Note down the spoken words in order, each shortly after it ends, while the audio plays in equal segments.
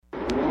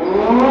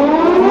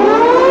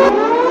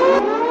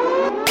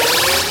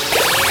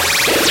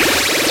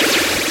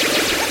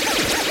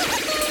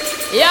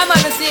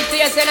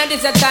saying at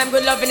this time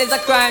good loving is a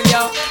crime,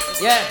 yo.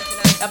 Yeah.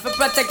 You have to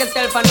protect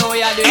yourself and know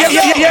you're doing.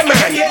 Yeah,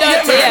 man.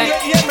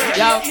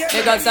 Yo,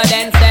 because so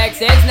then sex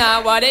is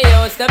not what it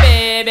used to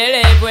be.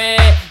 Believe we,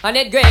 and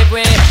it grave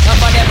way. Now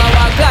for them I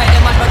walk like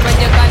them, but when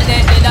you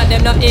connect it, that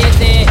them not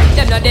easy,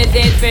 them not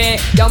disease free.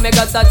 Yo,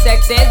 because so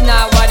sex is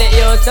not what it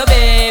used to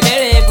be.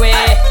 Believe we,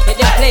 it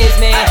displease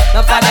me.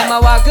 Now for them I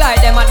walk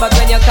like them, but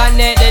when you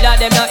connect it, that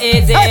them not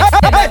easy,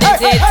 them not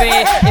disease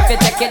free. If you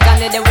take it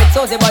and it with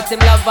Susie, but him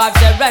love off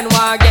Sharon,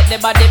 want get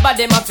the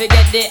body, man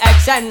forget the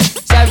action.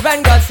 Sharon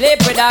go sleep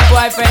with her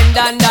boyfriend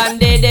and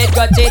did it,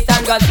 go cheat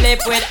and go sleep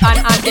with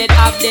and did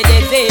have the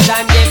disease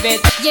and give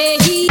it.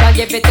 Yeah, and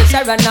give it to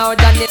Sharon now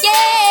done it.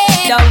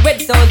 Yeah, down with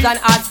Susan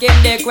asking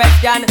the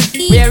question,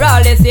 where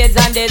all the seeds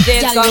and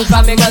disease come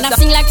from? Because I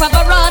sing like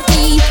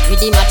Pavarotti, with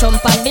him a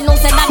trump and me no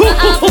say that not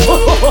happy.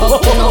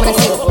 But you know when I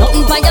say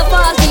nothing for your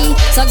party,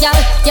 so girl,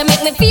 you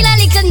make me feel a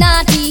little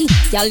naughty.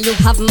 Girl, you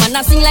have man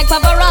a sing like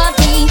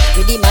Pavarotti,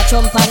 with him a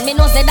trump and me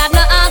no say that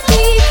not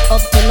happy. Up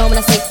to now when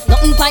I say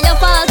nothing for your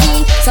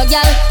party, so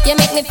girl, you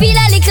make me feel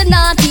a little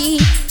naughty.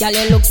 Girl,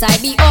 you look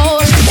side be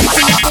old.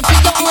 See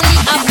you only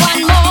have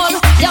one more.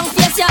 Young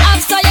face you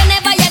have, so you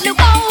never yet look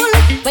old.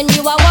 When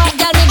you are walk,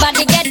 girl, me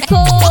body get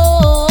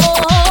cold.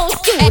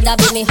 You woulda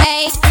be me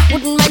hey.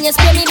 Wouldn't mind you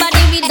spray me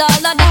body with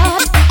all of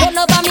that. Run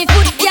over me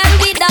foot, girl,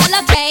 with all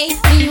of hey.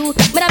 You,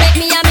 better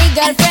make me and me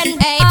girlfriend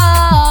hey.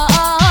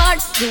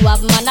 You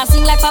have man that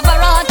sing like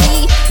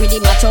Pavarotti, with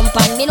him a trump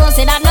and me no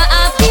say that not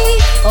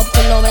happy. Up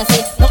to now when I say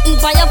nothing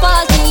for your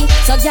party,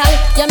 so girl,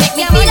 you make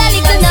me feel a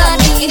little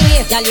naughty.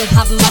 Girl, you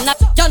have man that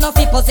you know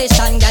fi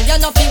position, girl, you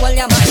know fi hold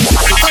your man.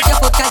 Because your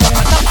foot can you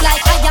up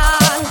like a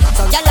yarn.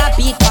 So girl a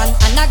beat one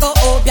and I go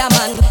up your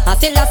man. I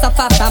still a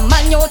suffer from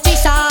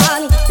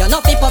malnutrition. You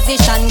know fi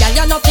position, girl,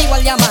 you know fi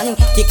hold your man.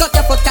 Because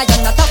your foot can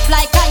you not up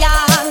like a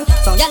yarn.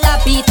 So girl a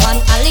beat one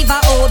and leave a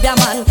up your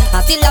man. I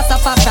still a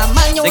suffer from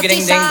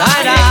malnutrition.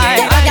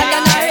 Girl,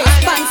 you no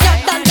response, you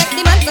don't take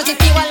the man. Cause if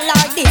you a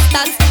long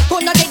distance, who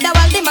no take the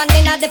wall, the man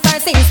in the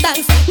first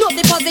instance. Know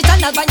the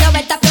position of when you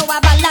wet up your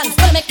balance.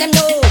 Gonna make them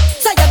know,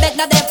 so you bet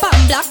not they pan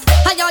black.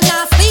 And you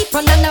not sleep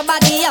on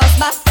nobody else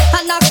back.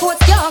 And of course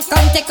you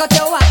come take out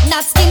your what.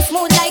 Not skin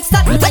smooth like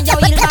satin. And you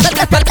heel back.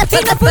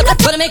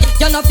 Gonna make it,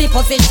 you know the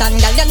position,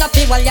 girl, you know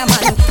the wall your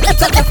man.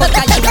 Because the fuck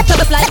you not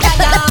tough like a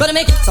dog. Gonna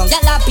make it, so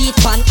girl a beat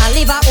one and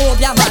leave a over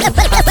your man.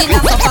 And still a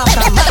suffer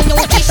from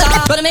malnutrition.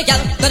 Gonna make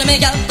y'all, gonna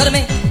make y'all, gonna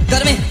make.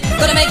 Gonna make y'all,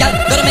 gonna make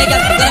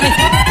y'all, gonna make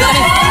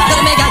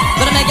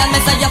y'all, me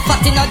say you're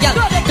fat in a girl.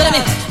 Gonna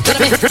make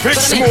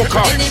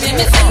smoker. Anyway,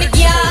 me say me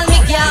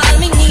girl,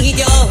 me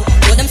need you.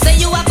 Go them say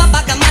you a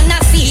bag a man a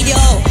feed you.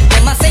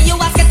 Them a say you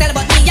a skittle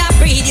but me a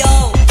breed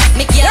you.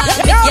 Me girl,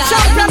 me need you.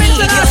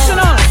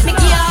 Me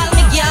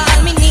girl,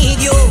 me need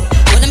you.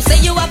 Go them say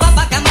you a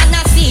bag a man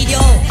a feed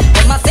you.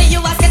 Them a say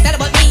you a skittle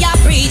but me a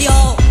breed you.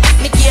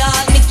 Me girl,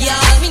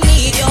 me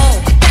need you.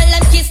 Tell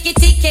them kiss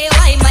kitty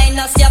KY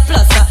minus your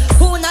plus.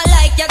 Who not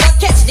like you go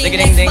catch the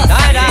next bus.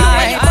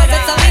 When you buzz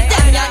it so with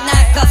them you're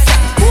not cuss.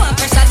 Who want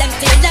pressure them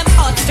till them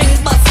heartstrings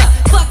bust.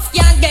 Fox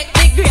can't get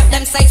the grape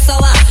them side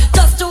sour.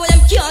 Just two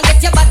them can't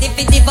get your body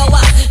fi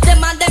devour.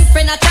 Them and them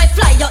friend a try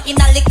fly you in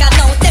a liquor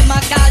now. Them a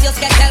call you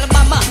skettle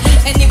mama.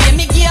 Anyway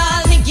me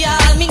girl,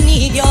 me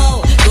need you.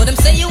 So them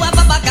say you have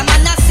a bag a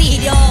man a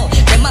seed you.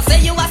 Them a say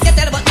you a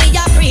skettle but me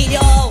a breed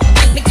you.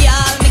 Me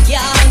girl,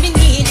 me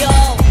need you.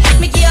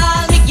 Me girl,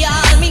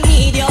 me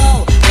need you.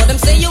 So them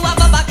say you have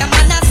a bag a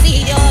man a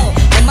seed you.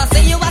 Them a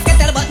say you a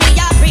skettle but me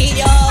a breed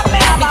you. Me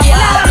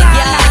girl,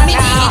 me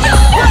need you.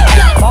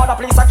 For the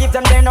police I give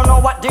them they don't know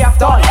what they have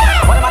done.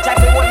 But them a try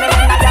to hold me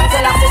in a dance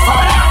till I see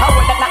sun. I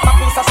hold that not my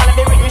piece so shall it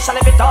be written, shall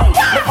it be done.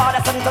 The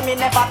father said to me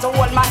never to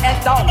hold my head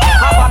down.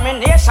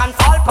 Abomination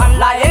fall pan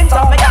lying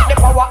down. Me got the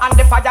power and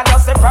the fire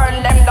just to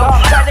burn them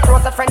down. Try the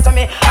closest friend to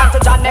me and to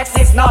John next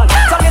is none.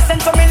 So listen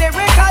to me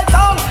lyrical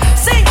tongue.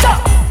 Sing to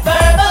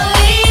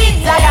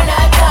verbally, they're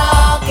not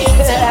talking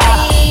to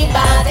me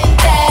about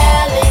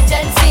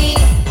intelligence.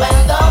 When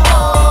the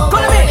whole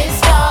world is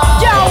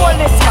talking, yeah, hold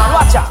this man,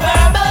 watch out.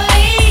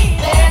 Verbally,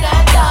 they're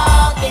not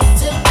talking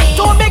to me.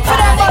 Too big for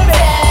them, about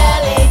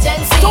baby.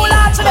 intelligence. Too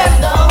large for them.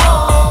 When the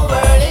whole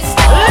world is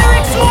talking.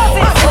 Lyrics was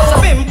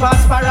it.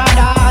 Pimpers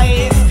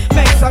paradise.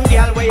 Make some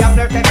girl way up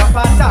there take up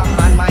a song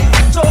man mind.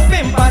 So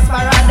Pimpers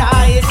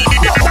paradise.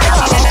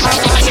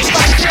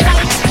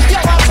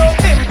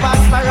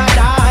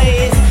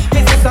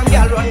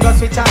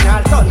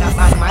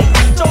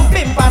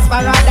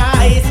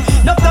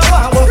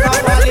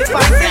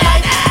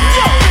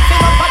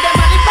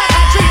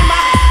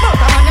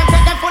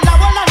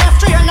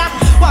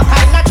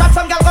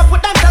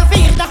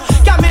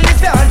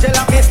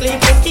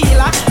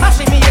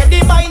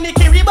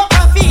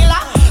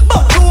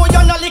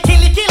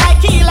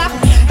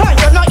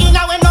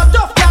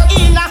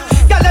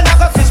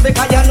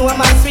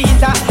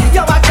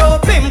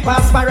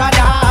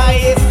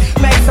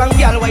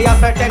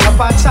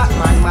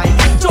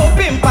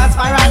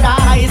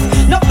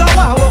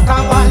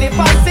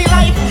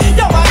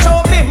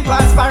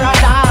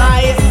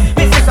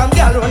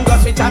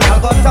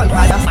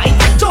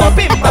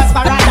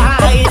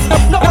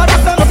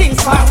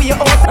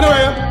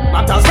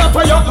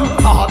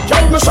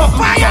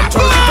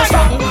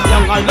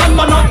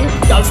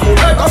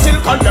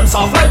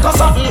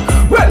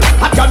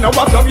 you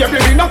have your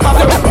baby in a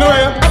cabin. No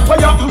way, for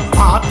you,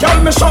 hard girl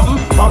me something.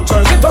 From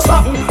Jersey to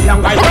something,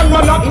 young guy done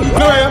man nothing.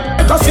 No way,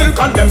 it a silk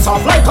and them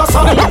soft like a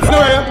satin. No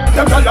way,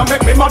 them girl you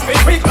make me mad with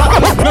sweet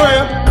cotton. No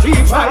way,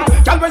 keep right,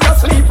 girl when you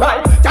sleep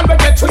right, girl when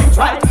you treat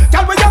right,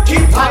 girl when you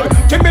keep tight.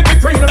 Give me the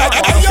green light,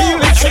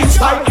 feel it she's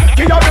tight.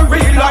 Give her the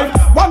real life,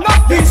 one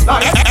of these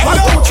nights, 1,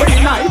 2,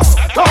 3 nights.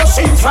 Cause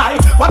she's right,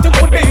 what it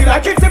would be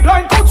like if the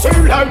blind could see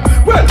light.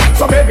 Well,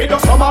 so maybe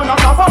just come on and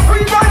have a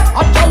free ride.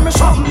 And tell me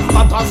something,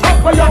 matters not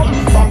for you.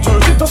 From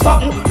Jersey to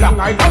Staten, Long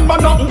Island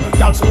man nothing.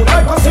 Y'all so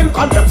like a silk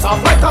and them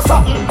soft like a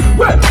satin.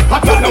 Well, I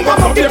tell you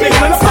what I'm giving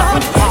you a satin.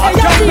 Hey,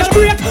 you feel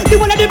great, the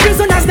one of the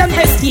prisoners them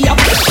escape.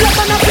 Look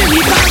on a very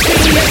fast day.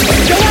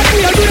 You want to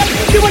feel great,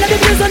 the one of the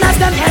prisoners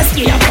them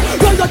escape.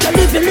 Run out your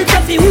living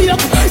little feel weak.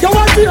 You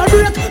want to feel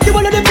great, the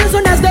one of the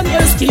prisoners them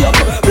escape.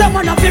 Look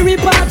on a very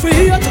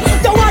patriot.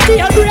 You want to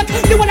feel great,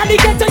 the one of the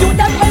ghetto youth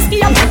them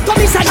escape.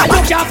 Come inside and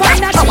look your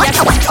find that shit.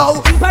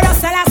 Oh, Emperor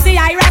Selassie,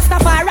 I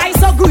Rastafari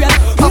so great.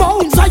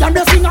 Mount Zion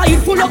the singer he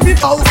full of it.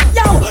 Oh,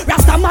 yo,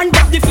 Rastaman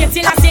got the faith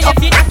till I say if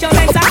the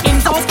documents are in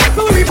house.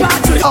 Very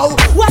patriot. Oh,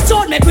 watch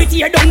out me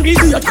pretty here don't be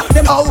good.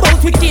 Them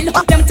both we kill,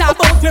 them talk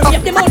about we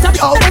rape them out of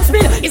them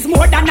spill. It's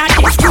more than a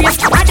disgrace.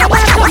 And them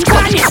welcome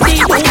punish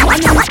the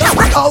woman.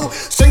 Oh,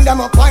 sing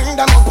them up, wind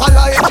them up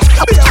alive.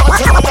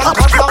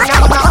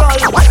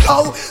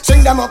 Oh,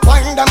 sing them up,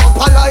 wind them up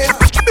alive.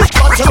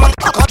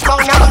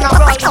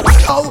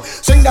 Oh,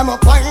 sing them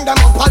up, wind them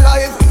up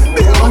alive.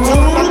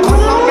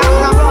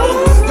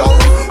 Yo,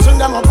 sing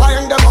them up,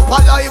 wind them up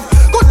alive.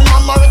 Good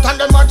mama return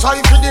them a try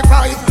to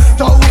deprive.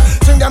 Yo,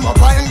 sing them up,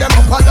 wind them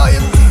up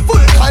alive.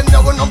 Full time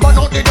they will number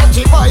out the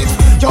dirty vibe.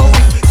 Yo,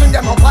 sing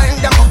them up, wind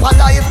them up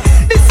alive.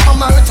 This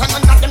mama return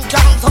and not them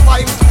can't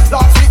survive.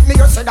 Last week me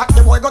you said that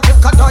the boy got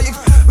took a dive.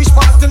 We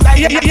sparked him like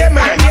yeah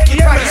man.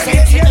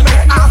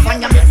 Half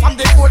and you made from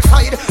the both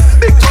side.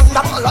 Big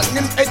thunderball and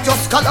him head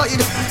just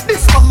collide.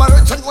 This mama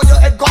return when your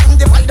head gotten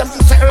divide. Them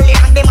say early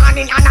in the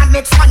morning and at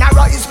next sun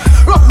arise.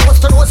 Rub nose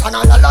to nose and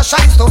all the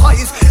shines to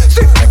eyes.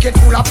 Stiff make it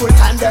full of full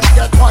time them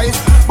get wise.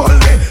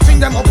 Bully,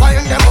 sing them up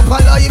and them up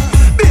alive.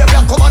 Baby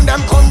come on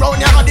them come round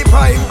you are the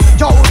prime.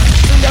 Yo,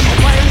 sing them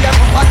up and them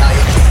up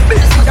alive.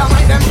 Baby them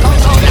and them come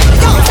round.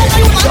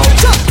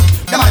 Yo,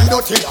 the man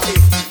dirty life,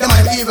 the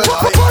man evil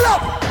life. Pull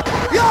up,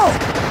 yo,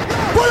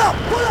 pull up.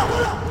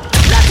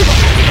 Let it go.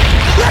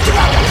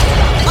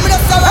 I'm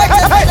just so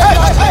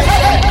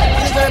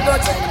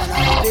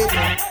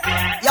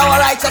Yo,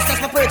 righteousness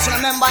my preaching,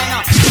 remember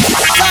now.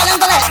 Tell them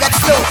to let get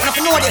slow, and if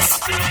you know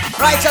this,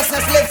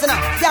 righteousness lives in a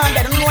can't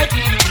let them know it.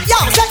 Yo,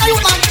 say you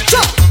man,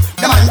 jump.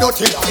 The man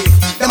dirty life,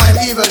 the man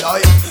evil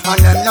life, and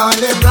them not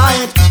live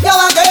right. Yo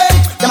again,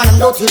 the man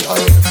them dirty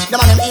life, the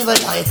man them evil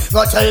life.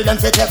 Go tell them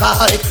to take a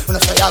hike, when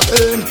I say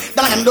again.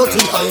 The man them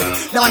dirty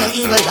life, the man them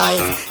evil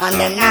life,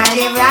 and them not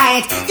live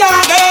right. Yo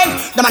again,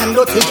 the man them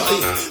dirty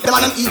life, the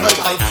man them evil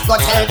life. Go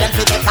tell them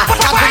to take a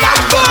hike.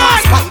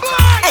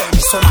 Hey,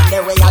 so man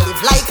the way I live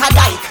like a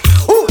dyke.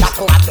 Who that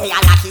to a day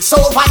and that is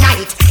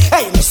overnight.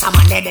 Hey, Mr.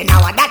 Man, they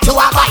know that you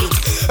a bite.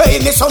 Hey,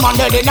 Mr. Man,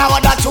 they know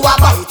that you a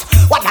bite.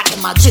 What that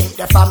them a drink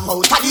they from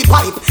out of the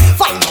pipe.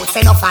 Find out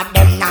say enough of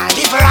them not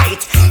live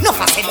right.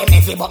 Enough of say them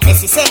heavy but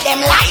Messi say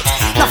them light.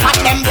 Enough of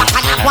them black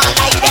and a one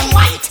like them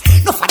white.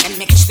 Enough of them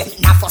make them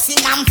in a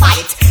fussing and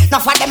fight.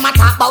 Enough of them a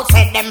talk about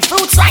say them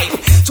fruits ripe.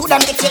 To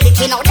them get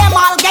licky now them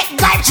all get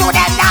gripe through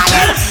them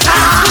darling.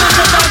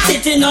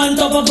 Sitting on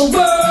top of the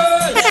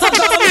world. I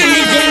got a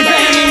million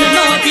grand in the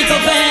naughty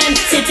van.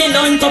 Sitting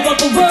on top of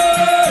the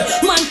world.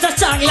 Man to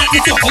talk like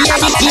the city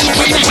and the people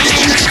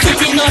man.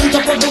 Sitting on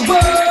top of the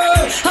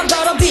world. I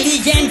got a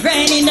billion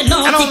grand in the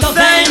naughty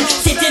van.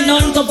 Sitting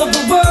on top of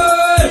the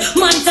world.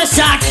 Man to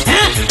shock.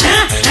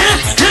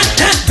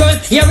 Girl,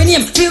 hearing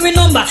him, fearing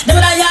number. Them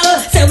dial.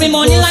 Say we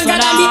money longer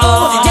than the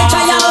old. Get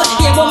trial.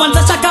 Yeah, but man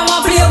to shock. I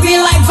want play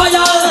real life for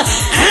y'all.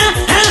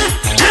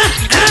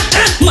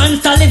 Man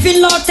to live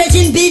in Lord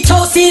taking beach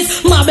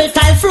houses. Marble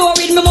tile floor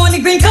with my money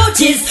green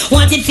couches.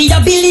 Want it for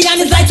your billion,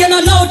 it's like you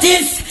don't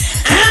notice.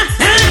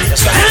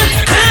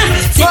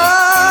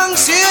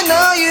 Punks, you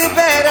know you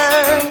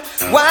better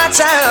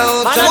watch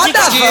out. Man,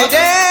 Scare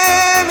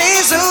them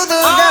is who the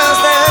girls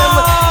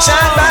them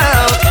shout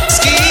out.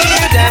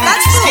 Scare them,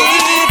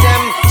 scare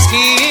them,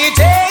 scare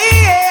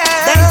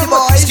them.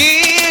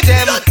 Scare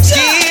them,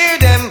 scare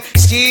them,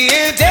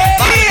 scare them.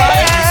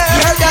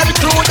 Hear them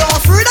crew don't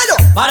afraid of you.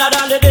 Better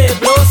than the day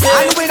blow say.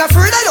 And we not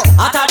afraid of you.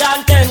 Hotter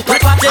than 10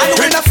 quick party. And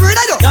we not afraid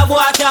of you. The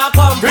boy can't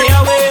come play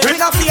away. We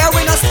not fear,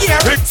 we not scare.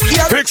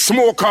 Big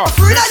smoker.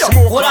 Afraid of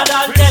you. Hotter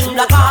than 10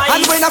 black eyes.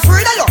 And we not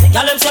afraid of you.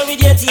 Y'all them say we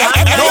dirty and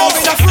No,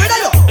 we not afraid of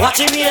you. watch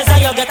your ears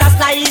and you get a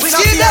slice. We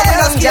not fear, we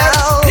not scare.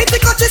 If the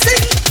country sing.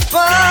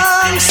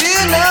 Punks, you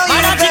know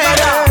you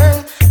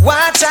better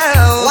watch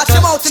out. Watch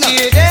them out, you know.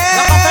 Scare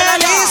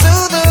them is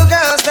who the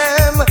girls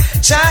them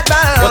shout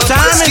out. What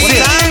time is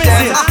it?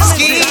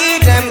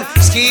 Scare them,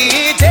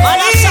 scare them.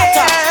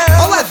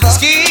 However.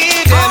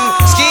 Scare them,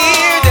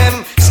 scare them,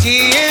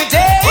 scare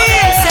them.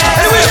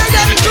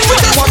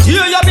 What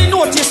year you be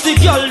notice the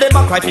girl them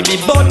a cry for me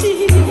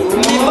body.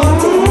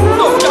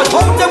 No, that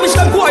how them wish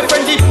them go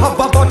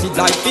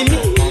life in me,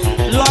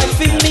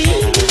 life in me.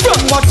 From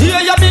what year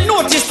you me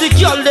notice the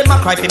girl them a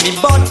cry for me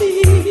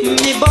body,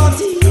 me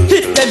body.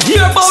 Hit them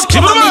here about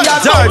come on me a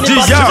down me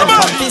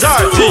body.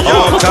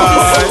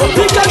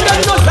 The girl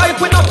them no like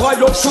when a boy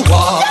love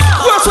sugar.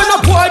 Worse when a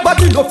boy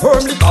body no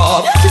firmly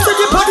up. She say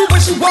the body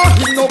when she want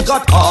him no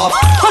got up.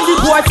 And the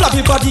boy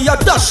flabby body a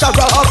dash her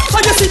up.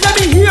 And you see them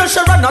in here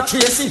she run a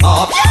chase him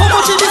up. How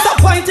much he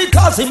disappointed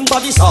cause him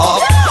body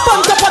soft.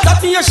 On top of that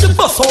me she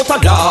bust out a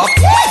laugh.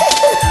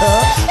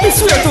 Me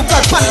swear to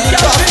God man the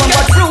cross from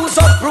what bruise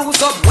up,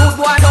 rude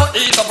boy no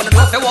eat up. On the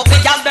rough they walk the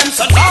gal them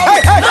so now.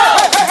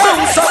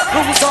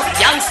 Bruise up,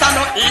 youngster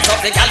no eat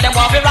up. The gal them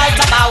want me right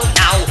about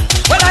now.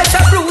 When I say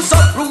bruise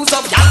up,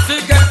 gal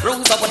feel get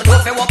bruise up. On the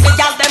rough they walk the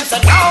gal them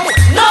so now.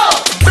 No,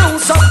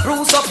 bruise up,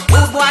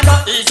 rude boy no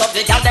eat up.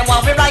 The gal them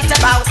want me right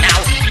about now.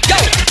 Yo,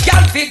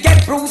 gal feel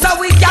get bruise up.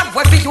 We gal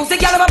when we use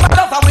the gal them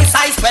up and we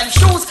size 12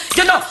 shoes.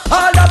 You know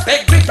all the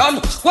big we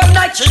done. One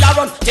night she a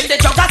run till the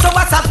jugger so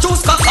what's up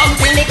juice cause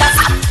something niggas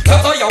up.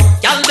 Yo,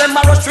 gal them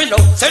a rush we know.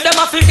 Say them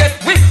a forget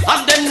we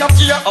and then no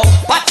fear oh.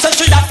 But say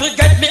she a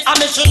forget me and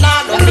me she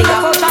nah know me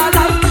about all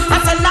life. I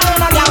say nah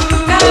no gal.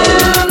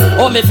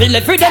 Oh me feel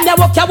it free them they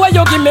walk away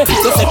you give me.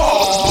 You say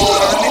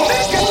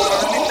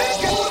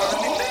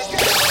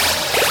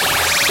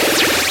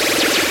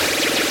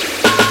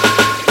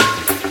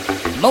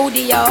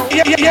Moody yo.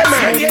 Yeah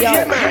man.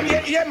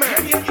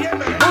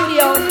 Moody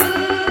yo.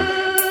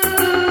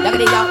 Look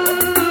at yo.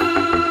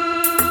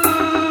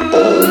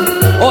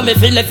 Oh, me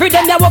feel it free,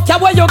 then they walk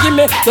away, you give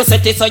me. You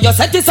set it so you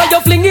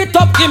fling it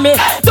up, give me.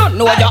 Don't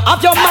know you have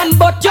your man,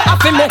 but you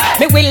have me.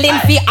 Me willing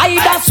fi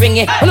either swing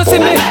it. You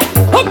see me?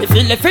 Oh, me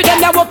feel it free,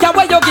 then they walk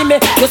away, you give me.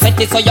 You set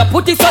it so you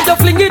put it so you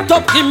fling it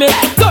up, give me.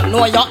 Don't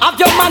know you have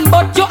your man,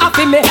 but you have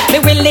me. Me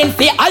willing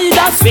fi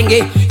either swing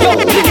it. Yo,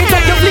 fling it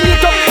up, you fling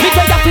it up. Me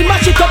tell you fi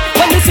mash it up.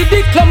 When me see the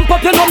clump up,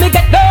 you know me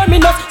get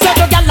terminus. So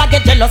you gyal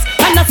get jealous,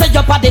 and I say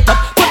you pad it up.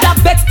 Put that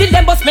vex till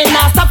them bust me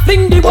now stop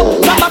fling the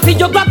up. Grab a fi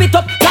you grab it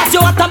up, cause you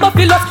want a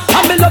buffalo.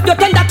 And me love you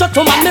tender touch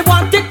to man, me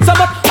want it so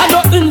much. I no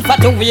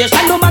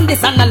infatuation, no man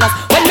this and a loss.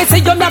 When me see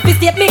you not fi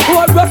state me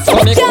chorus, so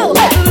me go.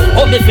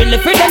 Oh me feel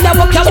it free, then you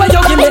walk away,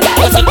 you give me.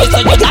 You say me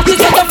say you not it,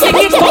 so you fling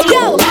it up.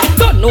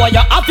 Don't know you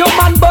have your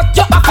man, but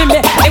you have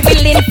me. Me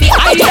willing fi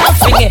either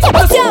swing it.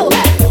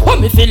 Oh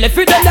me feel it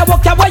free, then you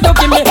walk away, you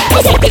give me.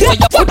 You say me say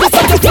you put it,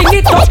 so you fling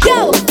it up.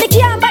 They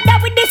can't bother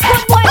with this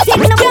good boy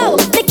thing no more.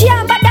 They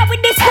can't bother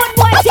with this good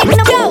boy thing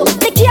no more.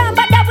 They can't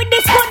bother with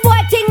this good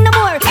boy thing no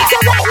more. So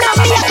right now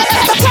me a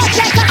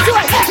like a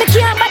sword. Me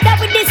can't bother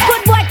with this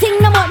good boy thing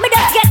no more. Me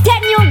just get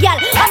 10 new gal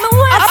and me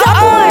want some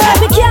more.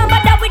 Me can't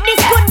bother with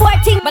this good boy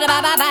thing. So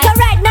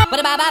right now,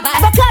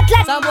 I cut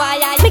like some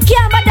boy. Me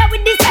can't bother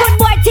with this good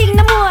boy thing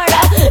no more.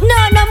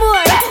 No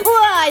more.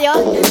 Why yo?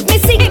 Me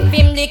sing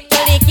him lick to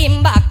lick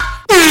him back.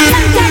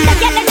 Sometimes I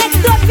get the next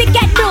door we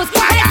get bruised.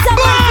 Like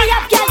someone free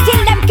up girl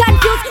till them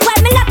confused.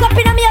 While me lock up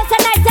in a house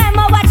at night time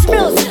I watch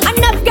blues.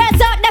 Enough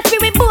girls out there fi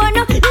we born.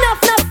 Enough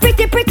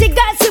pretty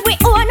girls fi we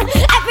own.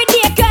 Every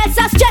day girls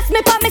are stress me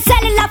for me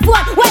cellular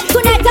phone. Well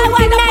tonight I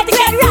one night to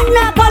get rotten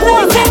up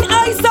alone. Then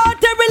I start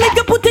to really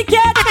go put the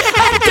cat.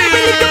 And to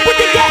really go put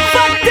the cat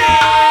fuck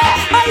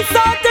that. I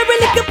start to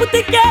really go put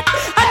the cat.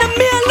 And the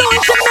me alone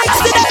she makes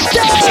it up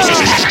there.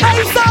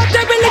 I start to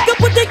really go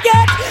put the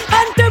cat.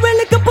 And to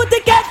really go put the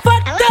cat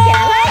fuck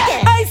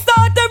that. I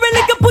start to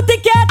really go put the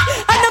cat.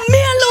 And the me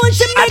alone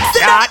she makes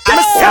it up there.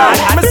 Please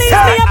me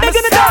I'm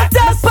begging to don't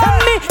tell from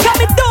me. Cause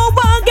me don't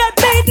want get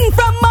beaten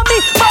from mommy.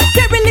 But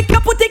they really go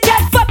put the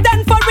cat fat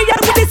and for real.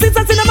 With the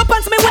scissors in my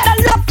pants me with a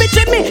love bitch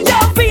in me.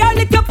 Don't be a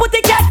little put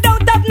the cat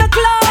don't have no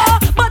claw.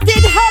 But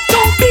it had to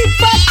be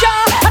fat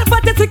jaw. And for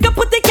this we can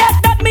put the cat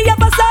that me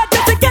have a side.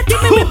 Just to get me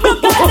with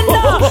broke down the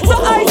law. So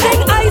I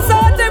sing I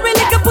saw they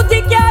really go put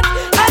the cat.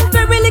 And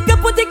they really go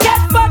put the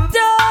cat fat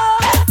jaw.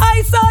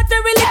 I saw they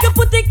really go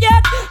put the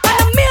cat.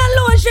 And me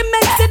alone she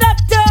makes it up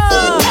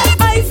jaw.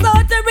 I saw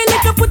they really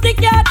go put the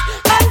cat.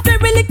 And they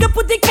really go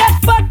put the cat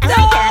fat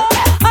jaw.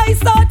 I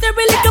saw they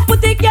really go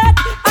put the cat.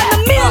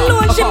 And me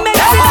alone she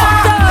makes it up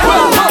jaw.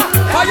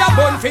 Fire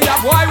burn for your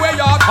boy where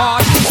you're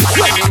caught.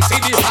 When you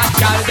see the hot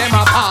girl them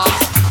a pass.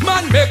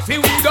 Man make fi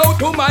weed out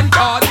to man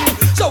garden.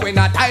 So in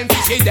a time to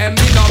see them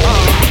in a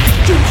bar.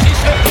 Juicy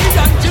sexy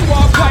and she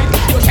walk right.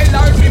 You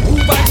tell her to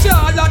move and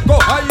Charlotte go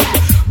hide.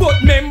 But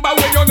remember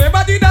when you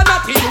never did a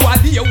nothing. You a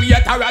lay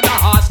waiter and a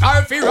ask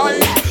her fi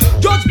ride.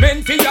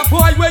 Judgment for your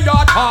boy where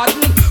you're caught.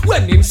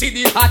 When him see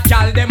the hot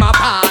girl them a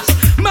pass.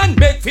 Man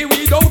make fi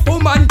weed out to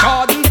man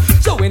garden.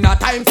 So in a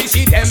time to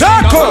see them in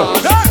a bar.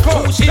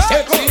 Juicy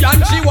sexy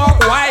and she walk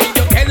wide.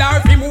 You tell her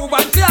to move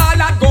and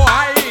Charlotte go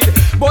hide.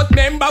 But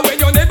remember when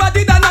you never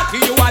did a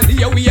nothing. You a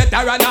lay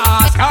waiter and a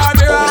ask her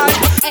fi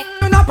ride.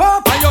 You no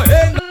pop on your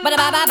head.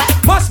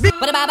 Must be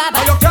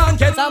or you can't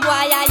get some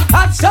boy.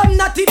 Have some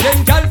natty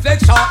then can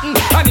flex shorten.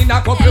 And in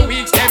a couple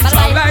weeks them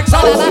strong like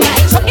some.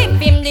 So if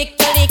him lick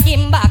to lick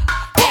him back.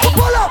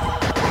 Pull up,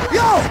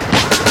 yo,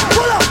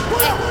 pull up.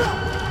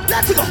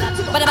 Let's go.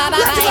 Bada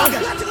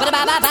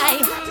bada bye.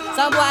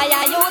 Some boy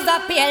I use a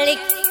pear lick.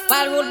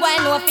 While rude boy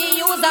know if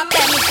he use up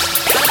them.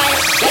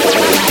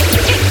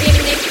 Hit him,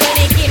 lick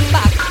him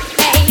back.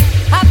 Hey,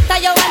 after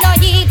you wanna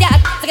eat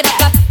that, take it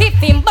up, hit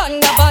him,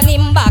 bun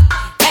him back.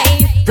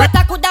 Hey, but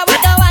I coulda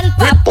with the one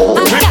pop.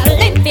 I can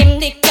lift him,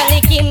 lick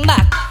him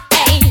back.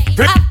 Hey,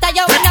 after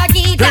you wanna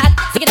eat that,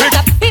 take it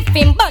up, hit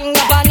him, bun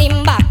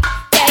him back.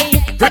 Hey,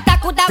 but I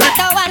coulda with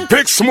the one.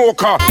 Big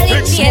smoker,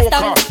 big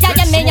smoker. Yeah,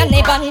 you may your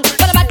neighbor.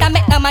 But about to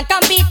make no man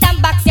come beat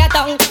and box you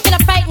down. You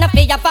know fright no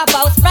for your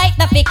house, fright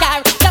no for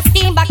car. Just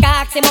steam back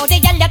ask him how the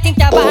girl you think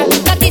you are.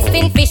 That is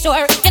thing for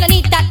sure. You don't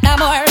need that no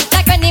more.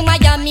 Like when him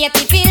and your mate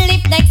if he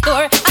live next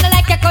door. And I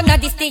like you gonna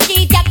this the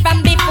idiot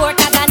from before.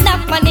 Cause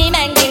enough money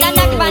man, they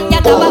enough man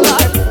you know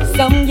more.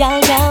 Some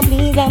y'all can't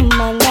please them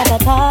man at a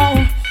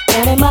time.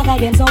 When they mock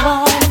against so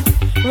wild.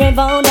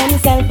 Rebound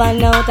themself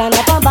and out and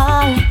up a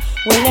ball.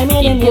 When they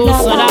made him in a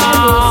ball.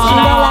 She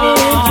don't like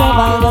it,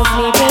 Trevor, go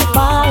sleep with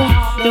Paul.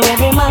 Do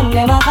every man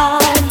never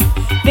call.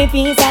 The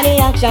peace and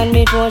the action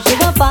before she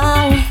go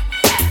fall.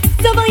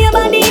 So for your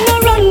body no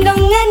run down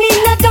and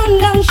in a turn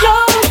down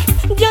show.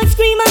 Just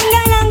scream and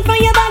galang for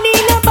your body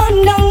no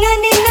bun down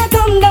and in a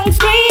come down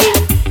scream.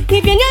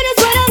 If you know that's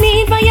what I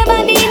mean for your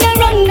body no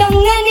run down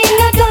and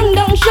in a turn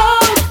down show.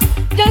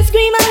 Just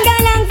scream and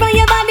galang for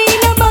your body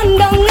no bun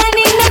down and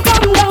in a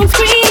come down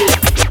scream.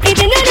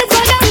 If you know that's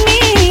what I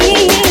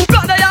mean.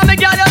 Brother, you make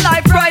your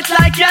life bright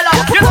like yellow.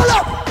 Pull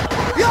up,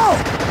 yo,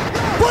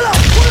 pull up,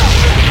 pull up.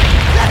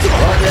 Let's go.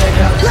 Let's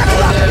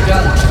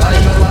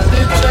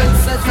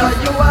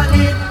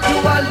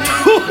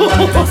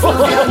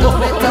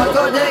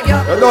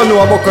I don't know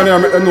about can I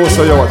know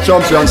so you are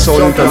champion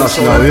soul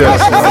international,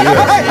 yes.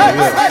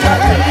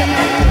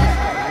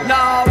 No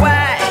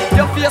way,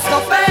 your face no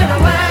fade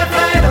away,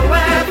 fade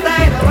away,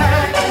 fade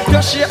away.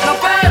 Your shape no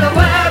fade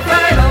away,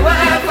 fade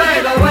away,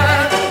 fade away.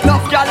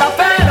 Love girl no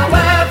fade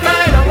away,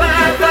 fade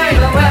away,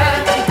 fade away.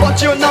 But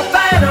you no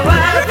fade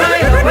away,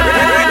 fade away.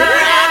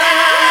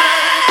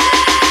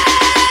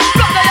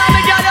 Brother, you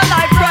make your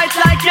life bright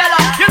like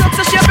yellow. You look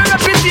so shape your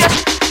reputation.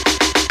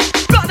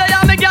 Brother, you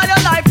make your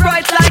life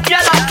bright like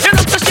yellow. You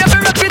look so shape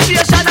your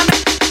reputation.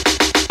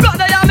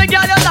 Brother, you make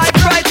your life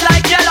bright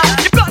like yellow.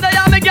 Brother,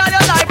 you make your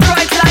life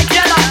bright like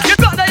yellow.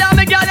 Brother, you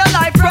make your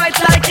life bright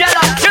like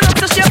yellow. You look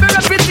so shape your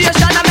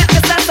reputation. I make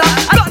the sense.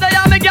 Brother,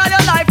 you make your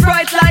life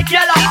bright like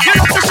yellow. You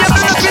look so shape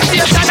your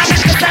reputation. I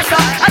make the sense.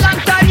 A long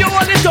time you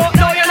hold it up,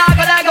 now you're not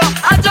gonna go.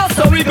 Adjust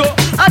so we go,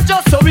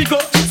 adjust so we go.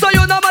 So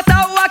you no matter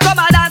who I come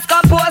and dance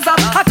compose up.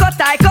 I cut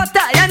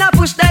tie, and I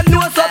push them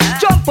nose up.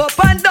 Jump up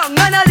and down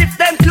and I lift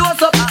them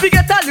close up. We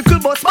get a little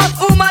bus, but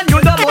woman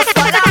you the most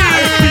for that.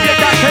 We get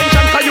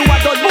attention 'cause you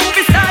are done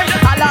movie star.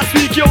 And last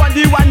week you were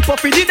the one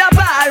puppy did a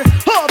bar.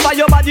 Over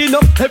your body no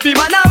heavy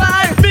man a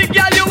war. Big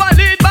girl you a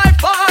lead by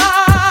far.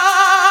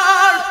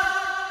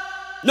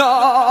 No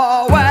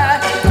way,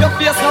 your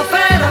face no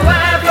fade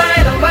away,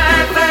 fade away,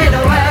 fade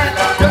away.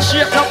 Your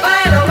shape no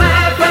fade away,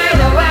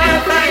 fade away,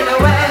 fade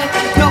away.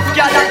 No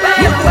girl a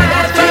fade away,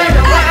 fade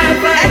away,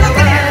 fade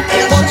away.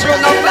 But you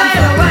no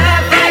fade away,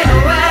 fade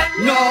away.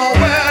 No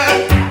way,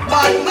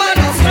 bad man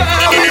no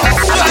stray, we no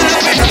stray,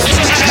 we no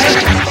stray.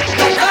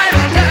 No time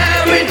and day,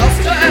 we no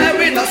stray,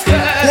 we no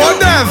stray.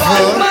 Whatever.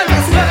 Bad man no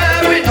stray,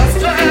 we no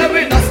stray,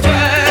 we no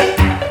stray.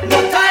 No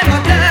time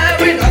and day,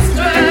 we no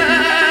stray.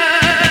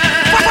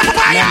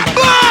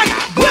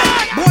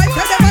 Boy,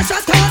 say them a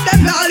shot out, them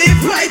not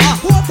live right.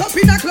 Woke up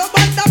in a club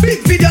and a big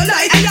video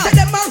light. Say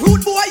them a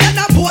rude boy and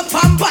a boat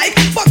from bike.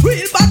 But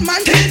real bad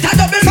man tilt a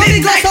double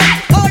big like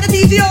all the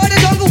TV, all the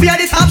jungle, we are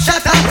the top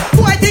shotter.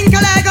 Boy think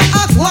I like a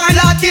ox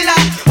warlord killer.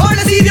 All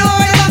the TV, all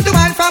the back to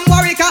man from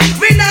Warwick.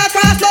 We not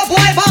cross no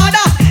boy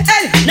border.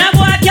 Hey, Now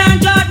boy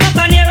can't talk, no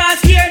can hear and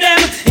scare them.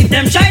 If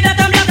them try that,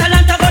 I'm not a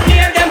land to go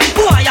near them.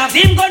 Boy, have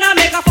him gonna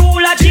make a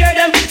fool of cheer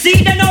them.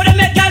 See them now, they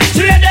make them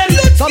stray them.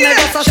 So me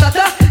go so shut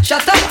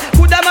up,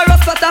 who them a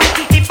rough cutter?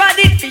 If I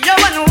did for you,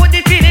 man, would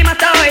it really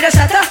matter? Why they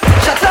shut up,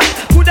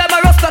 who them a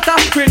rough cutter?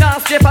 Queen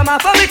off straight from my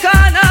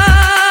corner.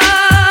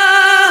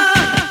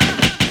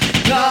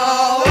 No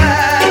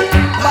way,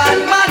 bad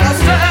man no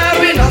stray,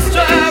 we no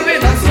stray, we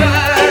no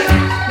stray.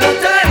 No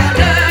time and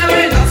day,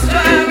 we no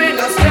stray, we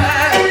no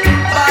stray.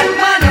 Bad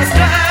man no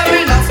stray, we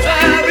no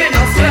stray, we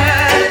no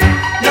stray.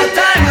 No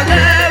time and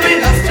day, we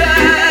no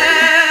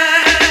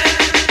stray.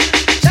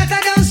 shut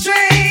her down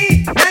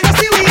straight. And you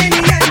see we in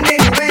the end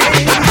anyway.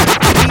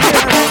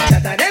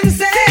 Shut her them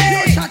say.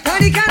 Shut her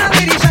the kind of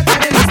way they shut her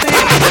them stay.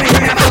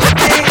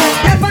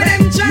 Help for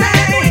them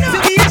try. To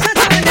be a shut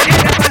her when they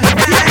get up and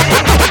die.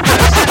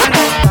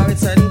 How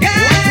it's on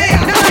guy.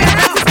 No one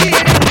has to see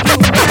them do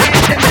right.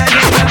 Them not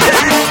get no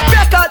die.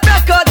 Back out,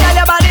 tell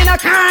your body no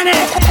carny.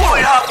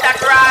 Pull up the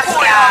grass,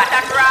 yeah,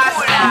 the grass,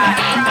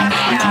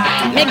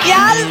 Me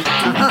girl,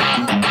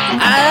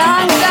 a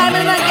long time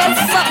I don't get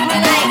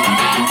something like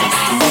this.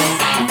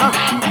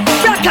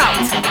 Back out,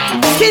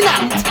 skin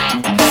out,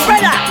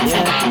 spread out.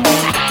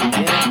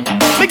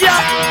 Big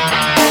girl,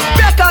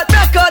 back out,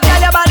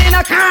 tell your body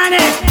no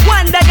carny.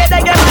 One day, man, I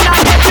get you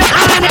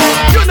on it.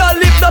 You no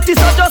live dirty,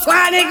 so just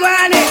granny.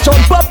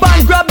 Jump up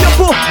and grab your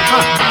poo.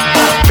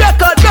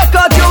 Back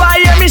out, you I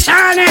hear me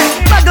shining.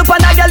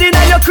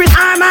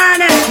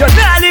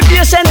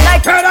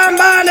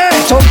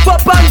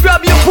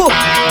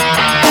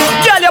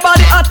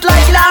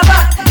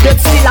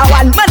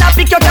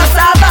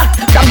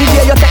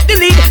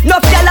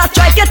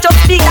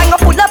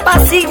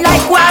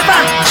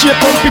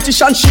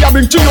 position she a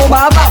bring to your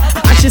mama.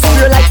 And she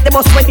swear like the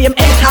bus when them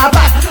head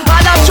harbor.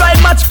 And I try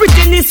match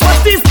prettiness,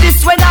 what is this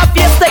when I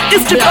face take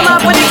this trip come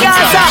up with the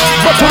Gaza.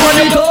 But when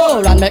they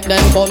go and make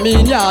them come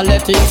in, yeah,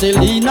 let it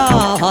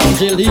Selena,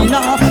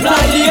 Angelina,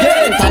 fly the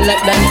gate and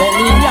let them come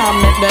in, yeah,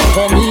 make them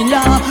come in,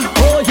 yeah.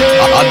 Oh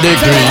yeah, I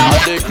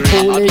agree.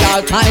 Fully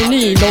all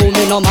tiny, no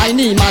me no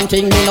miney, man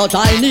king me no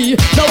tiny.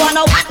 No one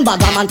no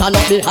bad man turn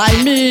up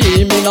behind me,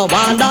 me no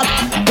want that.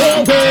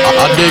 Okay,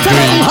 I agree.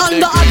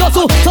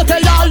 So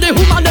tell all the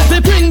woman that they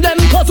bring them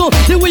cussle.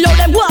 The way how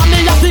them want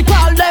me, have to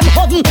call them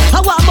hustle. I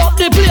warm up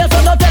the place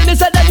and don't tell me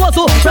say them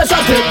hustle.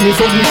 Pressure take me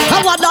something. I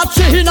want that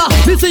Shihina.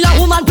 Me see a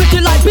woman pretty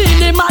like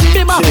Beanie Man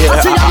Bima. I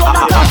see a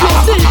woman that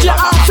DJ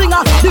and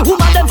singer. The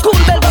woman them school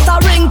bell got a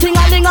ring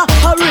ting-a-linga,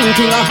 a ring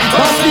tinga.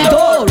 Bust the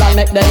door and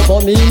make them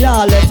come in,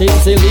 yeah. Let in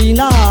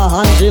Selena,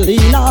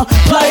 Angelina,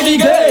 fly the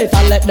gate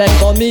and let them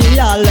come in,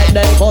 yeah. Let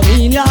them come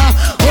in, yeah.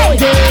 Oh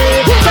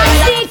yeah. Woman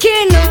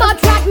thinking, but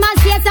right man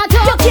says that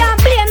you can't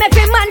blame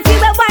every man for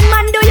what one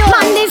man do you.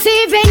 Man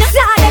deceiving,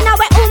 sad and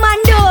what woman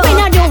do. We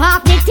not do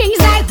half the things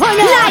like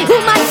honor. Like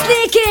woman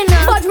sneaking,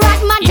 but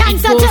right man can't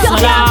touch you. You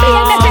can't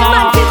blame every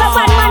man for what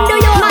one man do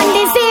you. Man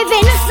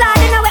deceiving, sad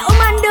and what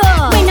woman do.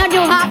 We not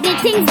do half the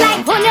things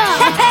like honor.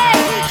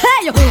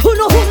 Hey, who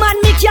know woman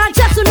me can't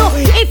trust you know.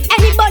 If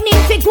anybody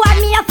think what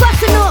me a fuss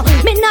you know.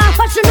 Me not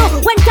fuss you know.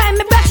 When time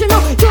me brush you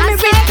know. To me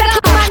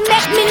respect man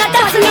make me not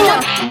dust you know.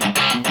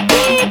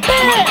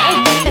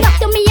 Not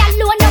to me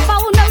alone, no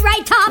for no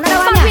right half.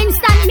 For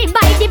instance, me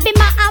by the be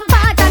my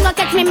part and no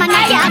catch me man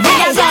I can't be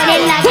a girl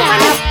like that.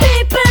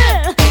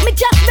 People, me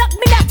just rock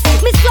me ducks,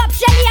 me swap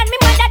Shelly and me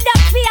mother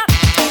duck for ya.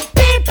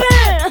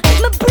 People,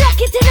 me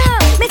broke it in her,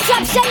 me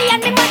swap Shelly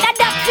and me mother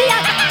duck for ya.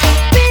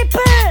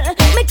 People,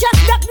 me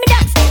just rock me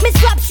ducks, me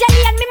swap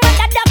Shelly and me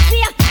mother duck for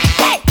ya.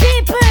 Hey,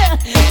 people,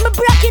 me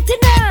broke it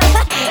in her,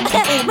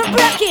 me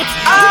broke it.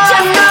 Me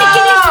just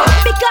making it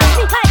because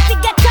me hype to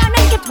get on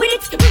and get with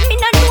it. Me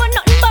not know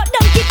nothing about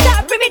them guitar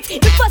ribbit.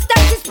 Me first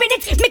time to spin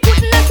it, me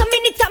couldn't last a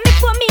minute and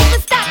before me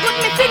even start could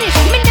me finish.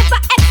 Me never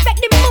expect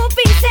the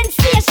moving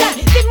sensation.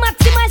 Be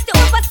maximize the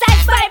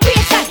oversized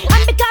vibration.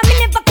 And because me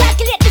never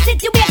calculate the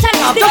situation.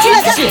 The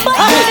chase is but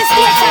the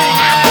station.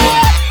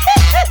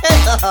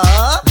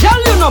 Girl,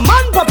 you know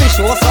man puppy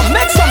show, so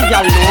make some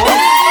girl know.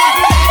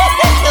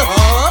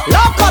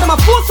 Love call my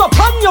foot up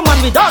on your man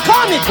with dark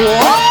on it go.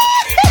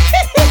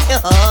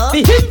 The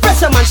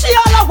impression man, she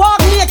all a walk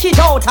naked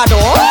out a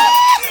door.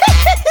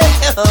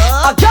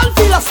 A girl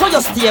feel a so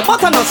you stay,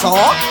 but I know so.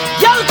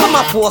 Girl come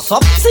a force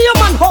up, see your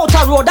man out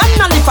a road and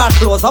a lip her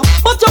close up.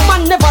 But your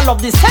man never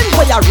love the scent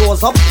where you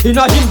rose up. In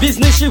a him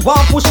business she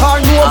want push her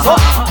nose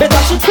up.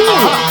 Better she cool,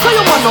 so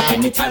your man up.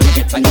 Anytime we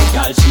get a new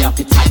girl, she have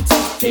it tight.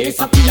 Face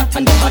up the up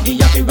and the body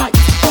have it right.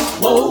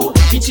 Whoa,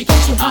 kitchy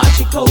hard,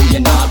 she go, you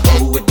know,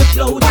 go with the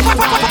flow.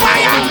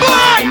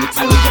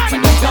 Anytime we get a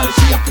new girl,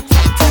 she have it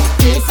tight.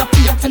 Face up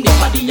the up and the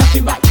body have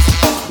it right.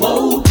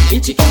 Whoa,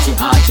 itchy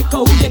hard, she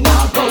go, you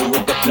know, go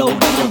with the flow.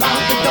 Then you round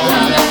the door.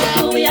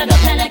 Now we are the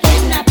kind of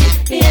kidnapping.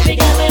 Baby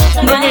girl, we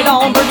open bring it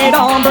on, bring it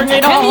on, bring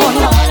it on. All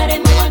of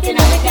them wanting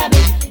on the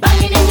cabin,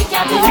 banging in the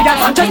cabin.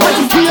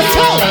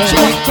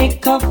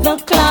 Tick of the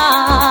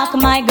clock,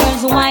 my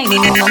girl's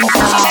whining on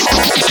top.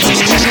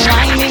 She's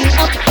whining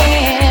up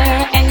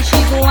here and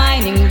she's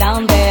whining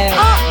down there.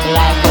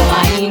 Like a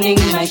whining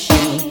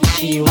machine.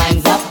 She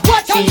winds up,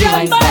 she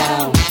winds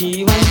down,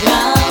 she winds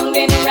round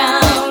and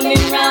round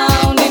and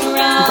round and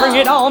round. Bring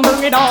it on,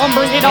 bring it on,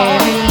 bring it on.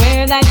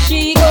 Everywhere that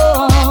she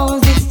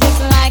goes, it's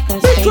just like a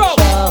stage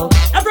show.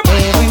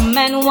 Every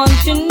man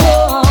wants to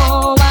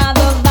know why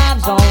the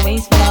vibes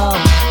always flow.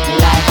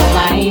 Like a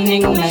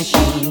whining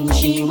machine,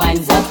 she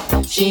winds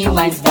up, she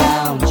winds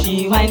down,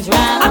 she winds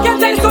round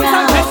and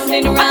round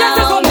and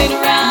round and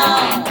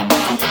round.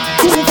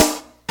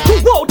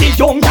 Whoa, the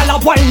young gal a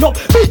wind up,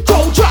 big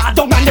crowd draw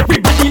down and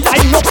everybody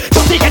line up.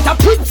 So they get a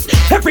prince,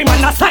 every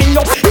man a sign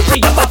up. If we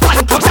have a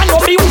fan club, I know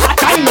me who a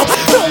sign up.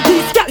 No,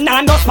 this gal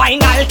nah no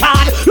spinal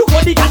cord. Look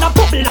how the gal a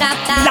bubble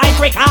like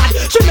record.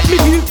 She make me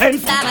feel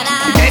tense,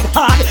 dead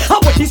hard.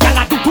 How what this gal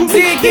a do to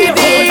me?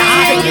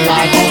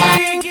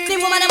 The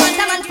woman a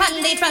man pan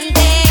the front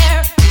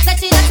there. Said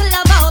she doesn't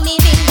love how me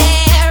been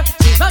there.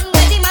 She run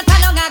with the man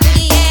along to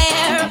the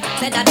air.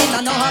 Said that they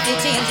don't know how to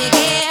change the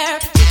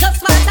gear. She just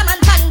wants a man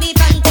pan the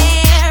front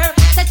there.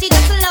 Said she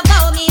doesn't love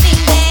how me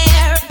been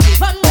there. She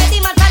run with the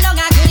man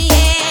along to the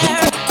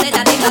air. Said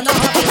that they don't know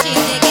how to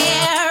change the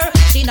gear.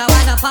 She know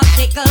want a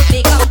popsicle,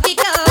 big up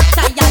tickle.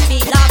 Tired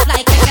feel off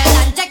like Jekyll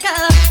and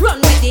Jekyll.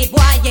 Run with the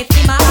boy if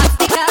he my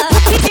obstacle.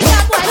 If you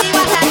got boy, the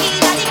water in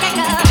the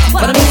keckle.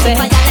 What do you say?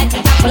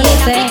 What do you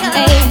say?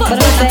 Hey, what do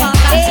you say?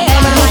 Hey,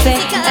 what do you say?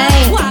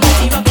 Hey,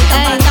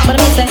 what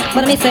do you say?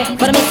 What do you say?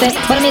 What do you say?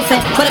 What do you say?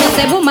 What do you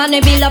say? Woman,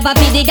 we love a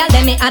pity girl.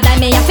 Them me a die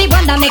me a fi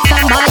wonder make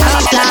some boy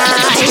come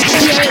fly.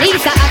 Here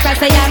Lisa a cry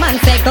say a man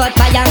say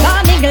Godfather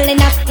gone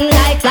niggling us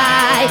like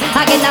fly.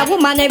 Again a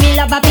woman, we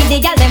love a pity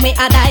girl. Them we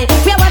a die.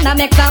 We wanna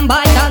make some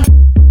boy come.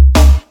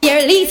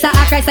 Here Lisa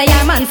a cry say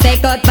a man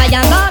say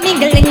Godfather gone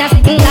niggling us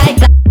like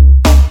fly.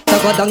 So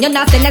go down, you're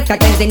not the next.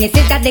 Cause in this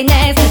is got the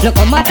next. Look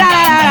how much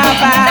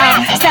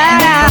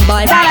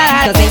boys,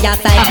 so they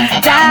just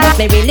like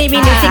they really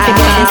sick to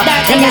this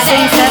dark and you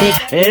sing.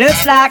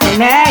 Looks like we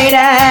made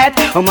it.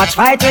 How much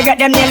fight we get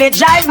them nearly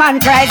drive man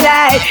crazy.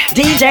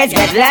 DJs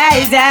get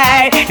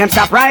lazy. Them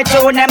stop right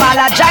to them all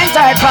a giant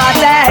third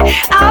party.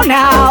 Oh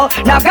no,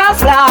 now go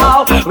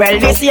slow. Well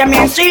this year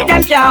Main Street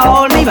them can't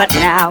hold me, but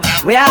now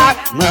we are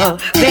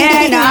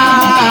moving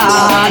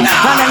on.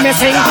 And then me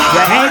sing,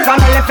 you ain't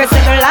gonna live to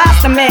see the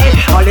last of me.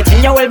 Only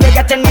thing you will be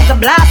getting is a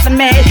blast of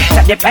me.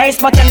 Set the pace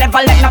but you never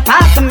let no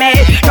pass of me.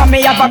 Come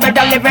me up a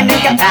better living in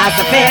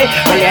catastrophe.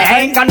 Well you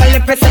ain't gonna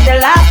live to see the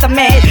last of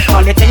me.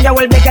 Only thing you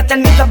will be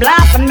getting is a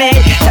blast of me.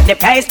 Set the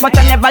pace but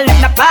you never let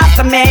no pass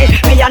of me.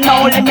 Me I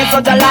know limit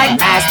to the like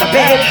master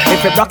pay.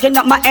 If you're blocking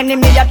up my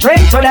enemy I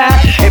drink to that.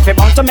 If you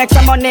want to make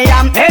some money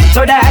I'm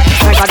into that.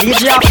 Like a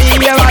DJ I feel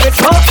here I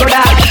smoke to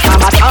that.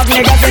 I'm a top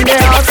niggas in the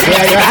house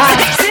where you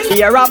at.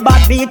 Hear a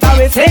bad beat I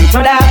will sing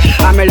to that.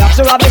 And me love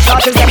to have the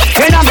shortest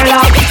in a me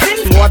love.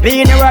 More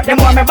being the work the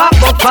more me back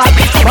up fat.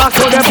 Back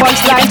to the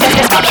punchline take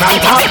it back on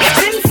top.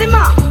 Sim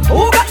Simma,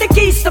 who got the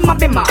keys to my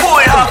bimmer?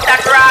 Pull up that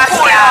grass,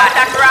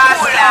 that grass,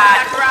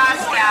 that grass.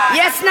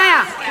 Yes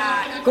Naya,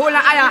 cool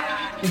na aya.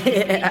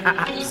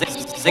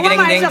 Zing ding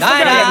die.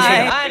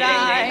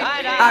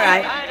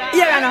 Alright,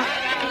 here I know.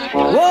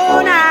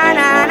 Oh na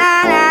na na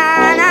na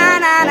na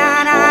na na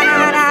na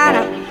na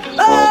na.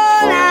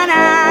 Oh na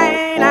na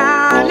na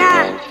na.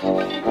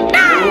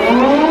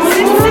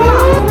 Simma,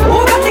 who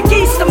got the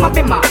keys to my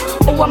bimmer?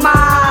 Who am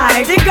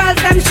I? The girls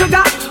them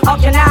sugar. How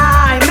can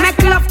I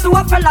make love to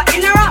a fella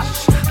in a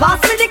rush?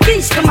 Pass me the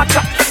keys to my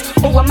trucks.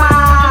 Who am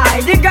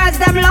I? The girls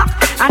them lock.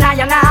 And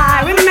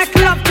I we make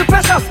love to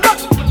precious.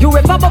 You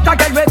ever buck a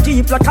girl with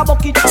deep like a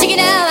bucket? Chicken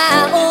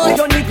out,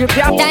 you need grip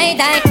your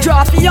die.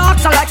 Drop the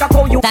oxen like a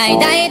cow, you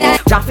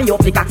Die. drop the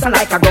up the oxen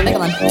like a gun.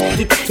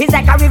 It's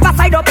like a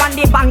riverside up on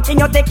the bank and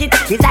you take it.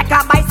 It's like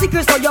a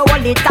bicycle so you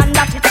hold it and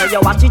that it. So you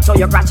watch it, so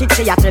you crash it,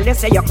 so you tell you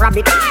say you grab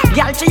it.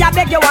 Girl, she a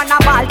beg you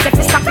wanna ball, take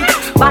it, stop it.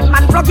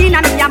 Batman plug in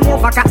and me a move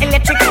like a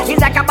electric.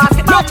 It's like a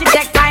basketball, she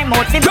take time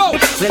out to go.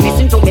 We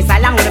listen to me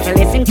song, we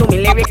listen to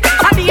me lyrics.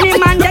 I be the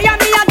man, they and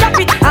me a drop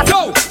it.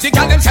 Yo, the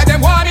girl them say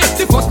them want me.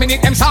 The first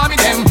minute them saw me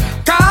them.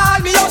 Call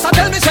me out and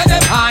tell me say them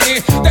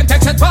honey. Them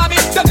text it for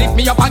me, them lift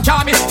me up and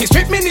draw me. They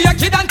strip me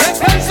naked and take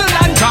pencil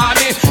and draw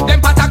me. Them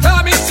patak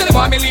claw me, still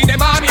want me lead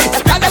them army.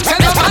 Girl them say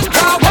them man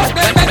draw what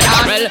them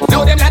better.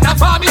 Now them let that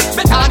for me,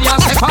 Betania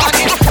and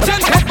Stephanie.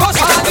 Them take bus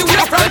all the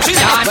way from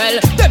Chilan. Well,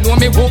 them know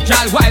me walk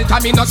y'all wild,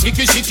 come in no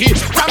sicky.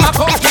 From a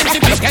pumpkin to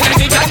pick and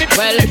any girl me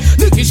well.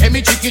 Nicky say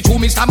me chicky to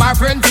Mr. my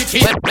friend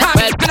Vicky.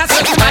 Well, and I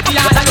say to my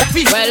yard and your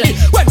feet. Well,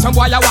 when some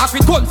boy I walk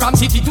with gun from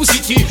city to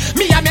city,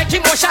 me I make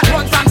him motion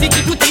run from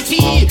city to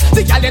titty.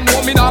 The girl them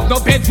know me not have no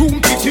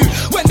bedroom pity.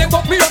 When them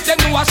fuck me up, them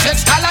know a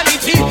sex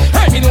calamity.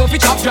 Hey, me know fi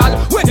chop y'all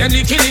when them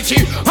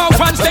licky. How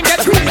fans them get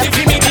through if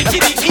me dicky.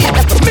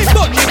 Me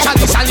bun me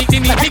chalice and lick the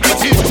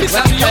nitty-gritty. This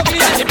a me ugly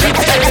and the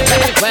pretty.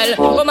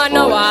 Well, woman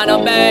no wanna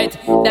bait.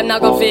 Them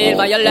not gon' feel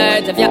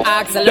violate if you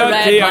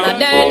accelerate. Man a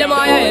dead, them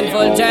more you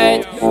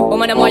infiltrate.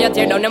 Woman them more you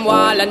tear down them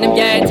wall and them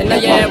gates in the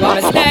year of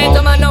a state.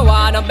 Woman no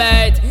wanna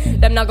bait.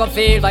 Them not gon'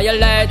 feel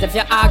violate if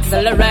you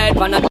accelerate.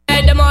 Man a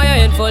dead, them more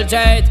you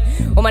infiltrate.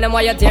 Woman them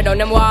more you tear down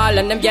them wall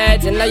and them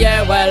gates in the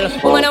year. Well,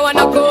 woman I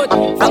wanna good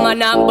from a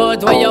knock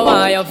boat where you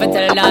want you fi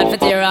tell that fi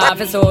tear off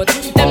his suit.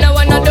 Them no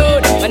wanna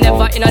dude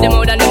whenever in the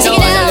mood and them know a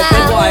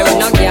little boy with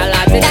no girl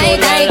attitude.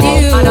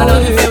 Well, I don't know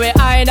if we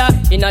either.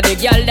 Inna the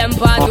girl them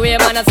pathway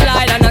man a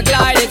slide and a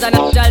glide. It's a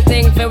natural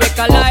thing fi we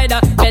collide.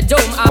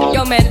 Bedroom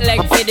argument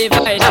leg fi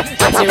divide.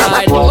 That's the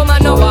ride.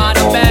 Woman no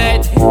wanna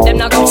bait. Them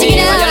not gon' feel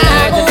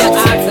violate if you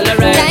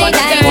accelerate. But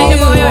the day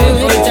the more you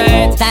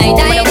infiltrate.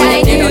 Woman them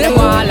wanna tear down the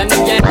wall and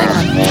them get.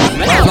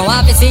 No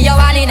want to see you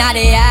all in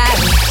the air.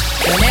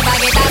 You never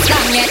get a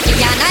slam yet,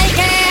 and I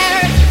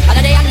care. All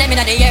of the and them in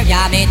the air,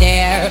 yeah me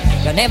there.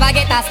 You never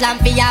get a slam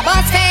for your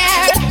bus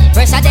fare.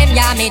 Pressure them,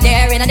 yeah me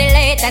there. In the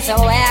latest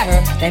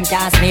wear, them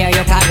can't smear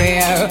your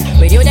career.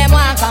 With you them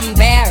want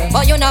compare,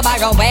 but you no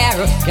borrow wear.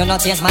 You no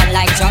chase man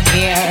like Chuck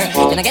here.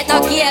 You no get no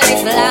kill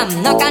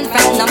Islam, no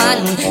confront no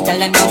man. Tell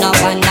them you no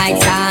one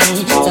night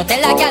stand. So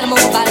tell a girl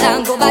move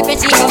along, go back where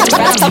she come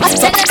from. Tell them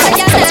say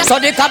you're not. So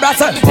the cabra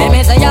say, let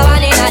me say you all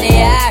in the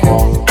air.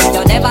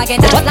 You never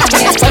get a slam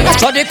yet.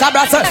 So the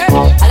cabra say,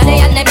 all of the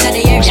and them in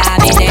the air, yeah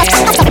me there.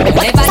 You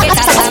never get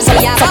a slam for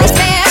your bus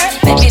fare.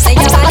 Let me say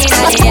you all in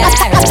the air.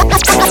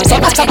 You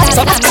never get a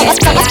slam yet.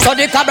 So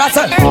the cabra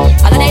say,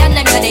 all of the and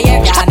them in the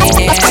air, yeah me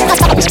there.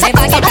 You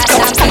never get a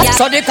slam for your.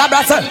 So the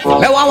cabra say,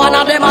 me want one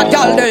of them a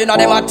girl, they know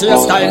them a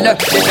taste style. The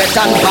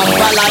veteran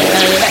pamper like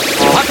hell.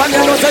 How come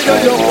you know say you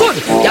look good?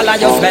 Girl,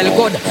 you smell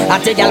good. I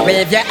take girl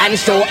wave your and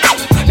show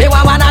out. Me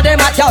want one of them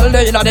a girl,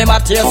 you know them a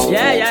taste.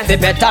 Yeah, yeah. The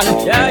better,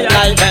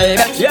 like baby.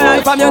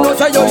 Yeah. From you know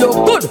so you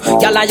look good,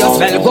 girl and you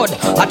smell good.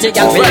 Hot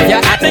girl feel ya.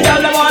 The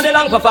girl them want the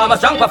long performer,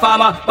 strong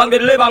performer. Bang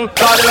the bang,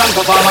 call the long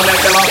performer. Make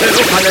them a feel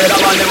look and the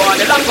one they want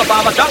the long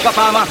performer, strong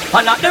performer.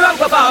 And not the wrong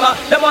performer.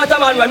 Them want a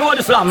man when know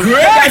the slam. The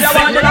girl them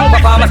want the long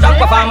performer, strong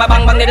performer.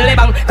 Bang bang the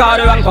bang, call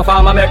the wrong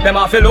performer. Make them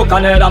a feel look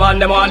and the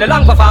man they want the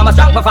long performer,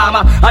 strong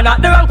performer. And not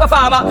the wrong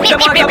performer. Them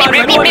want a man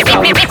when know the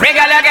slam. Me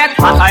girl you get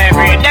hotter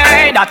every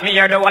day. That me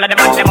hear the whole of the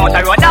man them out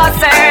the road and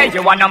say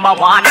you are number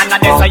one and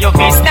this so you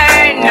feel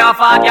stay. No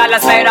fat girl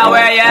fade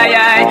away,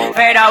 yeah,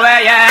 fade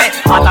away, yeah.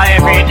 Hotter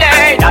every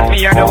day. That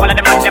me hear the whole of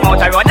the man them out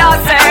the road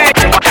and say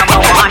you are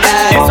number one.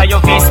 This so you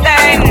feel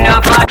stay.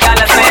 No fat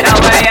girl fade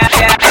away, yeah,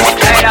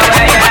 fade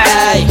away,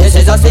 yeah. This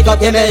is a stick up,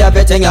 give me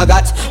everything you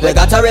got. We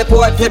got a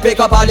report, we pick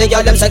up all the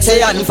girl them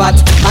sexy and fat.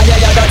 And yeah,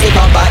 you got to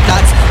come back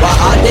that. Why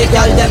all the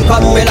girl them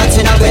come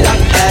relaxing and relax.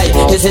 Hey,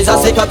 this is a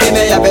stick up, give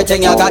me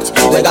everything you got.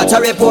 We got a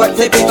report,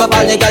 we pick up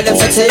all the girl them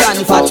sexy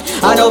and fat.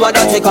 I know I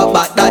don't take up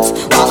back that.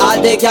 Why all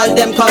the girl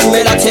them come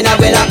relaxing and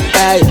relax.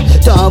 Hey,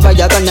 don't worry,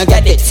 you're gonna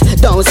get it.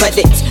 Don't sweat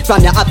it.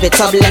 From your up it,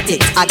 let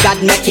it. I got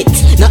make it.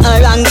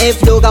 Nothing wrong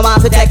if you go want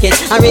to take it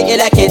and really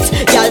like it.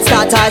 Girl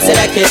start to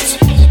select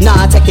it.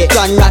 Nah, take it,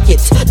 run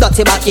rockets,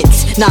 dirty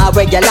buckets. Nah,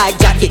 wear you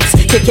like jackets,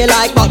 kick you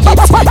like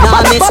buckets.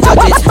 Nah,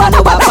 misjudge it, I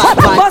know a bad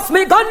one. Bust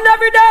me gun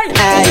every day.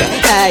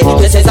 Hey,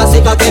 this is a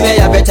sicker, give me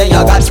everything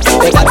you got.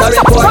 We got a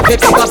report, we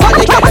pick up all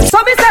the girls.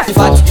 So me say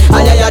fat,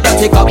 and yeah, you don't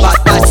take up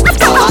back that.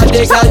 All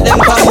the girls, them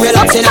come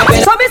relaxing and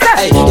relax. So me say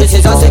hey, this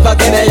is a sicker,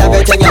 give me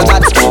everything you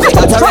got. We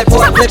got a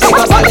report, we pick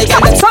up all the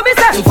girls. So me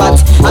say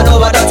fat, and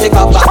over don't take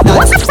up back that.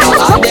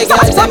 All the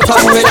girls, them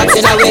come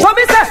relaxing and relax. So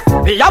me say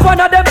we have one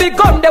of them big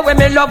gun, the way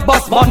me love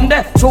bust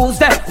Monday,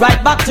 Tuesday,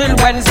 right back till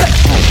Wednesday.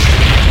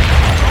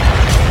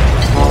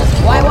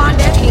 Why want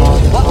that?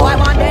 Why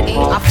want that?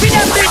 I feel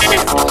them big.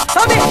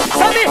 So me,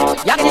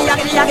 yaggity,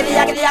 yaggity, yaggity,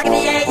 yaggity, yaggity,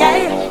 yeah,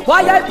 yeah.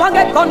 Why I pan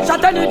get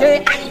gunshot any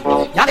day?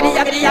 Yaggity,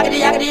 yaggity, yaggity,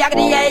 yaggity,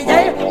 yaggity, yeah,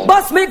 yeah.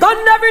 Bust me gun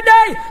every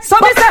day. So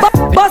me say,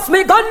 bust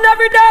me gun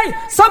every day.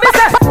 So me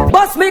say,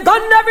 bust me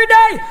gun every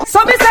day.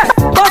 So me say,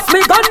 bust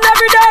me gun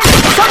every day.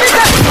 So me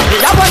say, we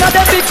have one of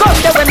them big gun,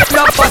 the way me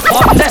love bust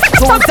Monday,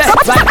 Tuesday,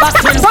 right back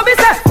till. So me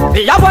say,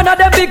 we have one of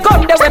them big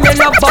gun, the way me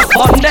love bust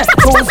Monday,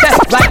 Tuesday,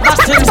 right back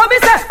till. So me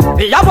say,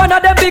 we have one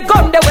of them big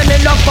gun, the way me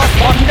love bust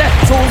Monday,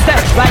 Tuesday,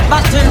 right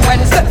back till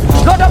Wednesday.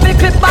 Load up me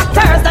clip back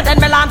Thursday, then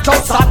me launch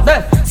out Saturday.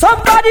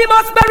 Somebody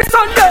must bury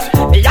Sunday.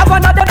 We have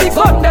one of them big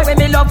gun, the way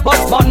me love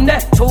bust Monday,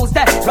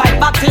 Tuesday, right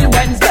back till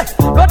Wednesday.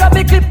 Load up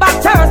me clip back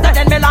Thursday,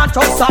 then me launch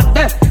out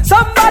Saturday.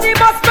 Somebody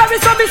must bury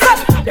some son.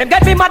 Them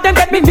get me mad, them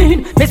get me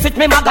mean. Me switch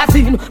me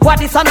magazine.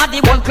 What is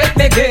another one clip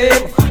me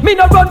game? Me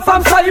no run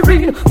from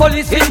siren.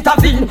 Police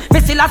intervene. Me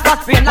still a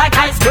fast train like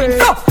ice cream.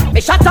 So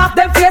me shut off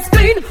them face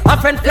clean. A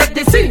friend fled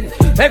the scene.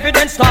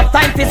 Evidence stop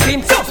time to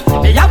scream.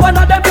 So me have one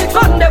of them big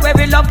gun. The way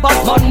we love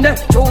bust Monday,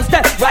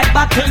 Tuesday, right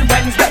back till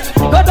Wednesday.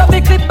 Go to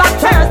me clip back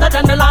Thursday,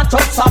 then me launch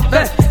out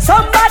Saturday.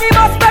 Somebody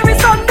must bury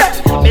Sunday.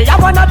 Me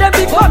have one of them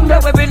big gun. The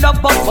way we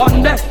love bust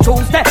Monday,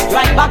 Tuesday,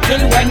 right back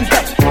till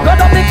Wednesday. Go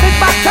to me clip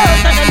back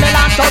Thursday, then me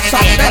launch out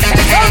Saturday.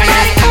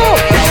 Somebody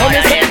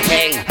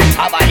thing.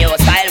 Have a new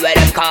style where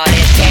them call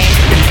it king.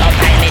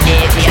 Sometimes me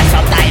DJ,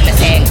 sometimes me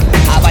sing.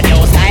 Have a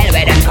new style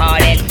where them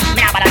call it.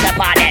 Me have a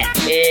party.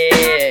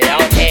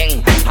 Yeah,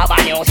 thing. Have a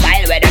new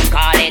style where them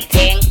call it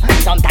ting.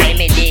 Sometimes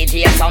me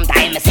DJ,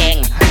 sometimes me sing.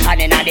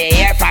 And in the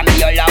air from me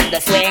you love the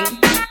swing.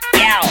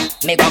 Yo,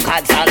 me go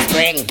cog sun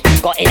spring.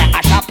 Go in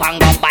a shop and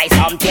go buy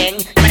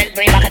something.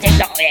 Bring back a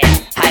TikTok there.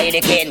 Hide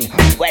the king.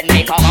 When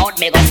me come out,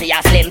 me go see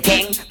a slim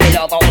king. Me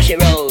love how she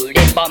roll,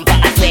 this bumper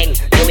a swing.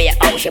 The way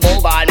how she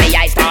move on me,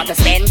 I start to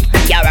spin.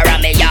 Carry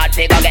around me yard,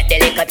 figure get the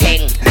little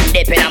thing.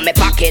 Dip in on me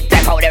pocket,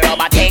 take out the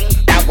rubber thing.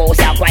 That goes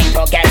out quite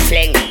to get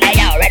sling.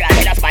 Hey yo, red rat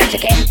in a spicy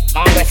chicken.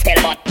 Hungry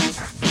still but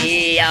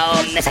yo,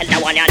 me sell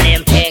the one your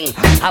name thing.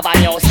 Have a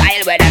new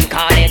style where them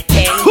call it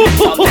ting.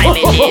 Sometimes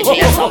me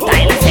DJ,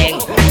 sometimes me sing.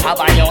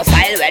 Have a new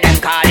style where them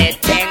call it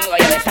ting. Oh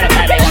yo, it's time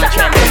they want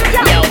you.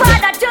 Yo,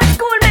 father, just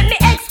school, make me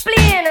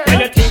explain.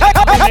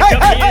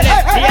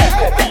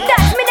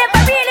 That's me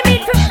never really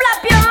mean to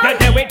flop you. You're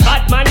there with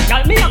bad man,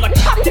 call me, I'm gonna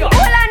top you. Hold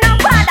on now,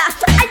 father,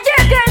 I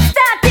just can't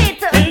start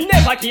it. You'll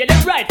never hear the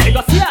right, they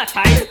go slap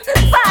time.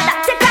 Father,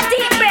 take a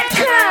deep breath,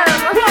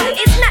 come.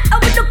 It's not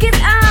overlook his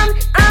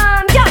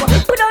yo,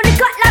 put on the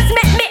cutlass,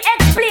 make me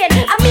explain.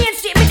 I mean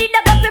street, me did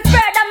not go for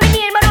further, me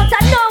name, but out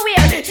of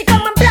nowhere. She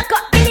come and block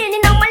up me lane,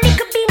 you know my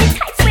little beanie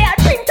tight, swear I'll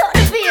print out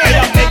the beer.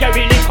 You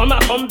really come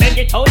up and bend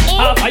it out.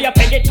 Half of you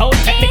bend it out,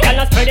 technical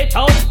and spread it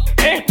out.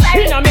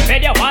 You know me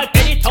bed your wall,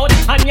 bend it out.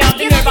 And you have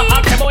the nerve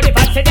of the body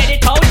fat, say dead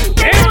it out.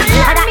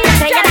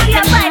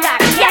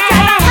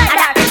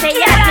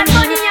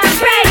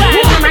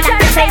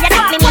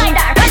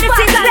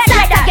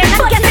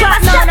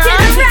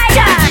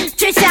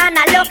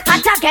 Trishana look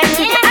hot again.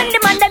 And the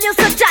man them used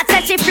to chat,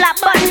 say she flap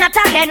but not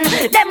again.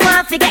 Them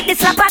want to get the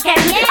slap again.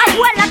 As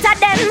well lot of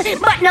them,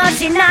 but no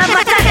she not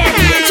much again.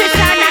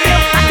 Trishana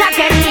look hot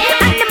again.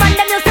 And the man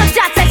them used to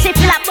chat, say she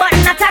flap but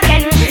not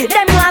again.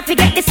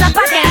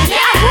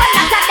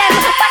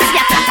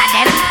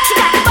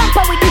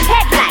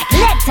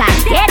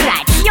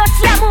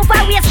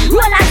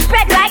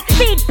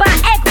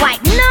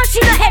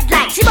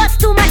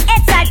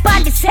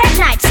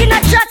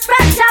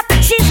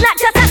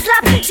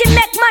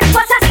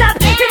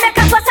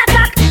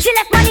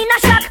 in a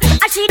shock.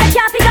 And she the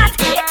can't got.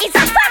 It's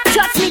a fact,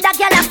 trust me, that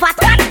girl a fat.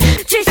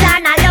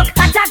 Trishana look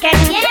hot again.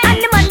 And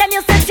the man them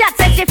used to chat,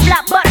 say she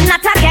flop, but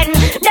not again.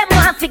 Them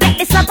want to get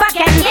this up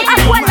again. I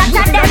want lot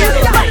of them,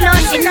 but no,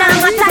 she not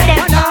what of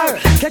them.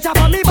 Catch up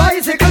on me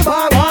bicycle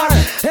bar war.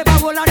 If I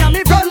roll on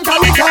me front, I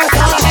will car.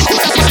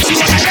 She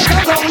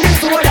around this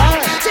solar.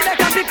 She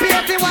make a big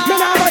pay one. Me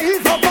now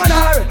ease up on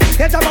her.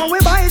 Catch up on me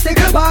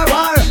bicycle bar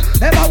war.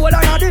 If I roll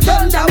on the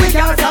front, I will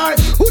car stars.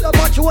 Who the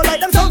patrol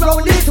like them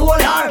surround this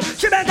solar.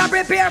 She make a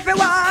prepare for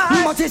war.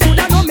 But she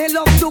shoulda know me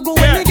love to go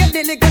when me get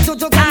the little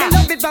to me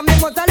love it from me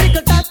was a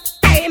little tat.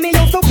 Hey, me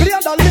used to play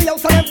on the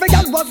house and every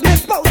girl was me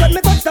spouse when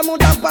me touch the moon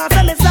and pass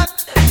and me slack.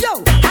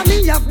 Yo, and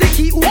me have the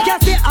key who can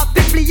stay up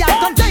the flea and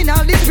contain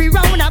all this free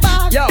round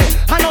about. Yo,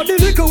 I know the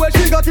liquor where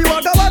she got the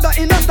water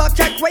in a stock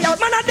check way out.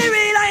 Man, at the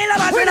real I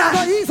love it. We not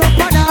go ease up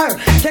on her.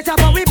 Catch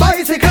up on we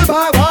bicycle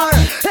bar war.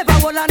 If I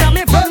hold on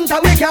me front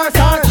and we car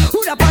star.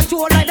 Who the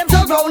patrol like them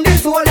surround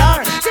this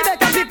solar. She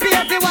make a big pay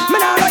everyone. Me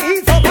not go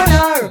ease up on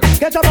her.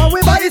 Catch up on we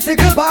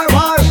bicycle bar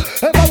war.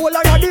 If I hold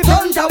on the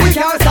front and we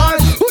car star.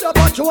 Who the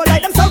patrol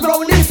like them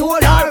surround this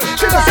solar.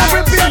 She make a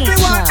big pay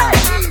everyone.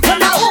 Well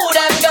now who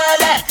them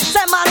girl eh?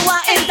 Say man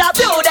want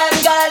interview them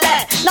girl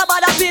eh?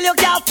 Nobody feel you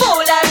can't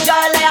fool them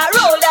girl eh?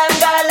 Roll them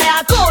girl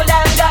eh? Cool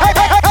them girl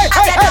eh?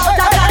 I get out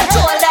of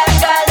control them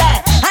girl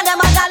eh? And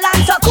them other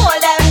land so cool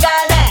them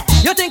girl eh?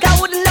 You think I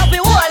wouldn't love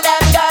you hold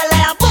them girl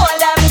eh? Pull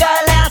them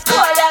girl eh?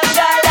 School them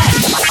girl eh?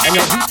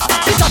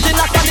 It's something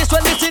like this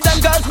when we see them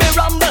girls me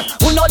rumble.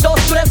 Who know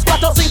those stress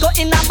but us go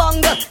in a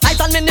bungle. I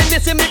stand me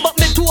missing me but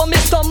me two me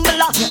stumble.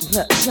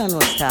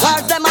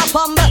 Words them a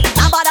fumble.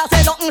 Nobody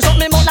say nothing shut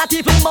me mouth not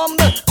even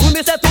mumble. Who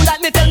me say to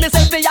like me tell me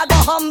say me a go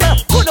humble.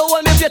 Who don't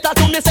hold me better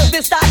to me say me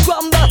start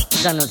crumble.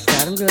 Then I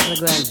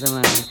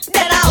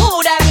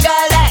who them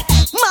girl eh?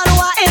 Man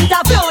who a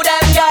interview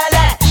them girl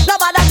eh?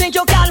 Nobody think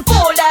you can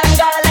fool them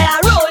girl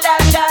eh? Roll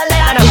them girl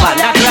eh? I don't want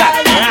that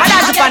right. But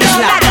that's the funny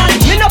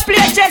thing. Me no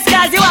play chess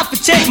guys, you have to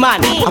check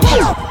man.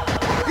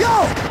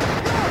 Yo,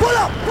 pull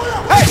up.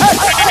 Hey.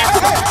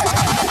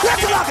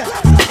 Let's rock it.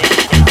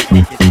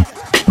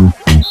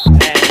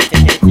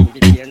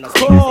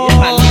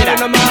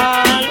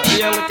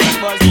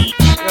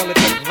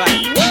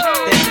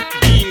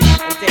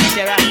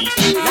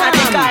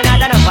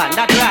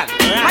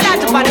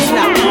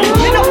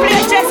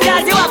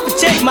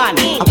 Man,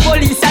 a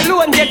police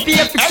alone get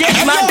paid for check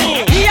man.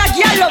 Me a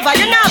girl lover,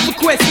 you not have to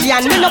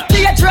question. Me no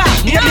play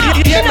draft, me no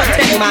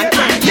check man.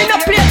 Me no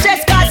play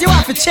chess cause you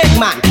have to check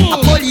man. A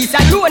police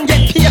alone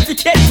get paid for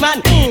catch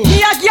man.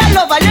 Me a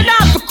girl lover, you not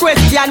have to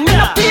question. Me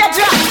no play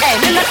draft, hey,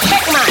 me no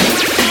check man.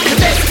 The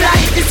best plan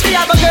is to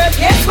have a girl,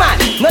 yes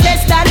man. No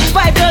less than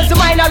 5 girls to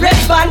mine a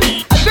respond.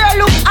 A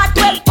girl look at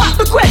 12, pop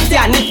the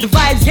question. If the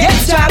vibes get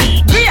strong,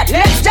 great,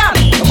 let's jam.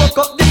 I woke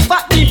up this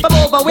fat beat from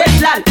over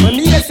Westland. When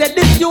me said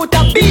this youth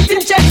a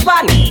beating chest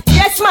fan.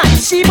 Yes man,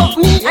 she but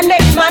me and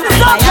next man. I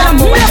am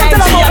more time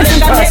she a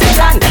make a next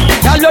plan.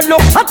 Girl, you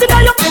look hot in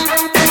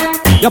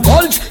you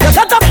bulge, you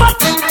got a fat.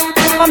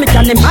 Me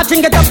can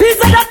imagine get a piece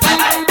of that.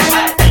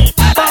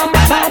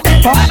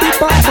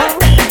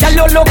 Girl,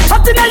 you look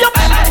hot in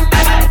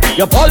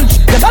you bulge,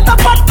 you got a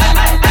fat.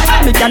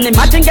 Me can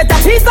imagine get a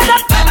piece of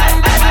that.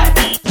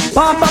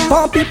 Pump.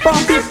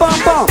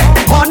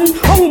 One,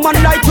 a woman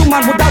like you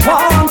man would have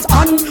want.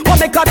 And what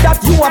they got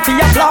that you are for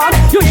your plan.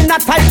 You in a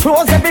tight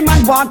clothes, every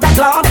man want a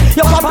glance.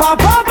 You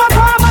pump,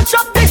 and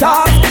shut the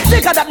doors.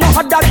 Figure that no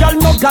other girl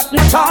no got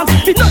no chance.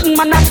 If nothing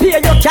man not pay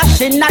you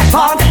cash in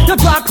advance. You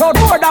draw crowd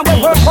more than we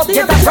work up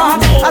get a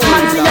France. As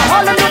man see you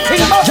all and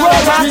nothing but your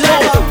man.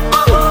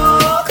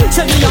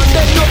 Say me and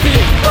them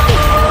nothing.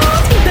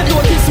 They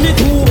notice me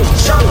too.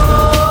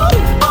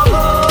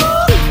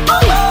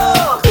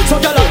 So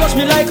girl I rush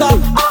me like a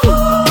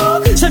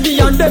say me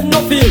and them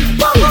nothing.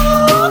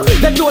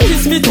 They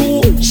notice me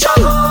too.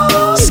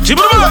 Skip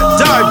it up,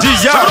 dirty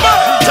young.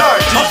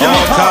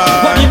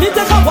 When me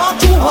take a walk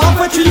to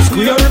halfway to the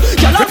square,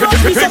 girl I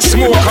rush me say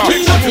me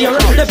walking up here.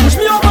 They push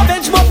me off a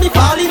bench but me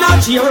fall in a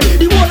chair.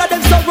 The whole of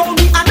them surround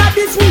me and I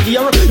diss me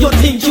here. You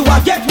think you a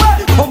get well?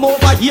 Come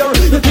over here.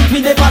 You think me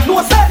never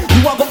know say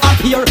you a go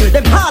up here.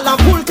 Them call and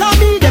pull call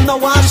me, them no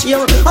want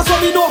share. I saw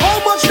me know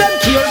how much them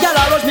care. Girl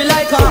I rush me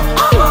like a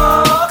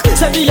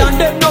say me and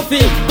them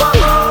nothing.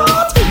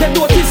 Them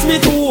notice me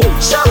too.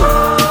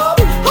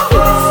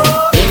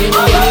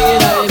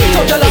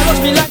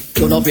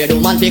 You know where the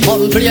man be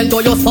complain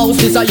to your spouse.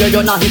 This a year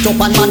you not hit up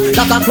on man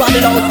like a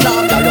cramming out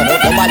slam. Now you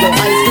hook up by your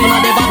ice cream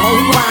and never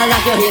hold one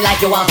like you hear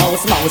like you a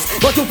house mouse.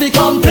 But you fi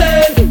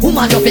complain,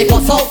 woman you fi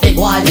cuss out big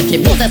while. Make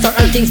him know say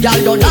certain things girl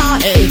you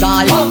not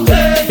enjoy.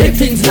 Complain, if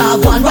things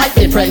not gone right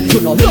me friend.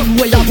 You know love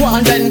where you go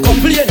and then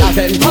complain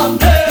again.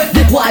 Complain,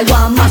 the boy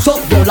want mash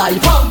up your life.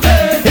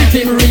 Complain, if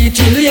him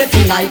reach in late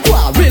tonight,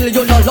 will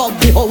you no love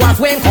the hours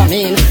when come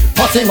in?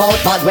 Puss him out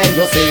bad when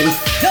you see him.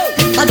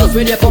 I just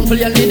when you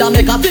complain, me da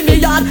make a feel me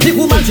yard. The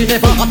woman she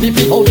never happy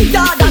fi how the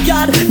yard a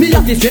yard. Me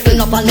have to straighten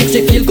up and make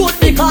she feel good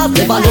because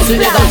never know she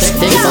never take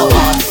things so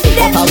hard.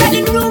 Them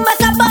spreading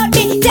rumors about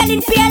me,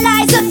 telling fear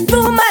lies,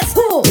 rumors.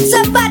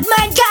 Some bad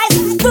mind guys,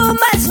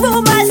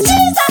 rumors.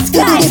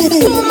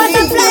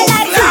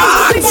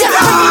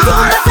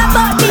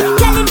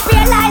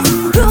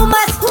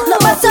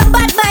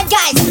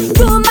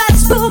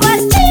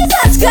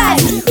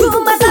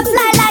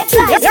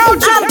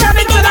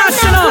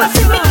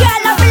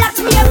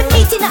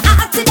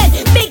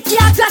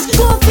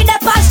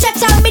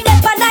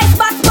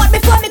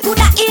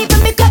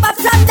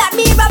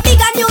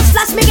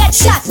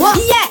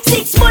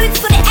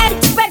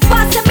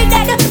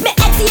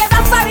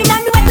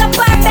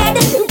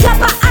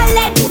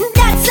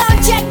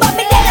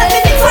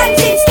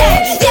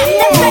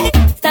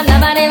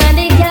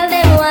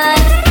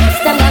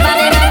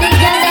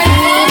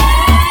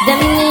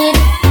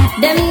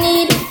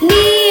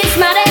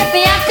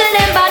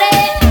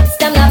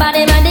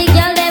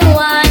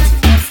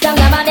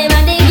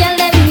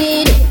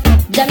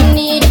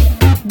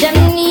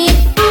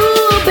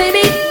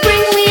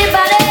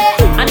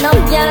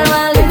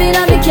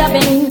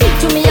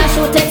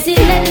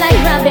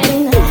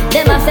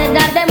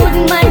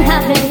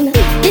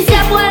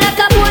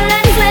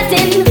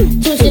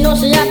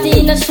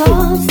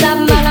 short. Stop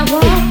man and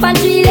walk, and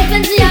 3 left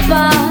and she a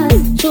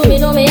pass. Show me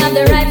know me have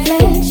the right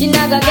flex. She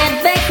not gonna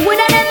get back, would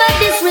I never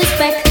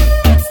disrespect.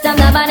 Stop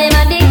the body,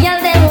 my dick, girl,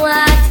 them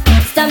what?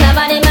 Stop the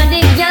body, my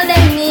dick, girl,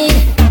 them need.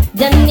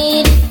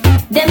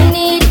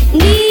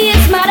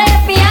 Needs, my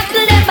rep, me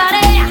uncle, them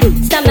body.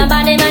 Stop the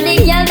body, my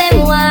dick, girl, them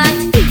what?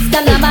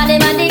 Stop the body,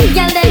 my dick,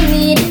 girl, them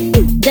need.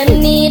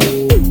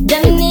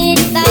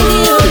 Like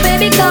you,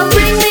 baby, come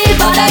bring me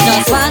body.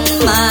 Just one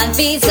man,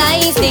 piece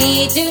like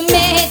the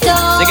tomato.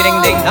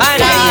 Ding,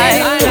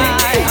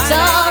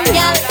 Some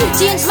gal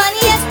change man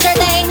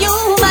yesterday, new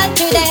man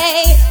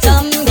today.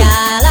 Some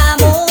gal I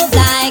move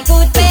like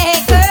good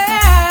big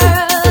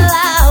girl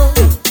out.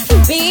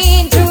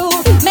 Been through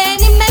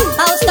many men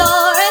house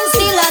door and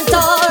still on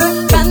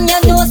tour. From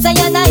your nose say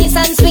you're nice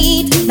and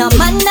sweet. No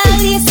man I'll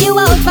lease you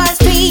out for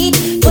street.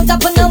 Put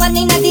up on no one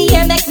in the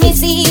ear make me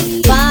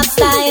see. Pop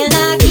style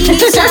na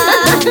Keisha.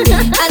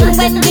 And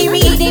when we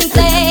read him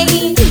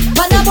play,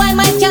 but a boy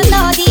might kill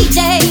no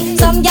DJ.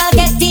 Some gal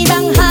get the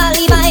wrong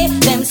holiday,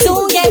 them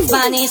soon get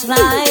Spanish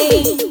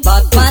fly.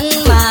 But one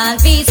man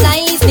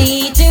besides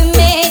the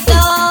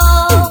tomato,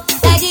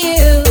 like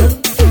you.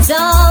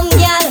 Some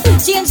gal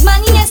change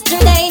man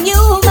yesterday,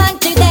 new man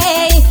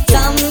today.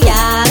 Some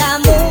gal I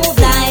move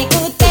like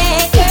good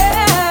pay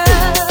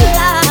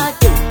girl.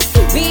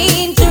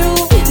 Been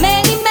through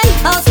many men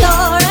house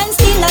door and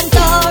still on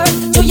tour.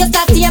 So you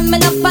start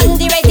jamming up on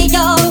the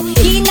radio.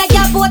 In a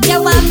your boat you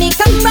want me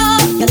come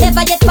roll. You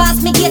never get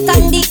past me gate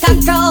and the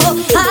control.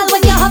 All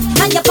when you hop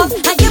and you pop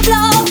and you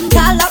blow.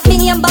 Call up me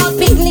name about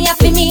pickly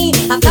up in me.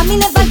 After me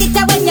never get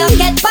there when you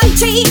get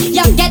battery.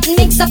 You get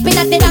mixed up in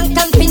a the wrong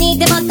company.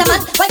 The man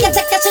when you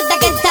take a should I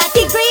get that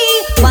degree.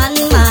 One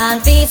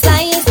man face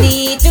like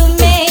the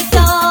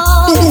tomato.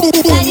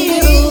 Like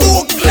you.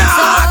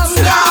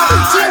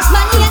 Change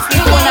money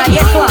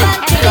yesterday.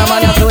 Come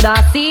on, you should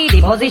have see the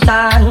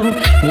position.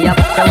 Me a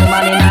put the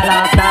woman in a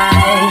last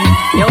time.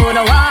 You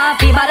don't want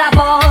to bada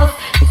post.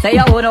 You say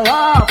you don't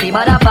want to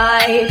bada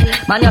fight.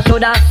 Man, you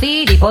should have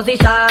see the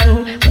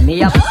position. When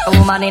me a put the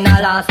woman in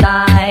a last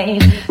time.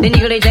 The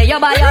nigga say you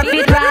buy your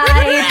feet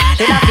right.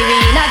 Should have see we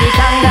in a the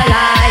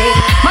candlelight.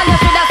 Man, you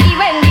should have see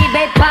when the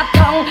bed pop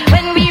down.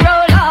 When we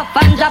roll off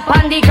and drop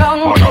on the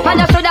ground. Man,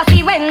 you should have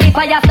see when the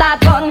fire start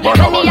burn.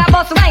 When me a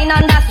bust wine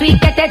and that sweet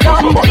get a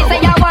jump. You say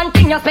you want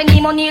thing, you spend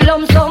the money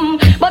lump sum.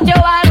 But you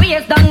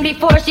always done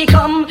before she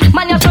come.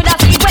 Man, you should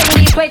have see when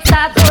the sweat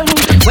start run.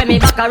 When me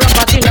back her up,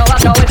 but you know I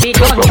know if it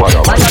done.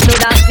 Man, you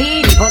should have see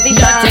the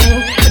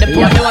position. The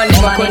poor the one who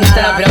couldn't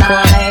stand up for the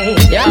poor.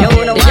 Yeah, the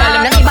girl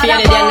them not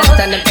feeling, they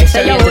understand them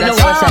extra rate to the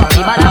social.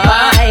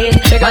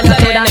 Because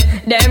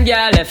them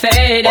girl they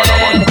faded,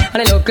 and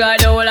they look like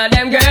the whole of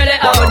them girl they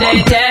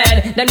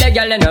outdated. Them the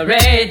girl they not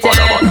rated.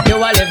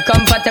 You all live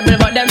comfortable,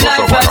 but them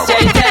life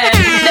frustrated.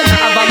 Them not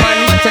have a man,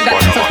 but you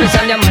got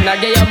suspicion. Your man a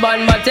get your bun,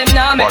 but him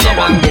not make the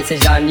wrong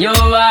decision. You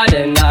are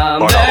the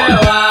number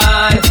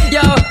one.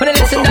 Yo, when I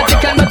listen to the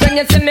call, but when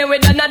you see me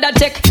with another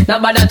chick,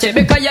 not bad chick,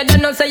 because you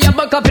don't know say you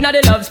buck up in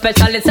the love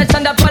specialist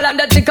section. The pull and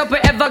the tick up we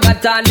ever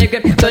got on the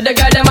grip. So the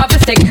girl them have to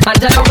stick and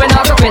tell them we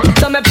not go quit.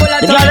 So me pull a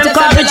the girl them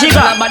call me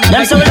jigger.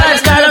 Them say we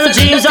lifestyle and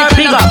jeans are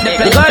bigger.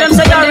 The girl them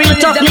say you're real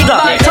tough nigga.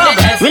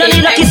 Tough, we don't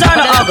need a kiss or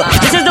a hug.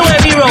 This is the way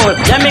we roll.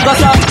 Let me go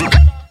some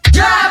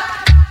Drop,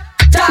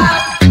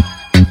 top.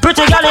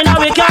 Pretty girl in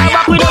our car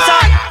back with us.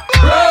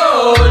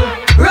 Roll.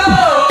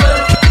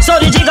 So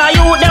the jigger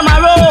you them a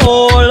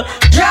roll.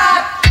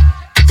 Drop,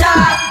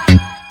 top.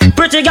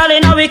 Pretty girl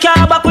in our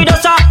car back with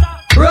us.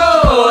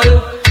 Roll.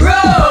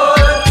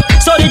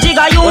 So the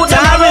jigger you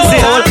them a roll.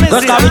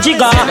 Cause carry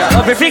jigger,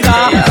 every figure.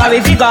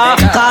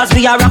 Cause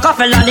we are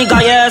Rockefeller nigga,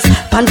 yes.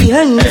 Pan the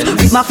end,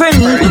 with my friend,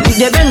 with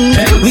the bend.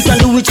 We can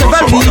do it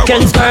several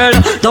weekends, girl.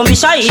 Don't be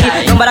shy,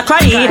 don't bother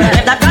cry.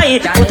 Let that die,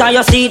 put on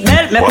your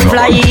seatbelt, make me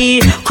fly.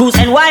 Cruise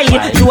and wide,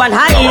 you and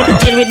high,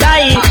 till we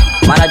die.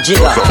 Man a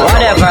jigger,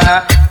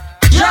 whatever.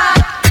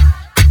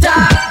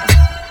 Top.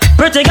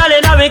 Pretty girl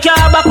in our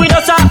car back with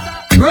us.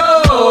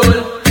 Roll.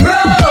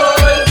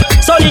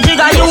 So the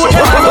jigger you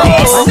them a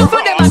roll. Enough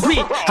for them a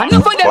tweet.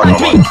 Enough for them a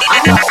tweet.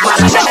 Enough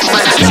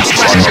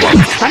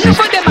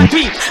for them a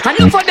tweet.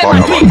 Enough for them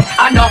a tweet.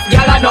 Enough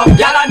gyal a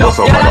tweet.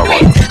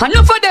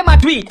 Enough for them a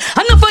tweet.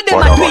 Enough for them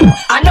a tweet.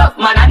 Enough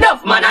man a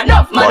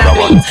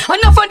tweet.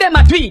 Enough for them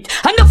a tweet.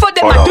 Enough for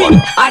them a tweet.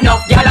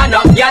 Enough gyal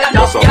a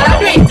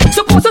tweet.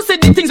 Supposed to see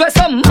the things where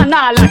some man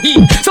all a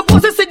heat.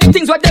 Supposed to see the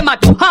things where them a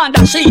do hand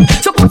and sheet.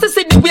 Supposed to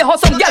see the way how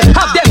some gyal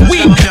have them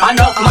weed.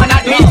 Enough man a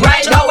tweet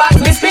right now as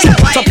we speak.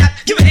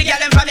 Give me the girl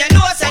them from your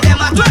nose, say them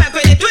a twerk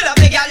with it. We love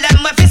the girl them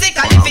with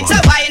physically fit, so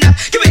why not?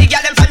 Give me the girl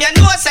them from your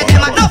nose, say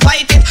them a no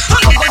fight it.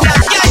 I'm a good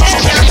ass girl,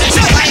 them can't fit,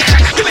 so why not?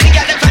 Give me the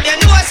girl them from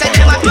your nose, say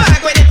them a twerk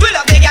with it. We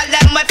love the girl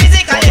them with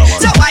physically,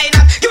 so why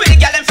not? Give me the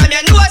girl them from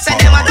your nose, say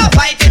them a no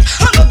fight it.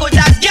 I'm a good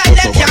ass girl,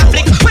 them can't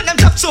flick. When them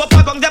drop soap,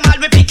 I bang them all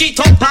we pick it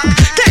up and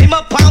climb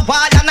up on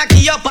wall and I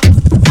key up. All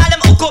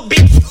them hook up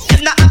big,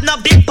 if not have no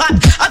big pot.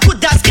 A good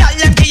ass girl,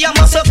 them give you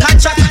muscle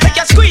contract, make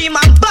you scream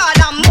and bang.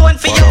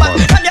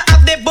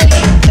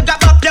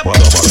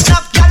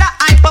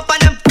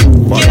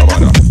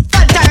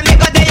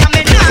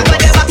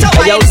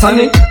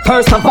 sunny.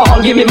 First of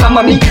all, give me my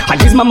money. I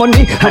use my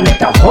money and let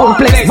the whole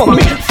place for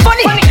me.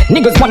 Funny,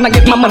 niggas wanna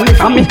get my money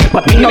from me,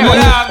 but me no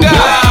money.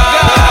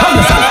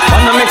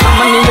 Wanna make some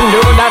money, you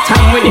know that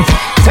I'm with it.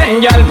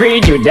 10 y'all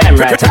breed, you damn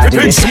right I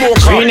did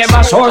it. We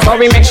never sure, so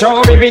we make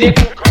sure we beat it.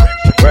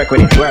 Work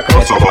with it, work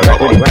with it, work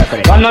with it, work with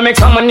it. Wanna make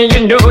some money,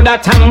 you know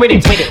that I'm with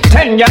it.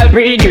 10 y'all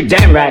breed, you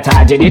damn right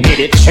I did it.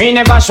 We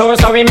never sure,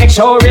 so we make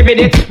sure we beat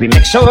it. We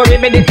make sure we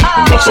beat it,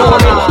 make sure we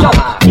beat it. Yo,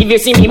 if you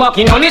see me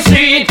walking on the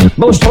street,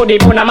 bush to the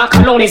bone, my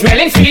cologne is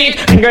smelling sweet.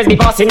 And girls be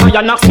bossing on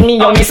your knocks, me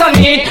on me son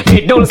need.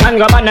 With those and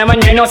grab on them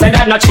when you know say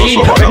that not cheat.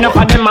 When enough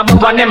of them a boo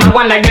and them a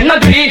one like them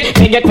not treat.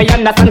 Me get to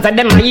understand say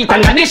them a eat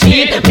under the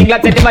sheet. Me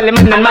glad say the valley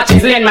man and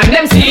matches lane man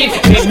them see.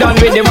 We done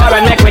with the war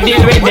and make we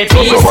deal with the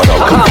peace.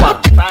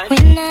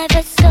 When I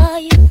first saw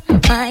you,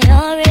 I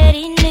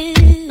already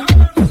knew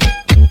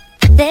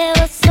there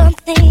was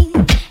something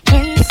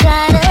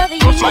inside of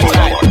you.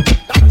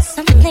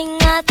 Something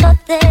I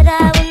thought that I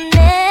would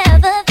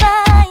never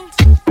find.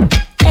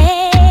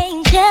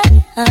 Angel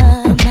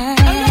of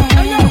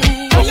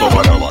mine.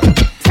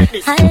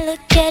 I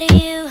look at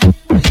you,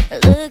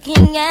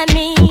 looking at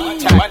me.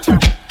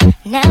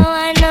 Now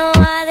I know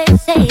why they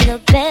say the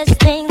best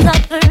things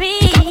are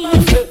free.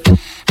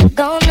 I'm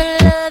gonna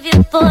love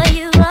you for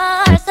you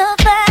are so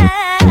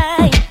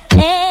fine.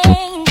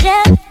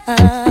 Angel of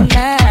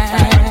mine.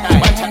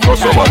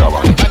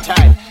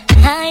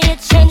 How you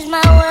changed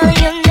my world,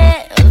 you'll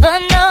never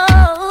know.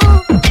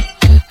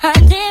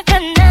 I'm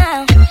different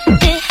now,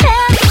 it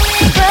helps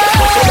me grow.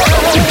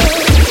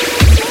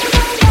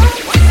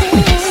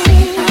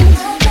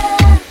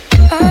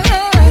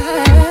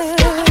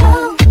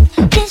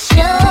 Just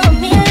show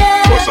me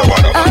love.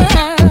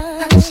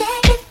 I'm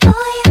checking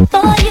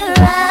for you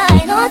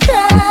right on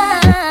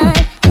time.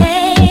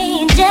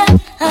 Angel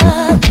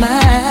of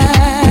mine.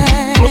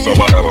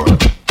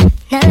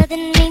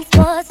 Nothing means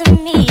more to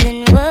me than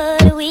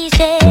what we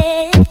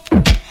share.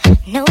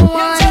 No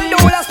one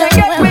knows the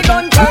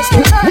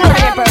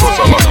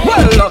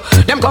Well,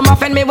 them come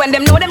offend me when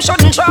them know them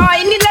shouldn't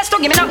try. Needless to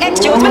give me no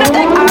excuse, me no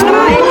take all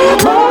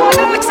right. Oh,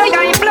 them make say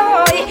I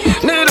fly.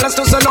 Needless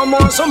to say no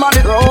more, somebody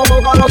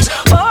robo gallus.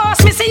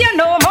 Boss, me see you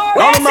no more.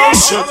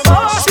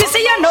 Boss, me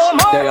see you no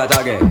more. There you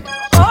again.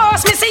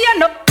 Boss, me see you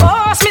no.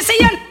 Boss, me see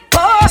you.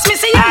 Boss, me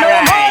see you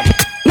no more.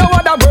 No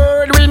other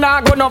bird, we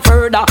not go no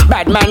further.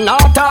 Bad man, now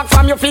talk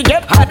from your feet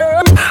get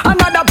harder.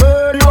 Another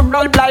bird, no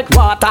blood like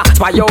water.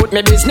 Spy out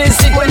me business,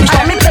 see when you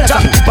show me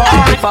picture.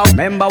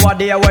 Remember what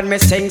day when me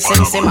sing,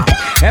 simmer.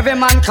 Every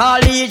man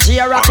call E.G.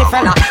 a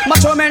Rockefeller.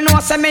 But you me know,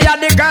 say me a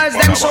the girls,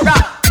 them sugar.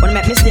 Wanna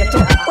make me stay too?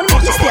 Wanna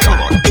make me stay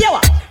too? Yo,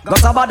 go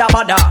so bada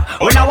bada,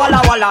 we no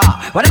walla walla.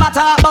 What them a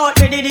talk about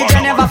me, the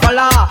DJ never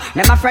follow.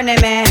 Them a friend of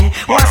me,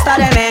 want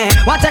study me.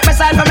 Want take me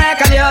side for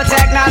make a new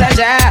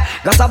technology.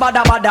 Go so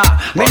bada bada,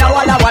 me no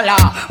walla walla.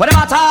 What them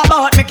a talk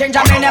about me, King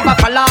Jam me never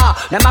follow.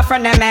 Them a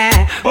friend of me,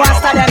 want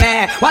study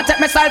me. Want take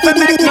me side for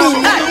make new.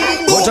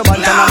 Put your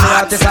band on me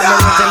artist and me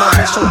with him up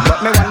his shoe.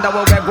 But me wonder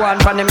what we go on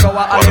from him go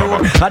a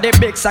Hollywood. And the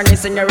big song he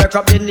sing a wreck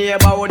up the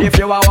neighborhood.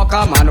 If you a walk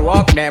a man,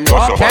 walk them,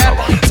 walk them.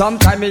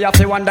 Sometimes me have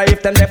to wonder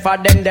if them left for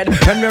them dead.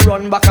 When me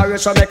run back a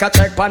rush, make a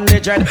check on the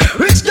dread.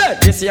 Which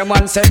dead? This year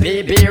man say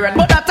baby red.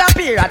 But that a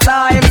period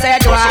time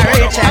said you are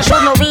rich. I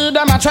should know read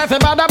them, I try for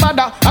bada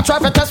bada. I try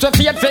for test with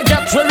feet, for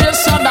get real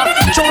sadder.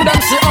 Show them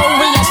see how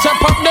we a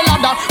step up the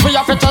ladder. We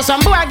have to test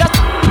some boy got.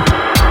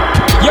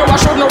 Yo, I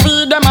should know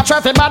read them, I try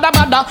for bada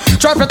bada.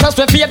 Try for test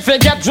with feet, for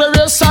get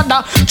real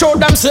sadder. Show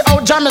them see how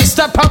Jamie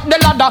step up the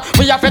ladder.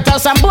 We have to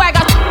test some boy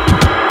got.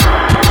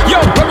 Yo,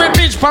 when we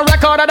beach for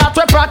record that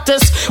we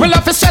practice. We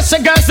love to stretch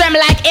the girls them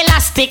like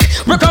elastic.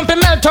 We come to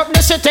melt up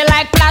the city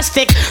like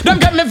plastic.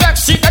 Don't get me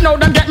vexed, you know,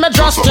 don't get me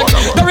drastic.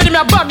 Don't read me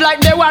a bud like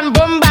they want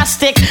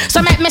bombastic.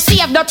 So make me see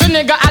if that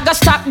nigga I go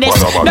stop this.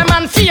 The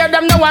man fear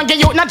them, no one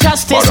give you no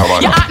justice.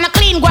 You act not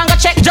clean, go and go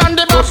check John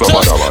the Baptist.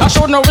 I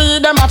should know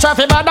read them, I try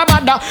for bada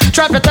bada.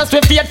 Try for test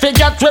with feet, for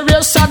get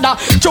real sadder.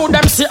 Show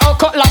them see how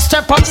cutlass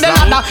step up the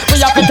ladder.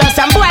 We have to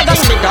test some boy go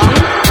sit down.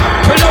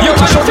 You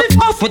can show it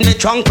off with me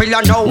tranquil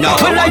and now.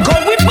 When I go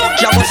with buck,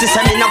 you go see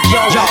me knock yo.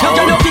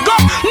 You know fi go,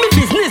 me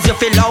business you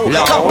feel low. The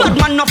bad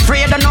man no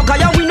afraid and no guy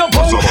we no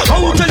go.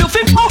 How tell you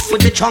fi off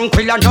with the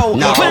tranquil and now.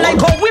 When I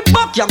go with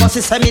buck, you go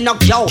see me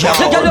knock yo.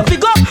 You know fi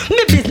go,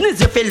 me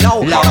business you feel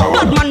low. The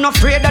bad man no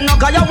afraid and no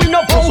guy we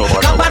no go.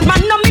 The bad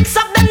man no mix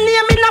up them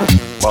name enough.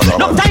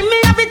 No time me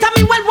every time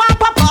me well want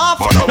pop off.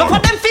 No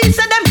for them feel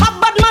say them have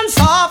bad man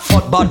soft.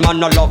 But bad man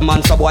no love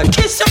man so boy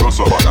kiss you.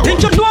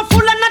 Think you know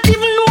full and not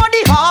even know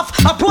the half.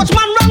 Approach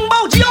man wrong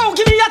bout yo,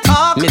 give me a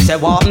talk. Me say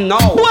what no.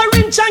 Boy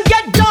rinch and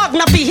get dog.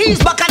 Now fi he's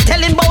back and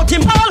tell him about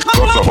him all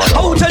come up.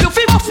 How tell you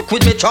fi off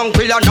with me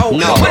tranquil and now.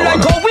 When I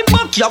go with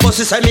buck, you go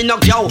see say me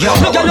knock yo.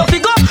 No girl you fi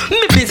go,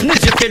 me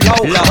business you fi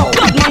low.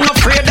 Bad man no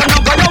afraid and no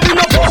guy we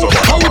no go.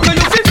 How tell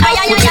you fi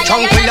off with me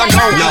tranquil and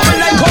now. When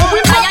I go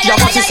with buck, you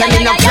go see say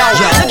me knock yo.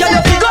 No girl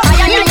you fi go,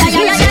 me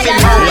business you fi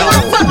low.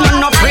 Bad man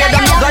no afraid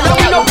and no guy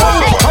we no go.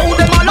 How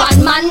them all bad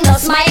man no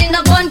smile,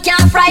 no gun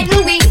can't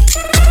frighten we.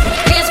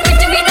 Face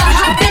pretty we no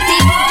have pity.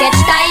 Catch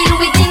style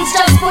with things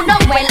just put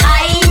up well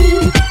I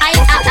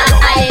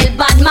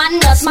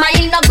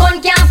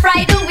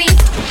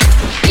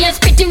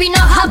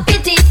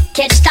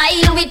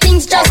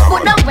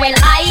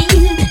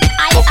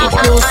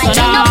I ain't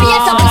no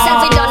face up myself,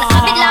 we done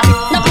have it locked.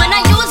 No man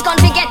I use gun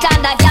to get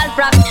on that gal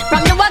frack.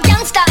 From you a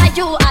gangster,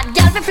 you a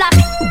gal fi flock.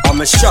 I'm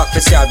a shock to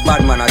see a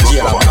bad man a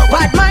jail.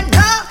 Bad man,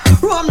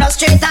 roam the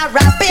street and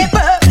rap people.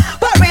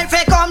 Parade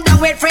free come down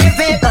with free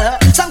vehicle.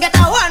 Some get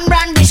a one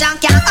brand dish and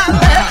can't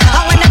humble.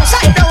 And when them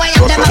side the way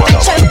up, them a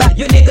picture.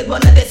 You niggas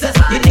wanna diss us,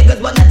 you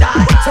niggas wanna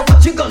die. So what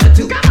you gonna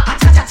do? So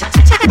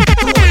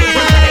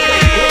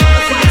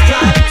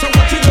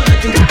what you gonna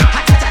do?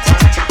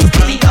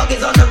 The dog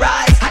is on the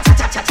rise.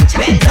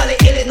 Mentally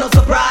ill is no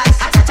surprise.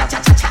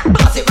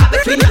 Bust it right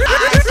between your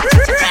eyes.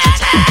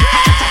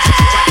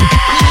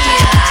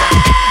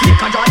 You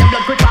can draw them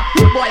blood quicker.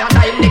 Good boy on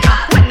time nigga.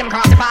 When them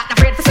cross the path,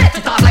 afraid to set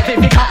it off like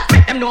Vivica.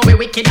 Make them know we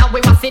wicked and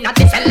we was in at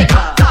this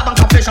liquor. Club and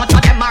coffee shot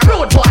for them a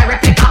rude boy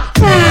replica.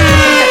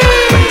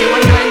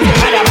 21 times in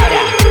Bada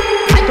Bada.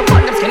 I took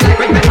on them skin like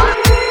red pepper.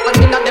 But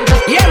me not them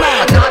just yeah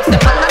man. Not the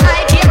fun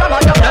like here I'm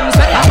on them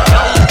sweater.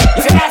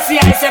 If you not see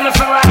I say me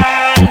for one,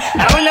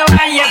 I wonder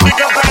why you pick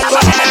up and go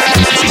on.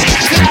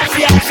 If you not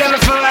see I say me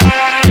for one,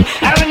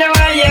 I wonder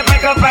why you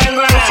pick up and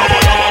go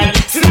on.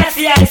 If you not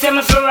see I say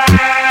me for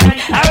one,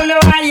 I wonder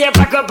why you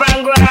pick up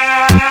and go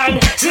on.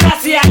 If you not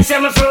see I say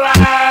me for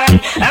one,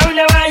 I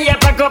wonder why you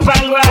pick up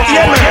and go on.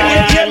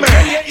 Yeah man.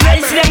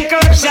 I see them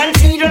corruption,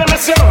 see them a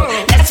show.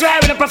 That's why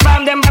when I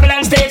perform them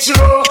Babylon stage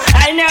show.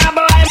 I know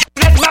boy,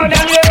 let's bow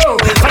down low.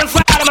 For the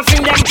fall, I'ma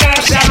fling them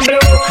corruption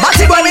blue.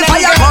 Matty boy, we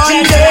fire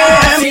burn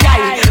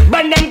them.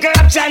 Burn them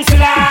corruption to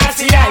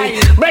last year.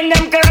 Burn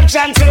them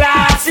corruption to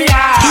last year.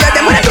 Hear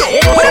them when I do,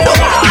 when I do.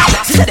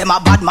 She said them a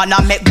bad man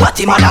and make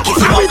batty man a kiss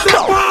him up.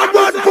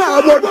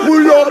 Forward,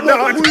 pull up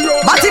now.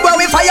 Batty boy,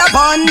 we fire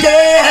burn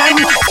them.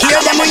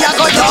 Hear them when you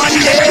go down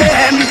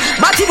them.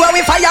 Batty boy,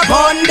 we fire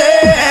burn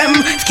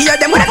them. Hear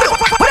them when I do,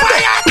 when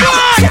I do.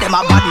 Say them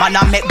a bad man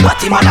and make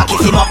batty man a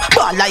kiss him up.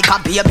 Ball like a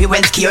baby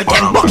when scared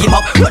them buck him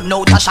up. Run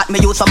out a shot, me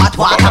use some hot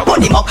water,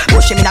 burn him up.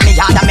 Push him in a me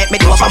yard and make me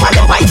do up and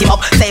then bite him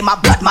up. Say my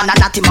blood man and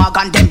not him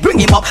organ, then bring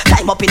him up.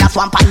 Climb up in a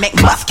swamp and make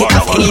basket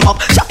and skin him up.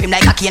 Chop him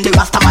like a cane, the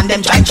rasta man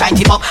them giant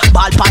him up.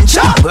 Ball punch,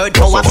 word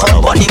power,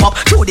 sun burn him up.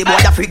 Show the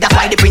boy the freak, that's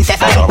why the princess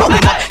them rub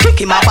him up. Kick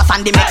him off a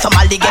sandy, make some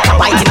alligator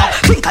bite him up.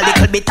 Drink a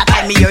little bit of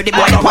time, me hear the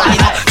boy them warn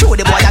him up. Show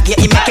the boy the gate,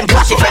 he make him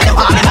flash it when them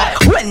arm him up.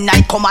 When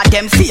night come at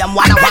them, see him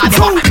wanna warm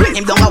him up. Bring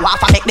him down a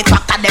waff and make the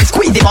tractor them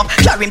squeeze him up.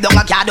 Carry him down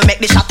a yard to make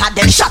the shot at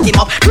them shot him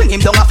up. Bring him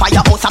down a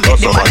firehouse and make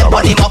the man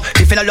burn him up.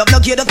 If you no love no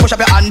gear, just push up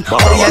your hand.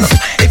 Oh yes.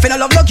 If you no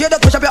love no gear,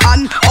 just push up your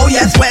hand. Oh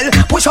yes. Well,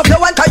 push up your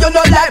one 'cause you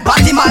know like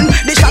batty man.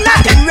 The shot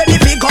at them ready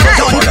for gun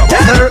done.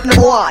 Certain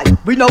boy,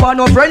 we no want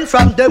no friend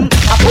from them.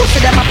 I pussy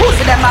them,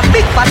 a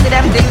big pussy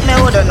them. Think me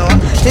who don't know,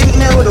 think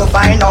me who don't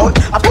find out.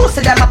 I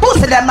pussy them,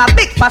 a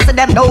big pussy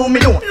them. Know me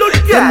know.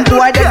 Them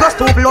boy they go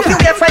stupid. Love you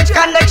get French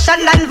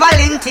connection and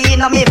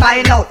Valentino me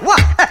find out.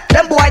 What?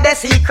 Them boy they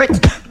secret.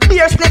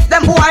 Beer sniff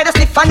them boy they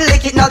sniff and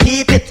lick it, now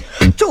keep it.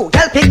 Two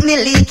girl pick me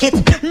leak it.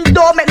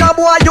 Don't make no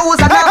boy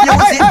use and not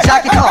use it.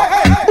 Jack it up.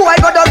 Boy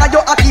go down and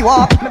you happy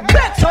walk.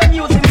 Bet on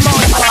using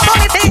more.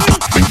 Funny thing,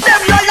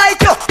 them no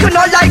like you, you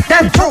no like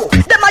them too.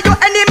 Them are your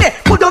enemy,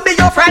 could you be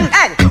your friend?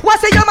 And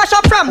what's it you mash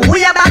up from?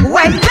 We are back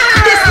when.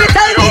 This me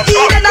tell me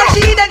Eden and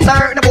she then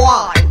certain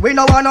boy. We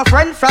no want no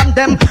friend from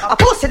them. I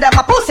pussy them,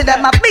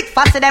 a big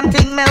fussy them.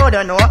 Think me who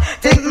don't know,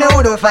 think me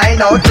who don't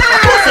find out. I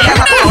pussy them,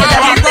 a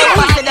big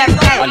fussy them.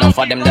 Enough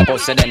of them, they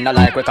pussy them, no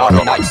like we call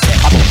it nice.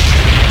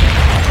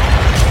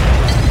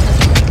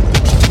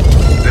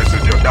 This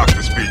is your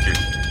doctor speaking.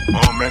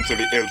 All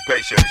mentally ill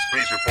patients,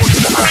 please report to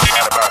the house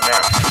right about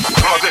now.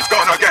 Cause it's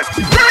gonna get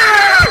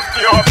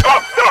you're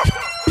fucked up.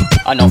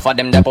 Enough of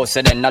them, they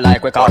pussy them, no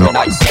like we call it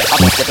nice. I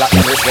bust the clock,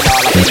 them wrist with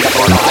all of them, they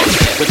call it ice.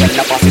 We tell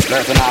the boss it's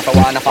birth, we not for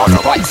one, for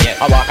twice.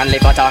 I walk and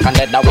live, I talk and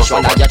dead, I wish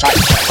one of your choice.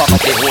 Fuck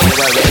up the whole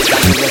world, we listen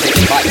to music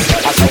advice.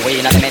 I saw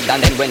we in the mid and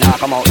then we not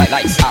come out like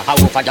lights. I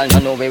hope a girl no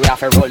know we have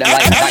to roll them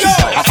like a dice.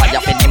 I fire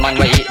for the man,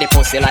 we eat the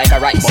pussy like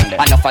a rice.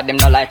 Enough of them,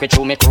 no like we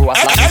chew me crew a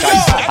slap the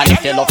choice. And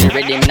if you love the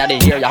Riddim, now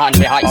they hear your hand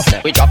be heist.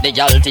 We drop the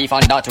girl teeth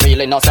and that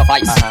really not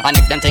suffice. And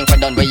if them think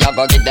we done, we a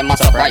go give them a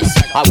surprise.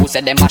 I who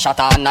said them a shot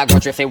and a go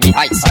drift we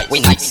ice. We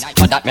nice,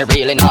 but that me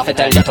really not to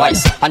tell you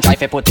twice. And try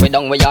to put we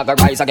down, we a go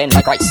rise again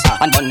like Christ.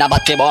 And bun a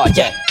batty boy,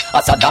 yeah,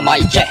 a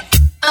sodomite, yeah.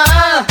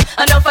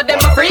 Enough of them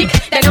a freak.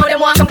 They know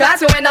them want some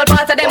class, we when all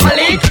parts of them a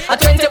leak. A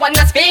 21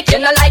 a speak, you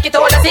not like it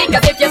all a seek.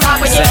 Cause if you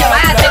talk, we give your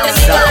ass in the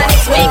middle of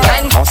next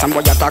weekend. How some boy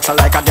a talk so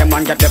like a them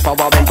and get the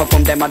power. When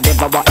perform them a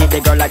devour. Eat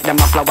the girl like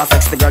them a flower.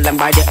 Sex the girl them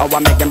by the hour.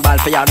 Make them ball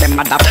for y'all, them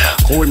adapt.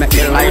 Cool, make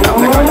me line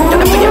up. Make them get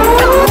them to get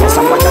me.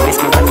 Some boy a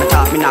miss me when me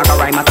talk. Me nah go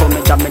rhyme. I told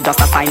me job, me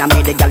just a sign. I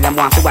made the girl them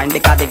want to wine.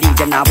 Because the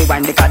DJ now we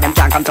wine. Because them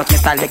can't come touch me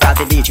style.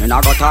 Because the DJ now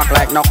go talk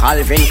like no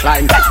Calvin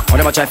Klein. What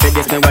about try for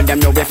this me when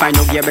them know we find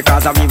no gear.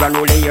 Because we run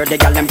rule the year. The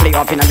girl them play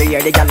up in the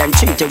year, the girl them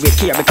treat you with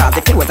care. Because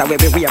the clothes are way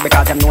we wear.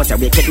 Because them know it's a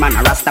wicked man,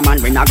 a rasta man,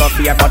 we not go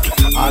fear. But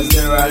as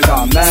the world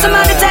come back,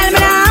 somebody tell me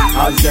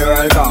now. As the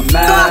world come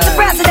back, go out to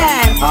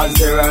president. As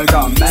the world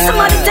come back,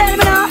 somebody tell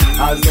me now.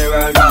 As the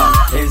world come,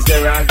 is the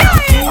world come.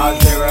 As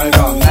the world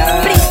come back,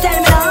 please tell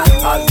me now.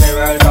 As the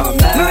world come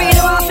back, Marie,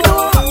 do I have to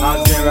know? As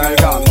the world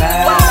come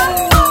back,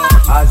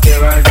 as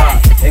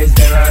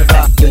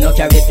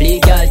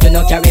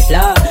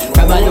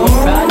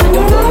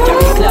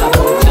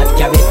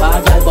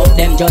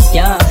just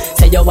can't.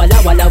 Say you walla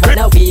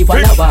we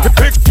walla wa.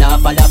 Nah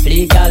falla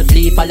flee, girl,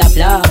 flee falla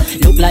fla.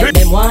 Look like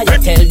them one, you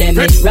tell them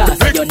it's raw.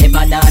 Say you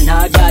never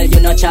nah, girl, you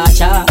no cha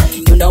cha.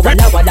 You know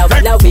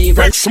walla we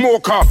walla.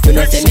 Smoke up. You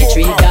know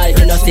cemetery, girl,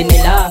 you know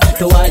similar.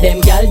 To all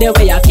them girl, the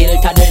way I kill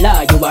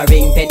toddler. You a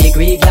ring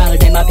pedigree, girl,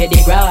 them a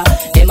pedigree.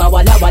 Them a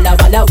walla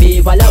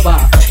we walla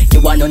wa. You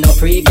wanna no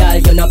free, girl,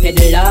 you no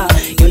peddler.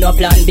 You no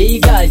plan B,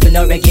 girl, you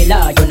no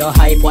regular. You no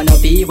hype, wanna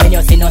be when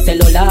you see no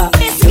cellular.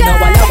 You know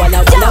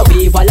walla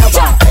we walla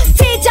wa.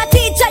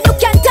 Teacher, you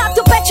can talk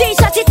to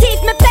Patricia. She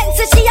teach me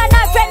pencil, she and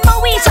her friend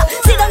Moesha.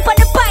 Sit down on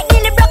the bike,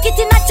 nearly broke it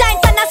in a giant.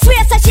 And I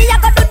swear, so she a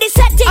go do the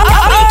setting.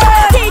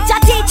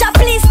 Teacher,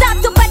 please talk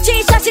to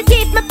Patricia. She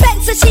teach me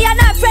pencil, she and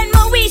her friend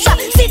Moesha.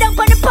 Sit down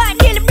on the bike,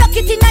 nearly broke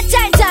it in a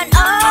giant. And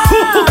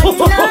oh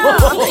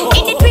no,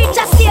 in the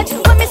preacher stage,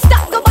 when me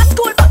stop go to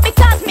school, but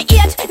because me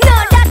age, no,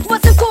 that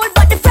wasn't cool.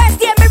 But the first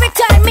day me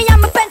return, me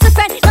and my pencil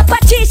friend, now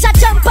Patricia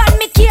jump on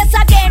me case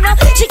again.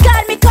 She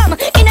called me come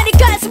in the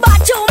girls'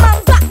 bathroom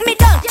and back me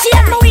down. She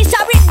had Moesha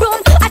with broom,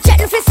 I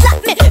threaten fi slap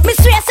me. Me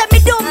swear say me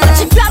doom, but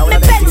she grab me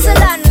pencil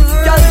and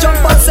girl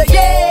jump and say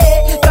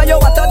yeah, 'cause you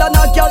hotter than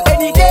a girl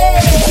any day.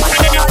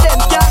 One of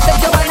them can't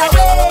take you man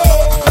away.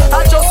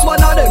 I just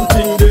one of them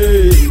thing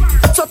day.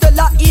 So tell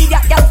her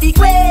idiot girl big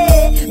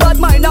way. Bad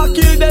mind not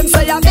kill them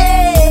say I'm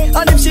me.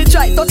 And if she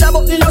try touch her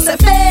button you say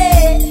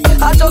fair.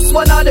 I just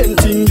one of them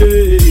thing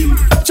day.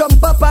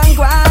 Jump up and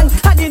go on,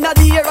 and in the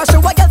air I show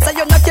a girl say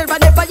you not care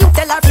whenever you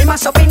tell her fi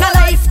mash up in her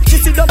life. She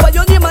sit down for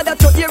your name and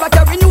that your ear I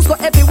carry news go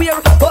everywhere.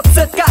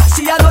 Upset cause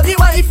she a know the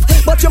wife,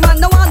 but your man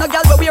no want no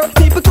girl we wear.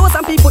 People toes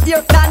and people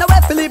ear, nah no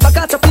way to live I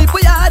catch a people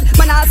yard.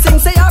 Man I sing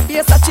say her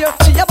face a cheer,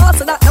 she a boss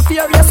so that no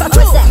fear yes a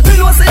true. You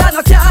know say I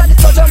no card,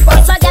 so jump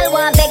on. So girl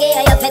want beg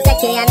you fi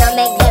take it and no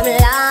make them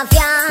laugh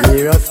ya.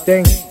 Serious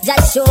thing.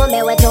 Just show me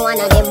what you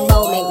wanna them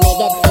bow, make me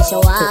get to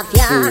show off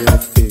ya.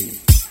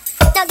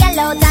 No girl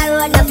out the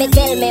road no fi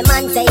tell me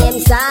man say him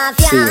soft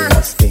ya.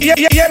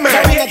 Yeah man. So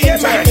when you keep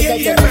trying to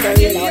take it to the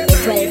real out me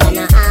 12 and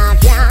a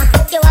half ya.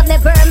 You have me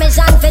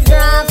permission for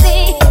drafty.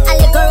 A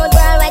little road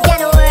girl I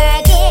can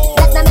work it.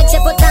 That no make she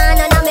put on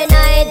and I'm in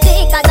nighty.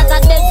 'Cause I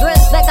got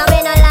disrespect and me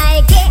no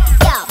like it.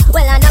 Yo,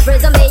 well I no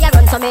prison me a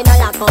run so me no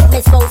lock up me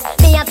spouse.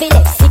 Me a feel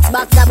it 6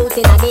 bucks a boot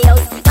in a the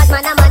house. 'Cause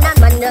man a man and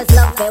man just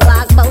love to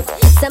walk bout.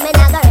 So me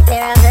no go right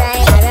there and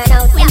right I run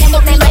out. When them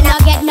me no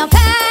get no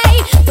pay,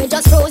 we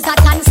just froze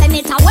that and send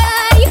it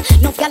away.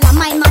 No girl a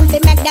my man fi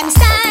make them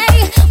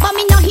stay, but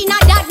me no hinna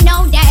that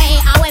no day.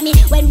 And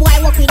when boy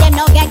walk with them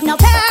no get no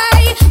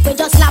pay, we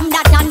just slam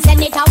that and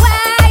send it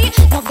away.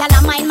 No girl a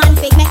my man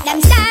fi make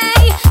them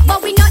stay,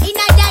 but we no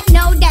hinna that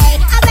no day.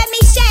 And when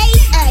me say,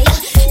 hey,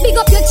 big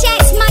up your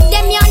chest, mad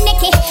them your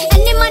necky.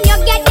 Any man you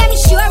get them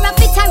sure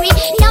of it hurry.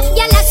 No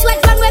girl a sweat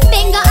when we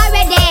bingo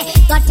already.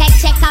 Go take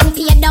check and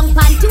pay down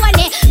pan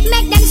 20.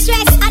 Make them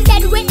stress and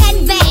then we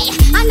envy.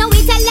 I know we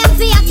tell them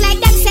fi act like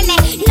them silly.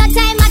 No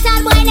time at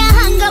all, boy, no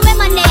hunger with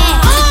money.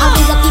 I'll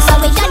be lucky so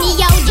we done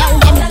yo them.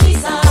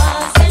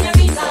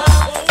 Senorita,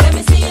 let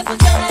me see you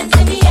put your hands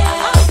in the air.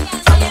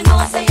 So you know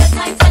say you're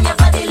tight and your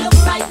body look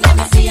right. Let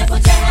me see you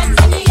put your hands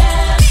in the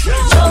air.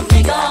 Jump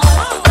me girl,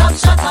 come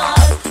shut up.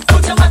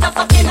 Put your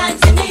motherfucking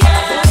hands in the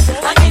air.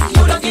 And if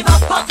you don't give a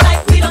fuck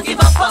like we don't give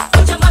a fuck,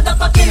 put your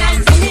motherfucking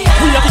hands in the air.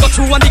 We have to go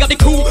through and dig up the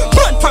crew.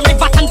 Burn from the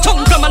vat and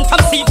jungle man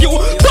from sea view.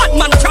 Bad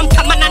man from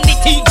Taman and the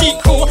TG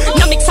crew.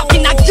 Now mix up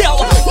in a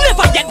girl.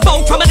 Never get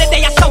bound from the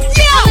day I shout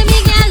yeah.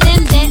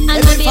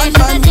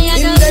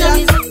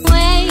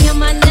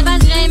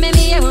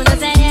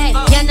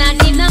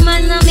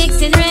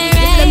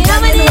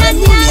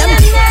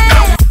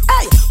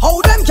 How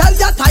them gal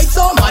ya tight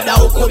so mother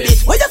uko bit.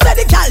 When you say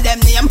the gal them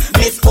name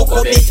Miss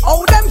Uko bit.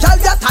 How them gal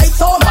ya tight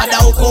so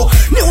mother uko.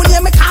 New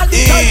name me call the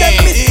gal them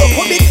Miss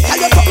Uko bit. Gal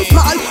you something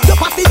small, you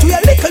pass it to a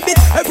little bit.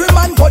 Every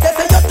man go there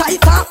say you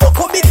tight and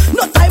Uko bit.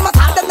 No time at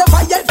all them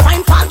never yet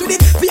find fault with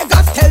it.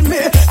 Vegas tell me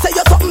say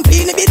you something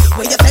peeny bit.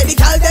 When you say the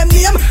gal them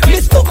name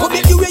Miss Uko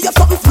bit, you wear you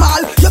something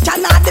small, you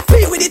cannot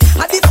defeat with it.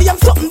 And this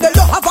same something they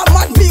don't have a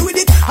man me with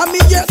it. And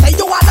me here say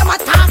you want them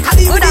attack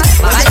with it.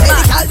 When you say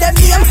the gal them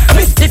name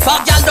Miss If a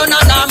gal don't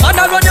know no man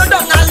run you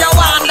down and you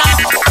wonder.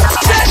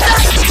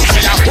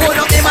 Hold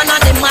up the man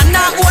and the man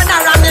now own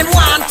her and him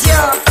want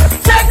you.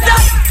 Take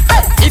that.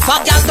 If a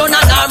gal don't know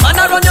no man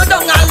run you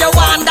down and you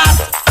wonder.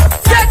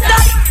 Take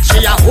that. She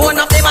a own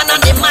up the man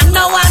and the man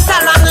now want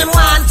her and him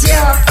want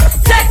you.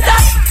 Take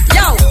that.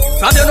 Yo,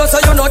 from you know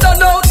so you know don't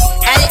know.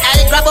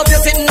 Hey, grab up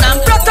your sitting and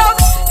brought up.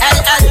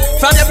 Hey,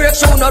 from your break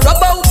shoe no rub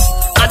out.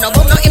 And no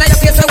boom no inna your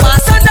face you want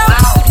so down.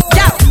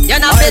 You're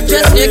not bed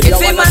dressed naked,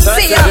 fame and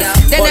see ya.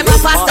 They never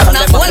pass down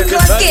a whole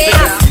clothes gear.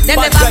 They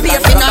never pay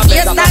for no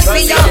hairstyle for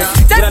you.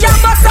 They can't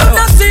bust out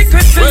no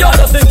secret for you.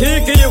 Just the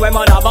kiki you a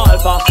man a ball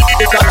for.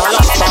 It's a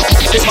malapa,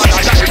 it's man a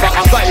driver,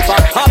 a driver.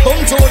 A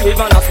boom to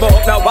even a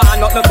smoke, no one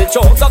not no the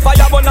choke. So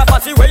fire burn a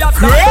passy way of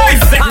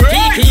crazy. A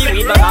kiki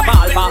we man a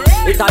ball for.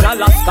 It's an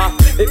Alaska,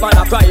 it's man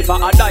a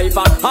driver, a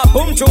diver. A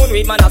boom to tune.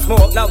 Weed man a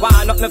smoke, no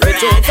one nothing for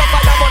tune. So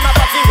fire burn a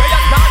party where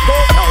you not go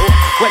now.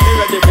 When me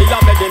ready for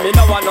your ready, me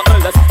no want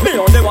nothing less. Me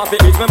only want to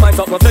ease my mind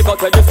so I take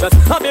out when you stress.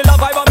 I feel a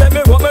vibe and make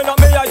me open up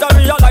me eyes and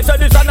realize that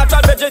this a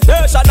natural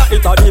vegetation and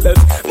it a the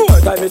best. More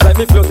time is like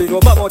me floating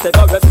over Mount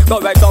Everest. Go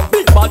write some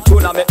big bad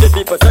tune and make the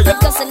people say yes.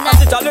 As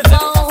it a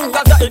listen,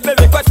 cause that it me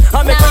request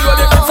and make me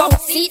ready for some.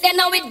 See then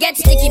now it gets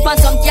sticky on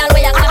some girl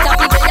where you got a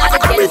people yard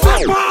it get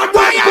hot.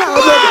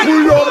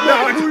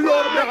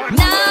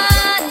 Nah,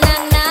 nah,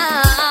 nah,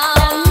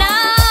 nah,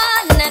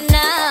 nah,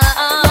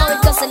 nah. It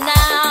doesn't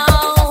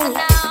now.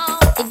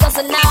 It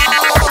doesn't now.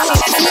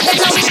 See then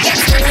now it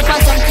gets sticky on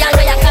some girl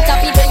where you got a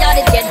people yard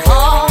it get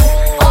hot.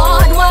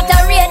 Hard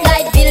water red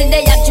light bill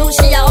they a juice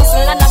she a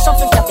hustle and a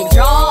shuffle stuff in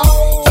draw.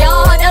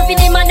 Yard and for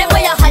them and them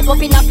where you hype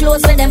up in a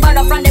clothes when them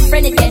borrow from them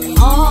friend it get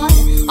hard.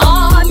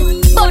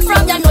 But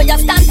from you know you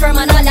stand firm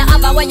and all you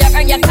have a when you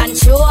earn your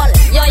control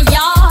your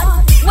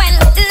yard. Well,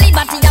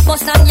 liberty you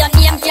bust and your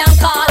name can't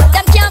call.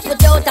 Them can't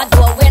put you out a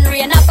door when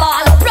rain a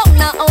fall. Round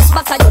the house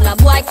back so you no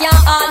boy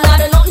can't all. Now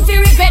do nothing fi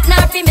regret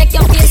nor fi make you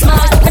feel small.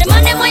 But the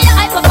man them when you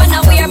hype up and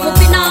now we are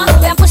pooping on.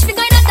 We a push fi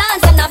go in a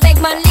dance and a beg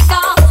man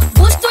liquor.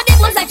 Push to the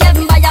bulls like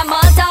Kevin by your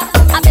Malta.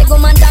 A beg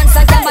woman dance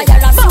and can buy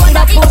your ass.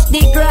 Wanna push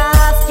the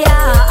graft,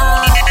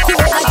 yeah. You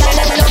a girl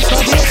them love so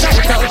me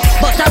shout out.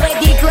 But away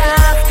the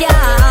graft, yeah.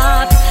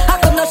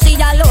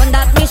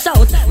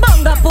 Shout,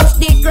 bunga push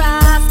the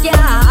grass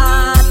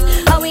yard.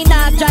 And we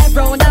not drive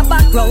round the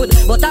back road,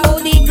 but how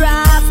the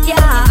grass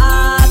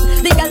yard.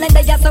 The girl in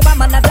the yard so a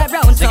man a drive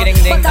round so. But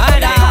the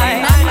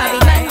man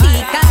married and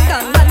dick and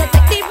gun. And they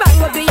take the wrong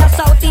road, we a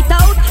shout it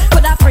out.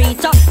 Could a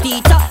preach up,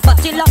 teach up, but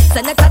you love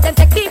senator, them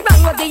take the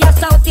wrong road, we a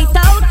shout it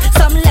out.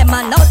 Some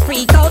lemon out,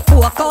 freak out,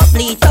 poke out,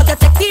 bleach out. You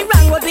take the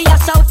wrong road, we a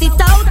shout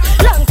it out.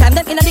 Long time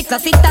them in a dick so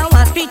sit down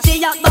and preach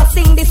it out. But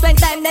sing this when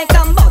time they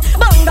come out.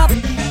 Bunga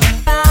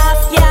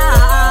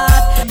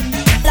yard.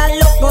 La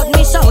look good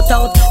me shout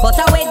out, but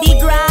away the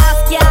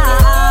grass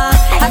yard.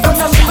 I don't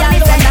know me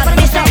alone that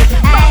me shout.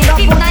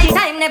 If night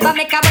time never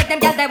make a wet them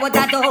girl they would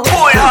a do.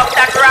 Pull up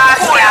the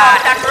grass yard,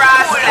 the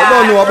grass yard. I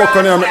don't know about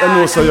can you make them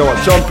know so you're a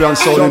champion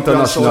soul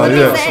international,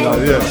 yes.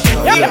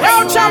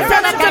 You're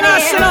champion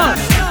international.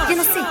 You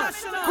know see,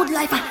 good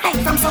life I hide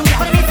from some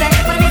girl. What do me say?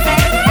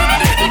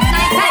 If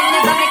night time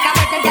never make a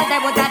wet them girl they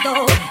would a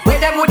do. Where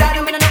them would a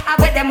do, me no know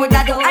where them would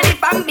a do. And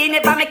if I'm being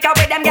never make a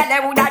wet them girl they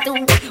would a do.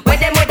 Where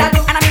them would a do,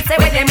 and I me say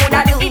where them would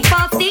a do. If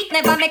false teeth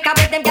never make a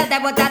wet them girl they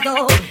would a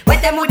do. Where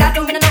them would a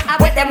do, me no know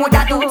where them would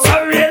a do.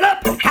 So real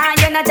up, can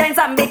you not join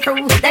some big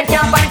crew? Them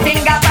can't point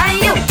finger by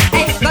you.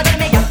 Hey, go to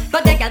me girl, go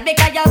to girl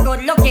because you're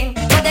good looking.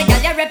 Go to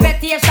girl, your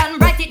reputation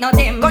bright it not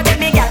dim. Go to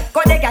me girl,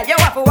 you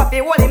waffle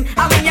hold him.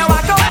 And when you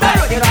walk out the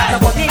road, you don't have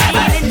to put me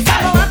feeling. So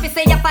go up, you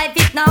say you're 5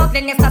 feet now,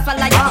 then you start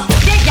swallow you.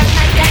 They get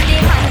nice and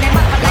they man them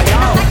up like you.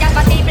 Like your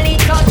body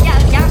bleed, cause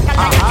y'all can't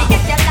collide. You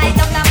get your light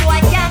up, now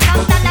boy can't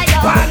come to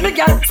you. One me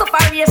girl,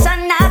 separation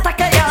not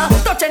tackle you.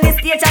 Touching the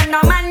stage and no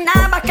man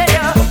not back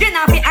you. You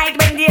know fi hide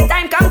when the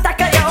time come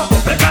tackle you.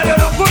 Because you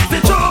don't put the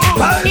show.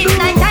 In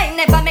night time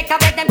never make a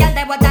with them girl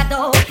they would a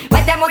do.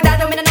 What them would a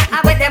do, me no know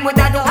what them would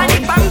a do. And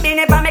if I'm be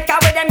never make a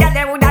with them girl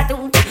they would a do.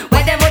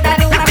 What them would a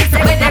do, and I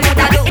say what them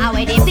would a do. How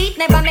they beat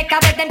never make a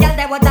with them girl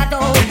they would a do.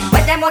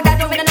 What them would a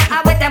do, me no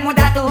know what them would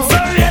a do. So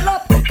real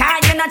up,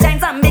 can you not join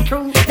some big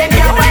crew? Them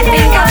can't find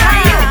finger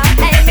on you.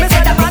 Hey, me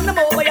say the man them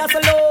over you so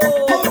low.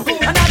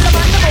 And all the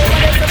man them over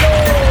you so low.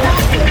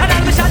 And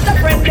all me shot the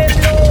friend them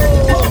low.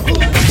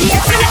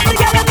 Yes, we love the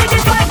girl and we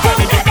just want to.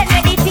 Then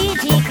let the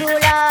PG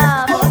cool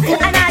up.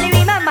 And all the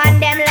women man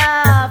them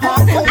love.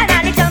 And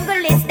all the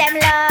junglist them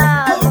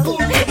love.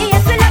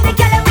 Yes, we love the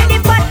girl and we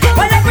just want to.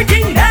 Well,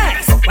 everything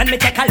nice when me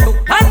take a look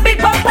and big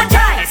bumper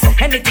choice.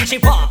 Anything she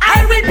want,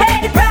 I will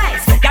pay the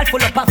price. Girl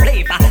full up of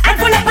flavor and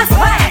full up of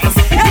spice.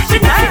 Yes, she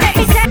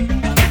nice.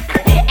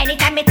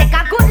 Anytime me take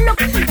a good look,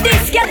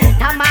 this girl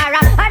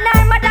Tamara and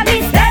her mother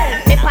Miss Bell.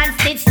 Me pants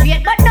stitch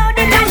straight, but now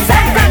the dance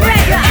from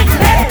red it's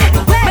bell.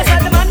 Me saw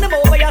the man them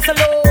over ya so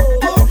low.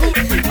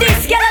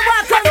 This girl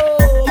walk on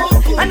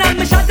low, and all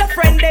me shot the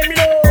friend them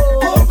low.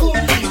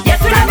 Yes,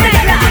 we love the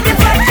girl and the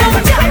fight so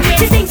much.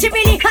 She thinks she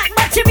really hot,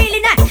 but she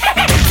really not.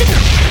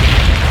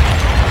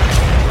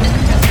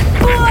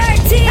 Poor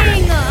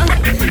thing.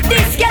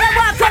 This girl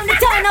walk on the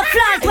town of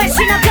Florence where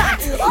she not got.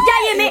 Yeah,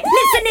 hear me?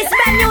 Listen this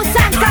brand new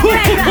song from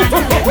Red Rat.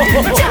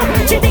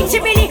 She thinks she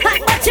really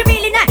hot, but she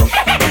really not.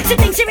 She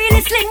thinks she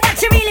really slim, but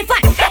she really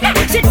fat.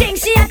 She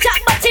thinks she a chop,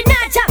 but she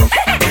not chop.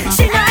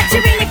 She not, she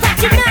really fat,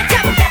 she not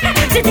chop.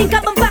 She think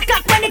I'm back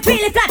up when it's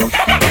really flat.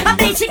 I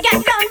believe she get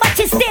down, but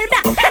she still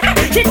black.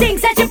 She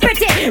thinks that she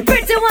pretty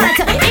want,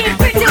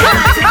 pretty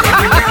want.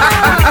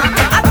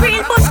 A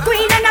real bush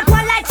queen and a go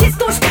like she's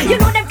tush. You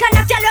know them kind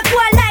of girl who go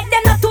like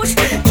them no tush.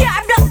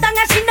 Can't block down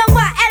and she know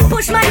what help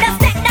push man just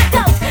take that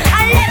out.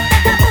 I left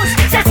that a push.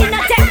 So she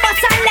not take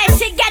bus unless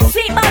she get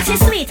sweet, but she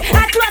sweet.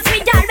 Her clothes we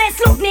always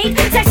look neat.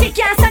 So she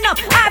can't stand up.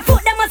 Her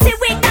foot them must be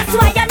weak. That's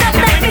why you're not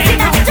like me. See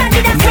that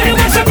Johnny that's why you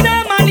know she. Some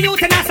normal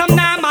youth and some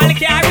normal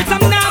carry,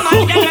 some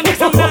normal girl and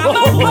some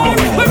normal.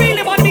 We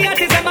really want the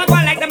artists them a go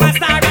like them a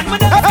star and we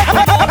don't.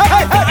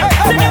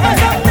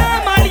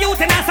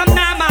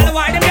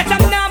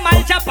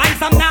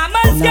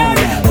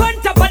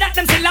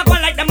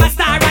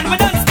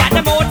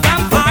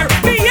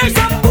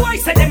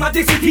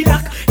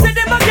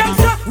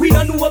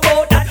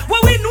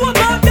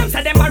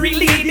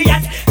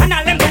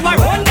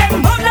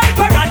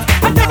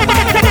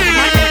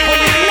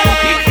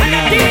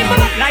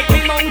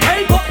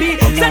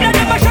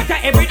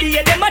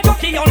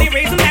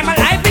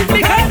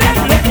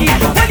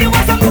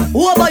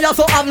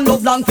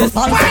 blank fist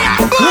pants.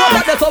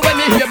 What that so when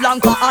me hear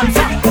Blanca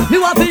answer? Me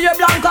want to hear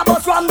Blanca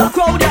bust from the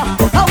crowd, yeah.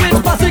 How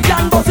which posse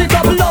can bust it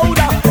up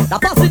louder? The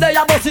posse they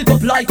a bust it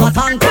up like a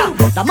tanker.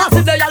 The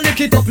massive they a lick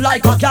it up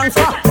like a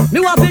gangster.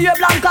 Me want to hear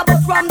Blanca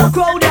bust from the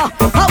crowd, yeah.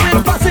 How which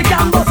posse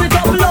can bust it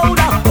up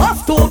louder? Us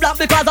too black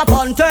because of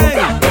fun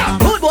thing.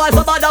 Good boys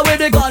so bad with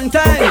the gun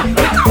thing.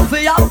 We come for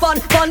have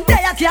fun, fun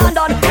they a can't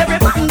done. Every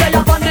man they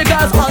a fun, the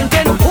girls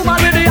hunting. Woman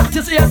with the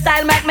artist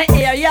hairstyle make me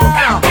hear ya.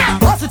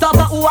 Bust it up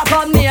and who a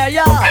come near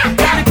ya.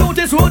 The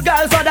cutest rude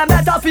girls so them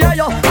better fear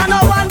you. And no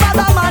one bad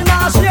man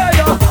nah share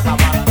you.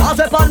 As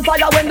a on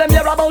fire when them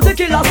hear about the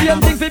killer.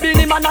 Same thing for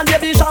Billy Man and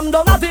Baby Sham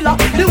down a villa.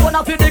 The one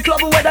up in the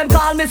club where them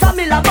call me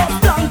Samila. But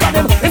blank on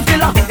him, him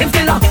stiller.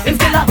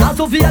 As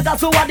to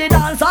Vegas who are the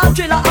dance and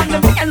thriller. And the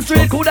main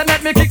street who they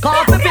make me kick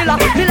off the pillar.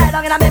 Me lie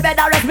down in my bed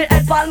and rest me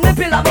head on me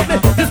pillar. But me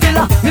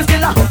stiller.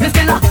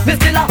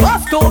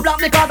 Us too black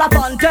because of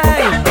fun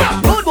thing.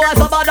 Good boys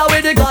so bad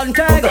with the gun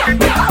thing.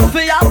 We come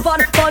for have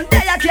fun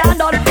they a can't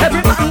done.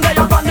 Every man they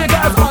a fun, the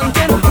girls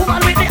hunting.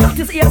 Woman with the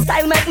artist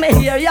hairstyle make me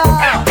hear ya.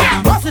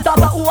 Bust it up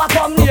and who a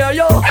come near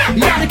you.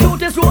 You're the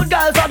cutest rude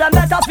girls so them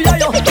better fear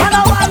you. And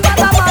no one but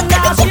a man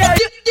nah share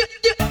you.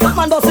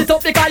 Man bust it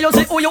up because you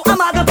see who you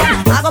am a go pan.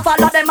 I go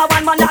follow them a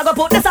one man, I go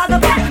put this on the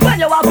pan. When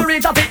you have to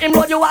reach up him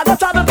road, you a go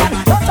travel pan.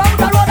 Touch out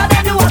the road and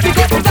then you have to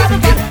go to travel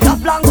pan. Top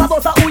blank a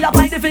bust a who you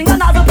find the finger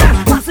not the pan.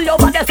 Pass it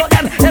over there so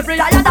them every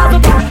eye and the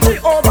pan. She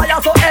over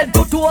here so head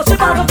to toe she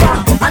has the pan.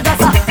 And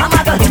just a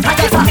muggle.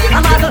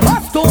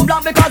 Us too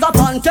blank because of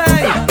fun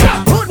thing.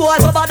 Good boys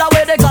so bad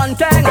away the gun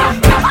thing.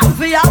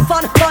 We have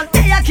fun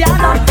they a can't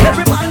done.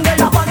 Every man they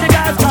have fun, the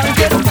girls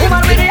hunting.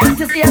 Woman with the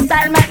artist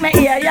hairstyle make me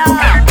hear ya.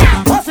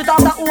 Bust it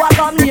up and who a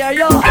come near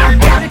you.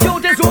 You're the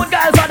cutest rude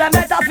girls so them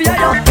better fear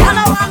you. And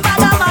no one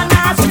bad a man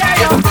nah share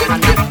you.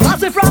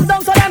 Pass it from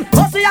down to them,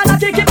 pussy and a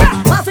kick it back.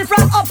 Pass it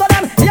from up to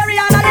them, Jerry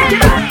and a lick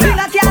it back.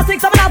 Finger can't stick,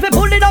 so me have to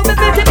pull it down to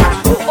 50 back.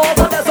 Who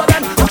over there so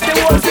them, up the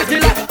whole city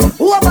like.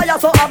 Who over here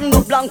so have no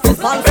blank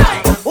fist pants.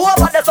 Who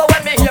over there so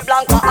when me hear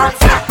Blanca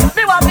answer.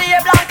 Me want to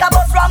hear Blanca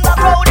bust from the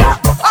crowd.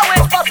 I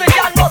wish pussy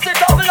can bust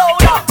it up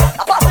louder.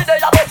 A pussy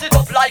they a bust it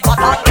up like a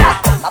tanker.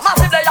 A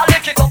massive they a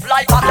lick it up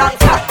like a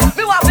gangster.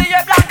 Me want to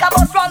hear Blanca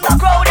bust from the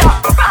crowd. I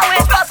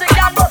wish pussy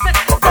can bust it.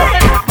 Bust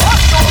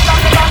so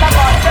Blanca on the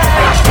country.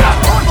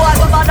 Good boys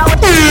so bad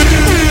with.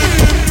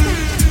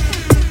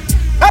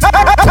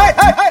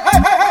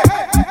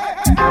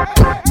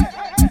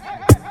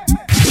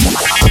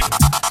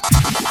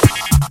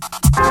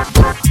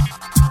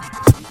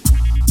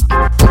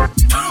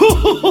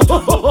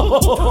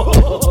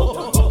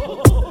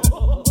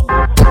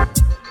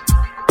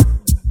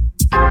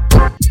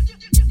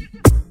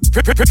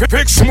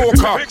 Big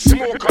smoker.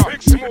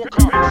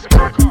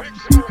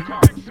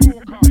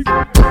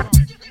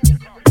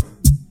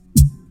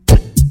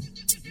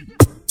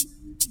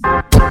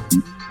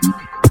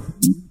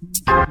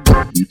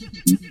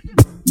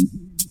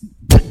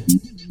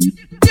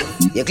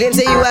 You claim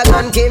say you a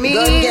gun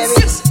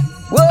chemist.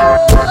 Whoa,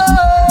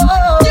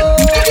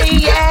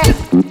 yeah.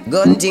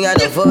 Gun thing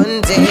and a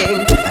fun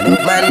thing. I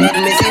know man make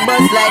me see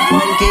bust like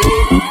monkey.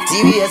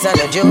 Serious and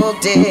a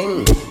joke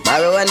thing.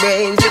 Barrow and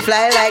brains to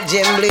fly like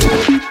Jembly.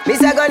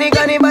 Mr.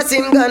 Gunny bust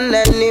him gun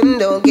and him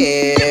don't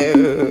care.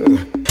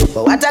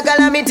 But what a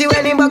calamity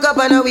when him buck up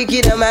on a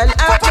wicked man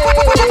out there.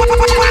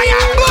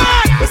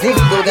 The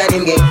sniffy go gun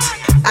him get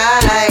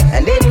I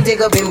and then him take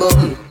up him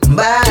bum.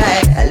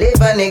 Bye, I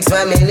live our next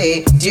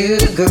family to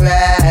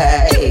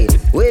cry.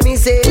 When me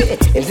say,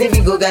 if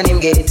sniffy go gun him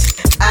get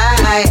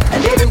I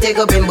and then him take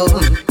up him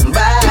bum.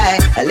 Bye,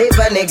 I live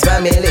our next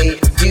family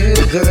to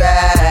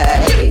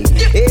cry.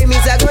 Hey,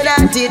 Mr.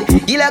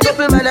 Gunatted, kill a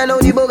couple man and now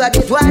the boga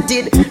get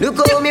wanted. Look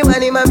how me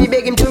want him and me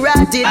beg him to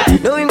rat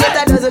it. Know him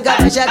get a dozen cap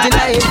a shot in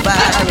him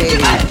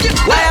parade.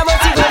 Why I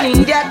must go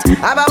need that?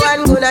 Have a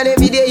one gun and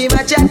every day him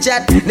a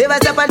chat. Never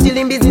stop until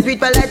him business with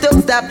polite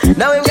don't stop.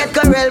 Now him get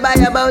corralled by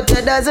about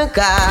a dozen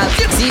cops.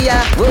 See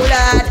ya, roll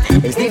out,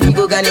 if sniffy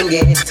go gun him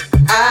get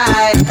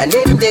I and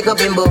then him take up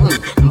him boom.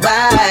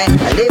 Bye,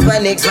 I live my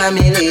next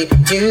family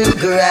to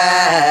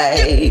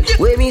cry.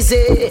 When me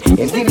say,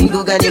 if sniffy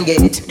go gun him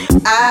get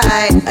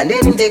I and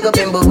then him take up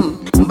him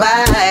boom.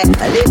 Bye,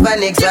 I live my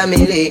next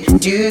family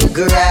to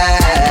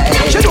cry.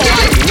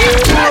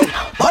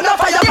 Burn a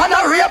fire, burn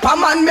a rape a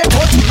man, me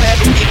put me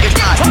to get it.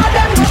 Try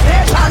them to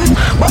station.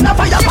 Burn a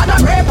fire, burn a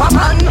rape a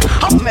man.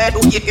 I'm mad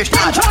to get it.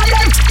 Try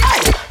them.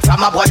 Hey,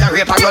 from a boy a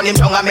rape a run him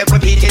down and make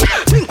repeat it.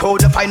 Think how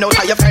to find out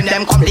how your friend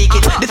them come leak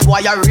it. This boy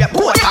a rape,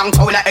 boy and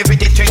town at every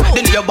district.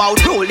 The near about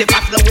rule, the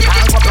fast long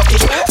time for block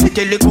it.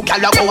 City little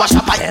gal go a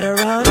shop. Better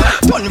run,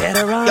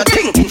 you're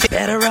thinking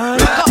better run,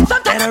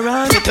 better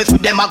run. Cities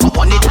with them a go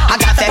on it. I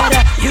got them.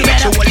 You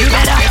better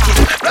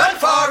run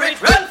for it,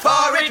 run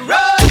for it,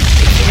 run.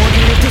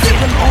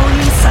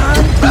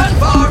 Run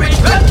for it,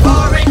 run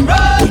for it,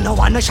 run. You know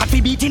want no shot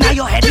be beating on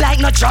your head like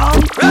no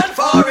drum. Run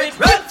for it,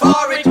 run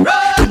for it,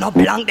 run. You know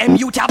blank them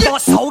you ta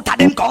boss out of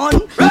them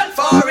gun. Run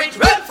for it,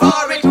 run.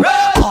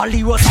 All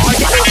heroes all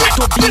they have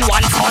to be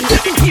one son.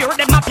 You hear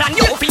them a plan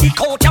you fi the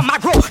coat your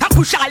marrow and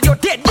push all your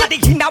dead body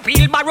in a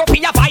wheelbarrow for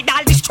your fight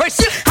all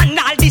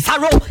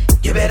tomorrow.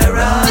 You better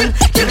run.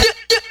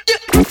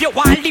 If you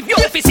want to live your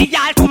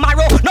official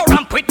tomorrow, no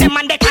ramp with them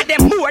and they call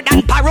them more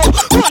than paro.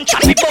 One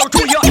shot me bow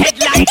to your head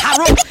like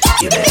arrow.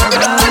 You better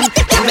run.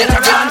 You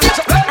better run.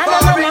 So run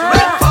for it,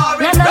 run for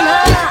it.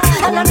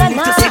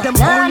 To see them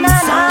all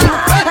inside.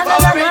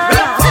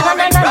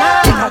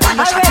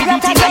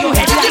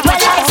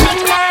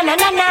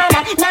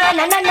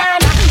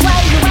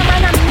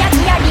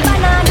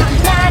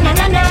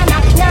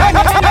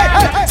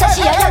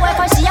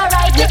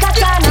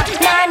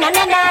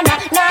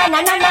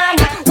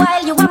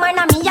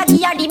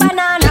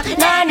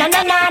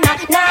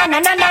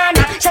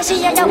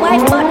 She and your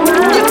wife, but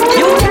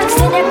you can't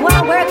say they go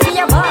and work for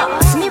your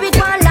boss. Me with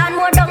one land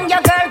more down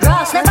your girl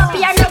gross. Never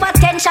pay her no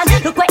attention,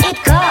 look what it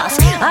costs.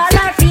 All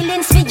our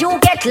feelings for you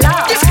get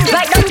lost.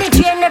 Right down the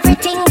drain,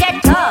 everything get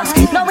tossed.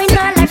 Now in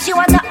her life she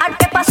want the hot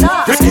pepper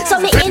sauce. So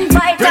me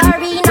invite her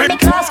in on the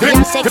class. We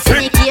have sex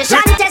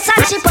education test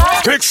and she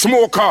pass. Big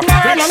smoker.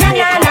 Na na na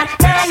na na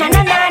na na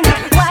na na na.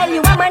 While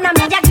you a man and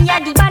me give you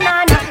the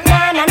banana.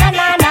 Na na na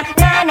na na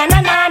na na na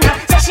na na.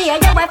 So she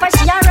and your wife and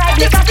she a ride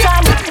like a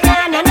katana.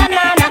 Na na na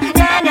na.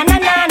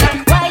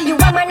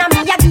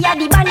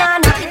 The banana,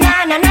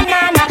 na na na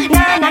na na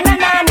na na na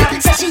na na.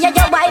 Say she a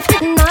your wife,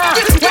 nah.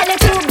 Well you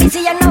too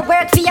busy and no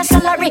work for your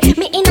salary.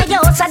 Me in a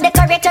your house and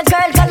decorate a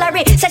girl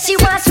gallery. Say she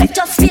wants sweat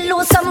just to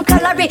lose some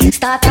calorie.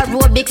 Start a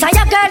aerobics and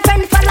your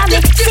girlfriend follow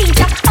me. See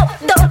ya, up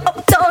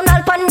down,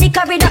 all pon the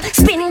corridor.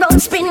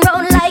 Spin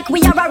round like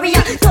we a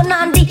warrior. Turn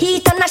on the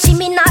heat and she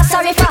me not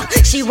sorry for.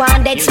 She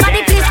want dead,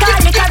 somebody please call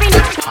the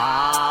Karina.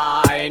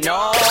 I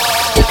know.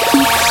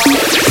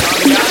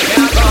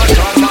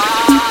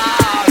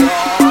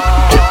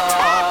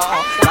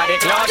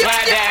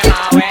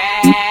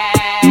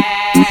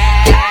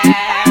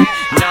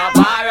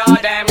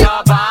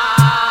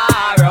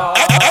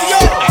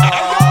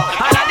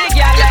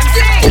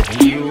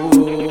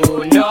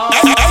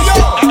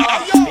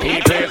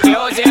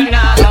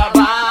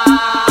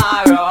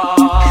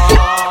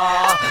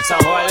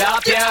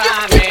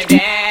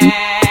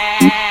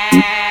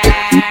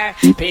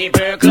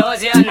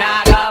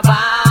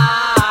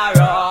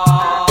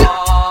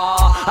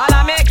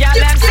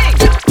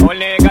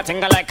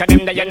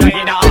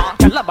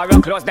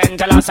 Close then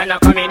tell us and I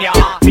come in here.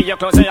 Feel your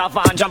clothes in your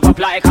van, jump up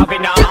like a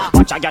winner.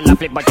 Watch a girl a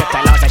flip but you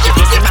tell her that she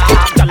kissing her.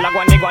 Girl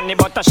a gunny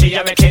but she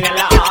a making it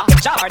laugh.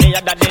 Charlie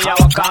other day a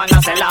walk on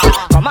a cellar.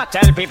 Come and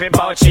tell people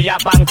about she a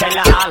bank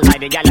teller. Like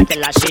the girl a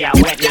tell her she a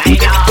wet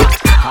liner.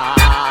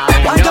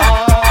 I know.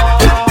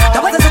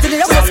 That was a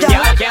city of West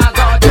girl. Can't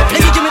go to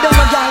me. Give me the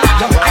one girl.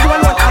 I do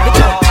want have it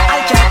now.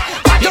 I can't.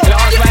 Party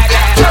clothes where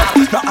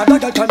them. No other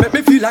girl can make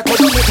me feel like I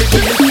don't make it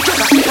feel. Just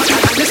a keep a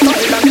time and the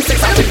style and the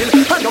sex appeal.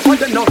 I know for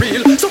them no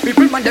real. So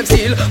people man them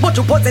steal, but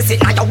you possess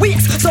it now your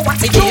weeks. So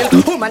what's the deal?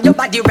 Woman your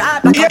body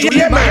rap like a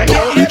Julie man.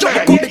 You go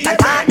big and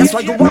tight, that's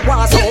why you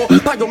want so.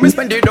 But you miss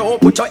spend it though,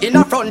 put you in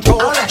a front row.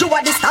 You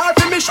are the star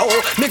for me show,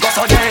 me go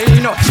so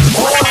then.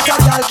 Oh what a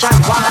girl can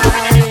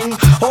wine,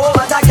 oh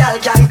what a girl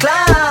can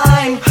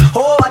climb,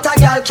 oh what a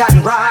girl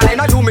can ride.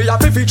 Now you me have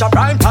to feature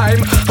prime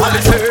time.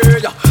 I say,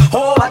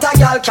 oh what a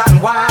girl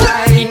can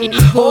wine,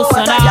 oh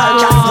what a girl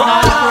can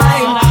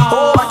ride,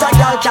 oh what a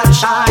girl can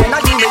shine. Now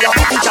you me have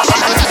to feature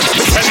prime time.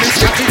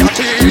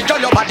 Girl,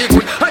 your body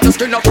good, and your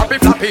skin up floppy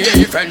floppy.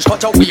 French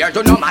cut your weird,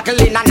 you know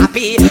muggling and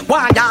happy.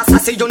 One dance, I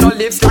see you no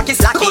live slacky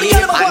slacky.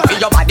 And for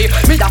your body,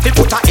 me have to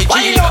put a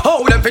itchy.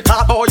 Hold them fit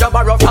up, oh you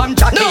borrow from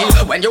Jackie.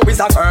 When you is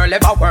a girl,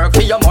 ever work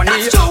for your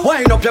money.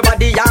 Wind up your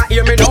body, yeah,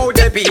 hear me now,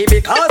 baby,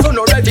 because you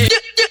no ready.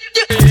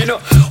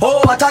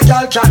 Oh what a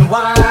girl can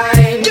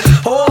wine,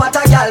 oh what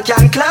a girl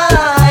can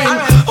climb,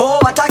 oh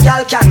what a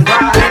girl can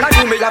grind. And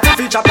you me have to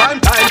feature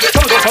prime time.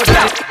 Don't go for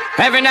that.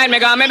 Every night me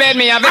got me bed,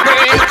 me have a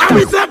break.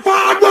 We say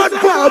forward,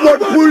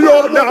 pull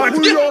up that.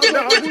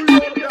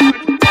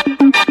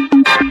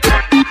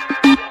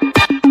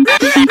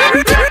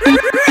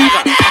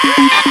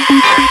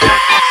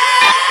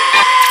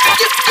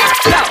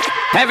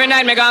 Every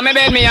night me got me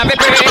bed, me have a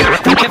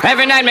break.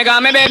 Every night me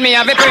got me bed, me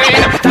have a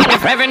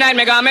break. Every night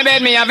me got me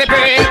bed, me have a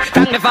break.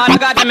 Thank the Father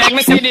God to make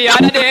me see the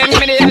other day. Give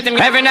me the health.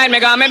 Every night me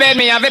got me bed,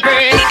 me have a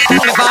break.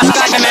 Thank the Father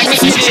God to make me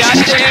see the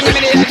other day. Give me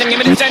the health, give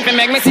me the strength to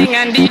make me sing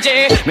and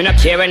DJ. Me no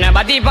care when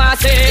nobody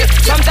pass it.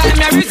 Sometimes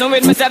me reason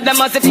with myself, them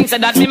must think so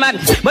that me mad.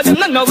 But them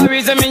not know a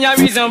reason, me a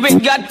reason with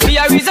God. Be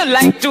a reason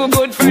like too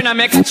good for no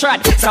make a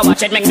trot. So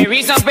watch it make me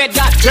reason with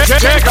God.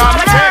 Take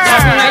on.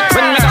 Every night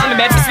when me got me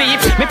bed to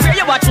sleep, me pray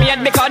you watch me head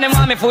because them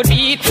want me food to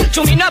eat.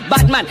 To me not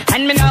bad man,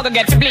 and me now go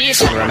get to bleach.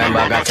 Remember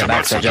I got your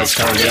back, so just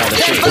turn the other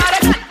cheek.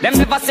 Them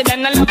never see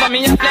them no love for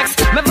me a flex.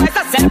 My voice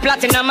a sell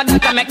platinum, my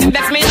data make them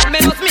vex me. Me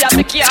house me have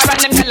the key, and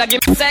them tell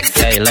give me sex.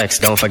 Hey Lex,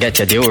 don't forget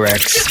your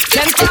Durex.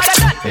 Them father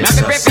that, now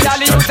me pray for all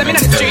the youth them in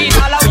the street.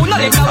 All who know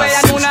live the way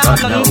and who know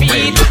have nothing to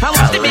eat. And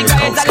watch the big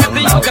guys that left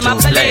the youth them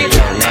obsolete.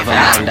 Never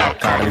mind that,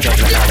 carbon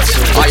judgment out of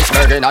suit.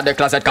 Iceberg in the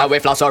closet, cause we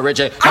floss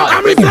origin.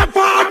 And we say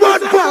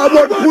forward,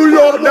 pull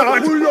up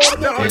that.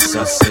 It's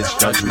us, it's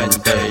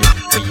judgment day.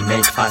 We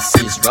make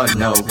fascies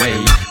run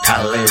away.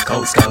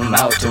 Calicoes come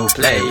out to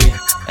play.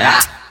 Ah.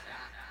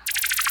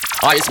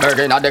 Iceberg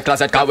in the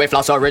closet, cause we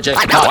floss origin.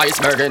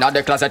 Iceberg in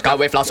the closet, cause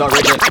we floss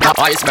origin.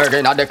 Iceberg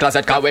in the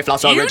closet, cause we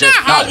floss origin.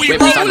 We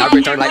bust and a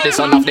return like the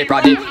son of the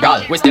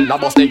prodigal. We still a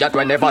busting yet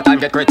whenever time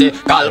get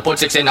critical. Put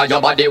 6 in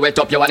your body, wet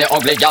up you and the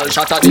ugly girl.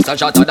 Shot at this and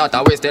shot at that,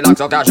 and we still act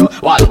so casual.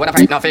 When I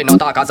fight nothing, no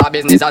talk as a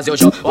business as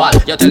usual.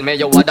 You tell me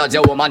you what does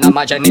your woman and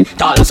my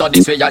genital. So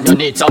this way and you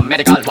need some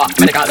medical what?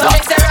 Medical So what?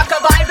 it's a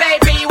rockabye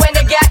baby when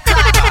they get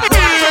caught. 21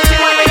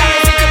 we are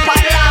in city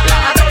padlock.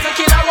 1,000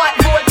 kilowatt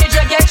voltage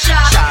you get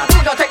shot.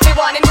 You don't take me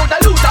warning, you the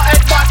loser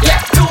head back.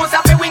 Yeah, lose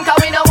up a winker,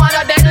 we no want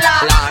a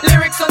deadlock.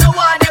 Lyrics on the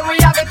one, then we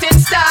have it in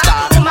stock.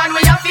 Woman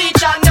we a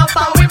feature, no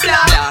and we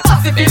black.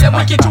 Positive them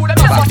wicked to them,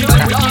 that's what you do.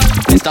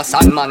 Mr.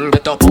 Sandman,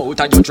 get up out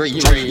of your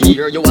dream.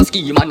 Here you a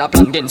scheme and a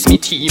plan against me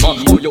team.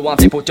 Oh, you want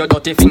to put your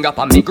dirty finger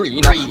on me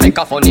green. Make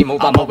a funny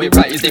move and we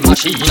rise the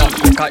machine.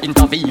 Make a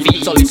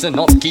intervene, so listen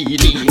up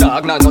kid.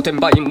 Dog now nothing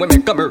by him, we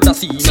make a murder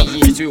scene.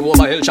 Hit you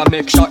over hell, shall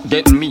make shot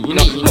get mean.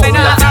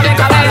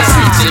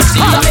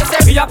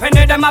 We a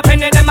penny them, a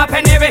penny them, a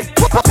penny way.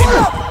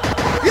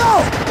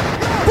 Yo,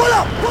 pull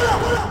up.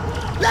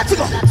 Let's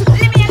go.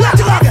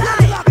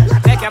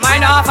 Take your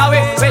mind off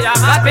away. We have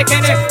got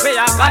bikini. We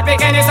have got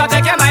bikini. So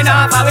take your mind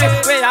off away.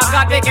 We have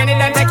got bikini.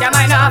 Then take your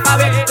mind off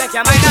away. Take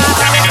your mind off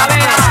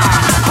away.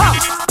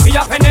 We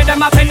a penny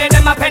them, a penny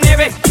them, a penny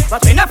way.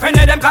 But we no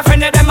penny them, 'cause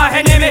penny them a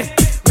enemy.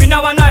 We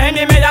no want no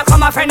enemy, ya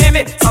come a friend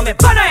me. So me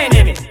bad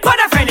enemy, bad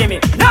friend me.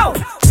 No,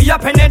 we a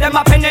penny them,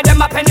 a penny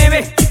them, a penny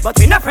way. But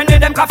we no penny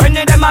them, 'cause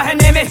penny them a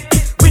enemy.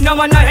 We no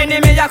want no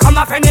enemy, ya come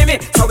a friend me.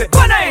 So we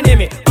bad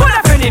enemy,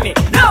 bad friend me.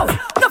 No.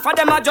 Enough of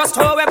them are just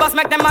throw away, but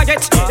make them a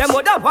rich. Them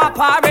woulda want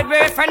parade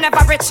with friend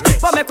never rich.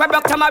 But make we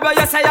broke tomorrow,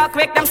 you say you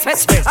quick them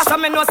switch. As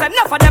some me know say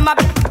enough of them a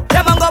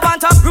them a go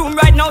want a room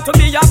right now to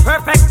be a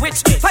perfect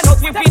witch. Find out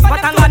we beat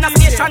but on a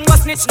station go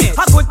snitch.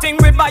 A good thing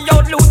we buy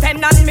out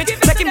Lieutenant Mitch.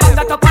 Make him back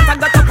that up and tag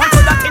that up and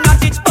put that in a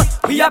ditch.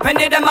 We a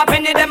penny them, a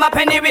penny them, a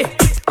penny we.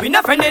 We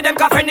no friendly them,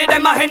 'cause friendly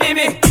them a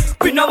enemy.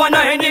 We no want no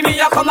enemy,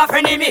 you come a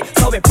friendly me.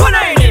 So we put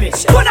a enemy,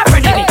 put a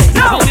friendly me.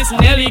 No. This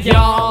Nelly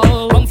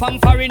girl, come from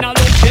foreign, I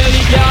look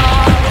jelly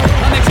girl.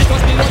 I make she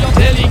touch below your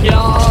belly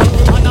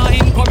girl. And I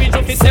encourage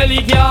you to sell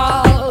it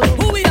girl.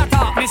 Who we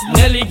attack? Miss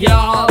Nelly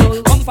girl.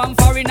 Come from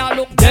foreign, I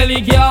look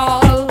jelly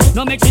girl.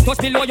 No make she touch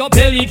below your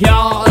belly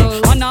girl.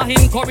 And I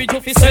encourage you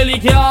to sell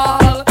it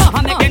girl.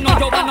 I make you know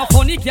you want no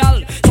funny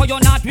girl. So you're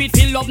not with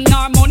feel love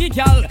nor money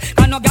girl.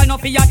 And no girl no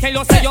fear tell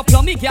you say you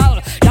plummy girl.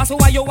 That's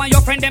why you and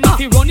your friend them have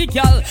to run it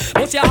girl.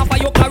 But you have for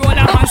your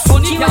Carola and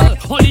Sonny girl.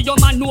 Only your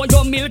man know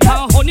your milk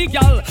and honey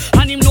girl.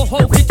 And him know how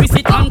to twist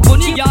it and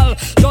funny girl.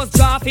 Just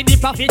draw for the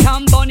profit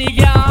and bunny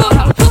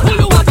girl. Who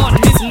you want on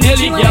Miss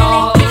Nelly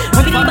girl?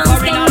 Come from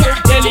foreign and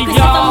Delhi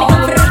girl.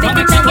 No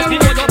make you touch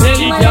below your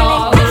belly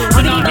girl.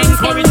 And I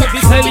encourage you to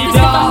sell it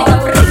girl.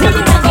 Who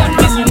you want on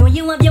Miss? You know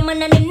you have your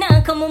man and him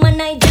now come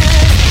woman I just.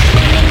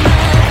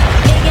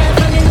 Hey girl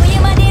from you know you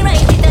body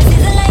right. It a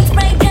sizzle like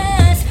Sprite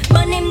just.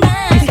 Burn him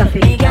back.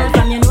 Hey girl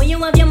from you know you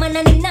have your man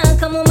and him now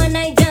come woman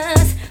I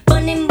just.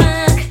 Burn him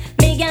back.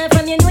 Hey girl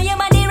from you know your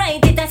body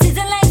right. It a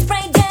sizzle like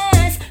Sprite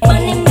just.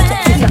 Burn him back.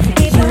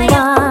 You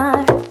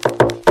are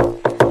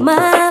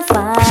my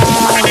fire,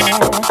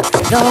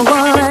 the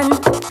one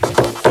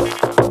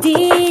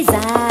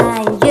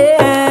desire,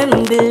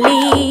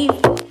 believe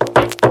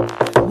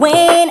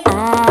when I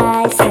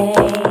say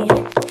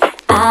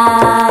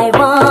I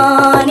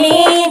want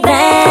it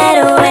that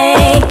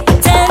way.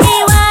 Tell me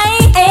why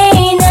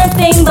ain't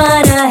nothing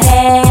but a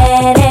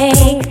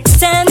headache.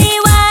 Tell me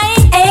why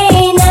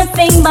ain't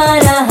nothing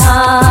but a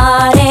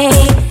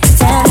heartache.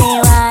 Tell me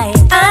why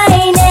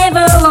I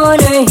never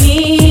wanna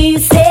hear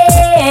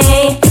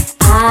say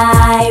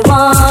I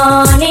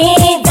want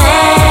it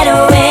that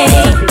way.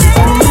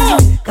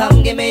 Come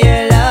give me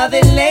your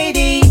loving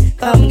lady.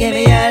 Come give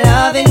me your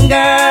loving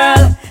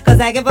girl. 'Cause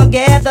I can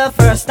forget the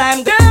first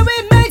time, girl,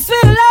 it makes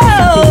me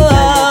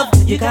love.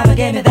 You come and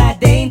give me that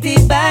dainty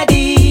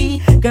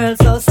body. Girl,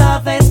 so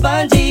soft and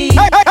spongy.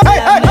 Love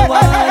me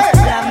once,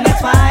 love me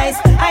twice.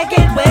 I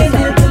can't wait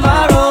till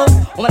tomorrow.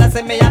 When I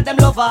say me and them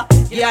lover,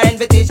 your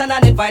invitation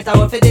and invite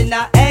her for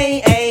dinner.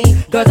 Hey, hey.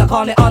 Girls are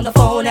call me on the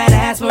phone and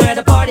ask me where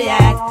the party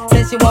at.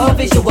 Says she won't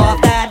be, she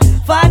walk that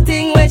fat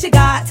thing where she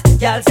got.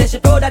 Girl says she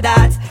proud of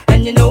that.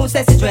 And you know,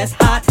 says she dress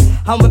hot.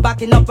 And we're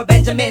backing up for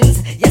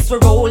Benjamins. Yes, we're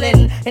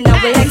rolling. And now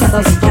we're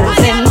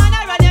exposing.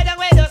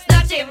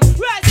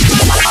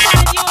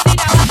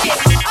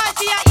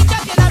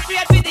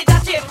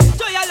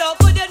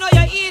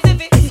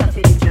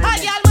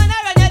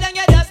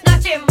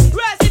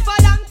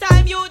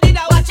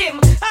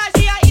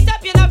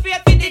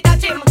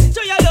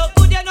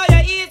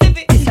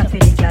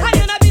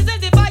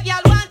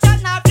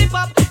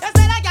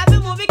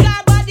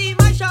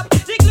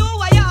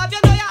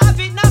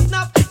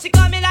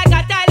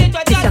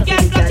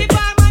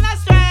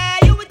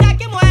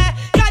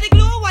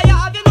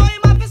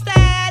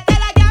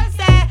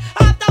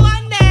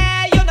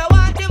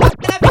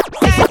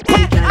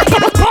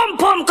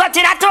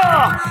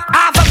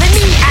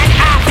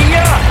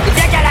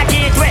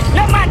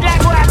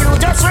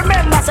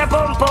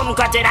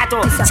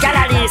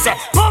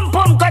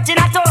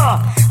 two.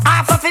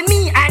 Half of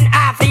me and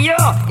half of you.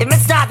 If me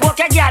start walk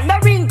again, me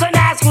ring to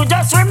ask you.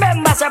 Just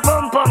remember, say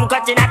pum pum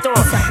cut in a two.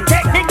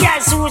 Take the girl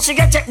suit, she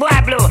get check boy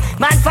blue.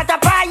 Man fat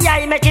up her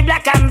eye, make it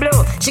black and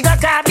blue. She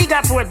got car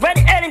bigger foot, what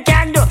the hell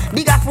can do?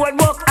 Bigger foot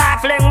walk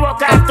half, length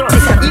walk half two.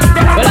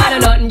 Well, I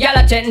don't know nothing, y'all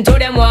a chatting to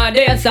them want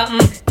do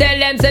something. Tell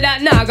them say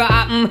that nah go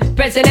happen.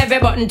 Pressing every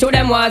button to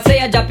them want say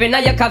you dropping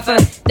on your coffin.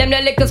 Them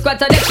the little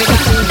squatter they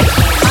forgotten.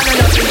 I don't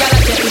know nothing, y'all a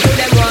chatting to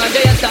them want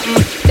do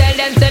something. Tell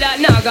them say that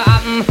nah go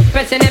happen.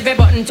 Pressing every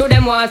button to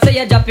them want say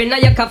you dropping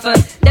on your coffin.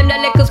 Them the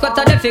little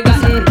squatter they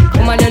forgotten.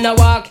 Woman you no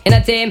walk in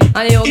a team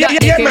and you got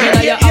the cream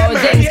in your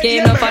housing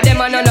scheme. None for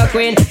them and no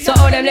queen. So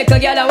all them little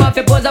girl want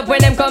to pose up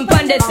when them come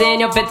on the scene.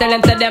 You fit tell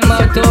them say them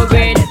out too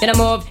green. In a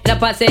move, in a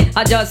pass it,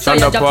 I just so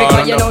you drop it.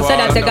 Cause you know say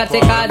that you got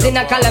it. Cause in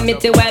a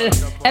calamity well,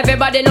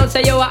 everybody knows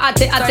say you are at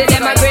it.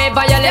 Them a grave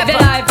but you live your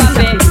life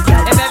happy.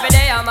 If every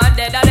day I'm on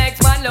dead, the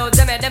next man lose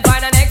them. Them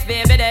find the next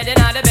baby dead in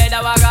the bed.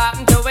 What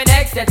happened to the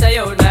next set of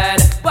youth man?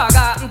 What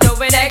happened to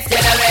the next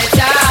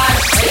generation?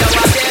 Hey, you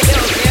want to do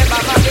here,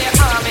 mama, be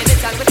arm in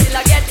this and we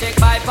still get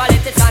tricked by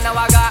politicians.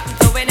 What happened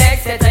to the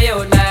next set of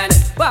youth man?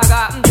 What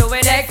happened to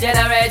the next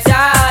generation?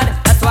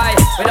 That's why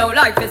we don't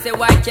like to see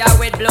white car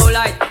with blue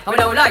light. And we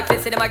don't like to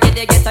see them a get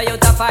a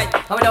youth to fight.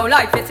 And we don't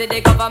like to see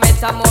the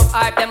government a move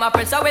hype. Them a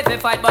pressure with we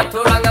fight, but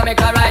too wrong to make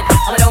a right.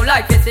 And we don't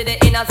like to see the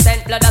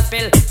innocent blood a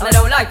spill. And I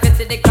don't like to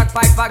see the crack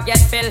pipe back get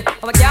filled.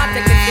 And we can't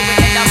take it to we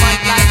get a man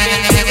like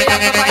Bill. We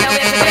have to find a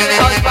way to get the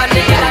husband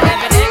together and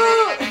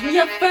everything.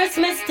 Your first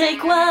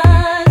mistake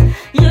was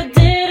you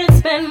didn't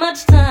spend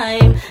much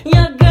time.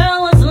 Your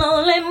girl was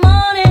lonely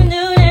morning,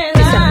 noon and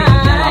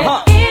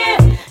night.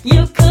 If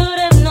you could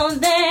have known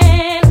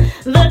then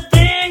the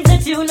things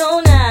that you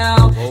know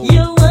now,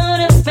 you would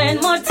have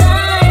spent more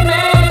time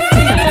and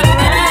stick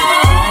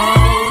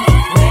around.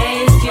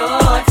 Waste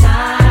your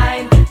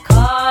time,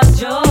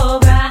 cause your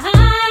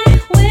bride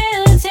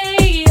will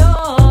take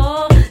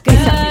your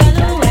girl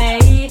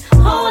away.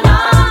 Hold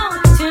on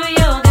to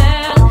your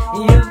girl,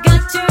 you've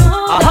got to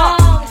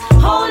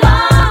hold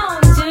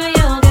on to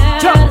your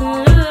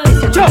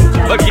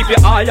girl. But keep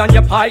your eye on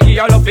your pie,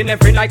 you're loving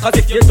every night. Cause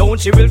if you don't,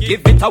 she will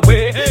give it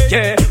away.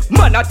 Yeah,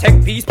 man, I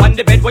take peace on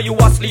the bed where you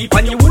asleep.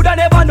 And you woulda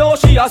never know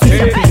she a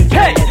stray.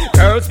 Hey,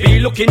 girls be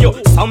looking you,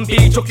 some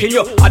be choking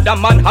you. Other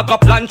man have a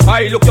plan,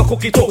 try look your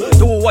cookie too.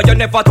 Do what you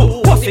never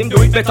do, what's him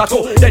do it better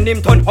too. Then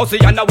him turn pussy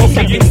and I walk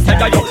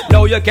instead of you.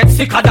 Now you get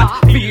sick of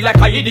that, feel like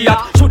a idiot.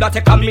 Shoulda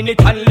take a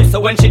minute and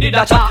listen when she did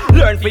that chat.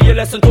 Learn for you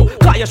lesson too,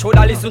 cause you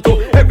shoulda listen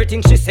to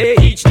everything she say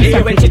each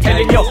day when she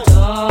telling you.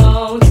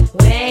 Don't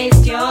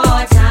waste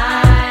your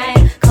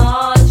time,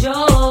 cause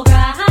your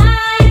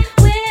bride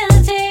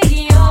will take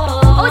your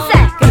girl.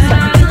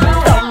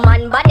 Some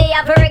man body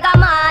a rigor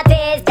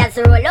mortis, just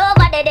roll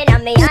over the dead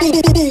of me hand.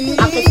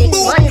 After 6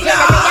 months, you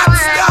don't think I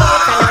want it.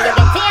 So now you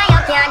get here,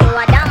 you can't do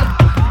a damn.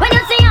 When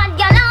you see hot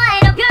girl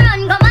line up, you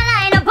run come a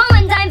line up.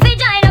 One time fi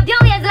join up,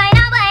 your waistline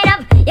a wind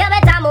up. You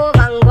better move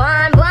and go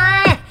on,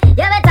 boy.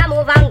 You better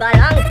move and go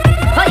long.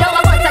 Oh, you a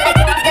want to like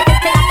you have the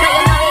six up, cause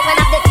you know even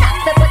have the stock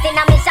to put in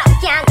a me shop.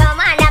 Can't come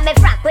on and me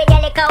frack with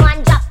your little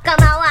one drop.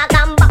 Come and walk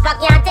and back, I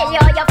can't tell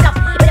you how you flop.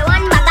 With the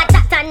one bag of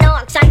chat and no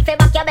action fi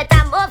back, you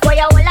better move for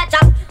your whole a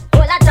chop.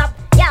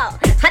 Yo,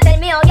 tell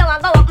me how you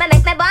want go walk me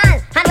make me ball.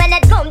 And when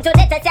it come to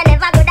the test, you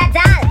never good at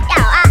all.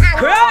 Yo,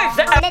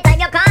 Crazy. anytime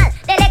you call,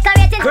 they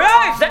decorating.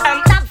 Crazy.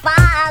 Stop for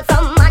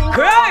some man.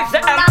 Crazy.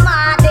 Come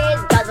on,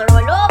 this just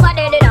roll over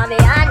the dead of me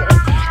hand.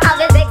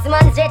 After 6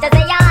 months straight to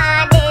say you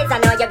want this, I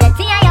know you get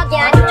here, you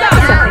can't do it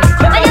now.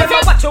 When you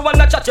say what you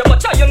wanna chat you,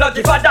 but you not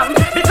give a damn.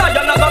 Because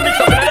you not gonna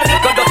mix up with the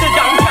little dirty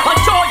jam. And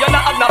show you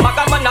not have no bag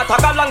of man, not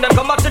tag along. Them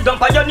come up sit down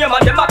for your name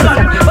and them a plan.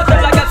 But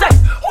then like I said,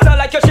 who not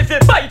like you, she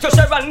feel bite you,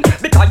 she run.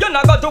 Because you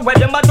not gonna do what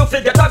them a do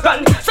fi get a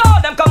grand. So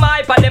them come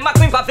hype and them a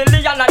queen for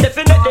Philly and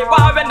definitely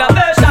war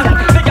renovation.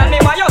 Big and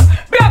name of you,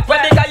 break when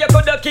because you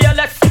coulda care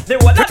less. The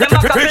one of them a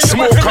copy, you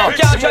must be like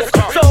your dress.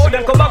 So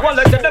them come back one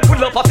like them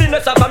pull up a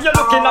finesse. And from you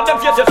looking at them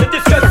face you see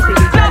distress.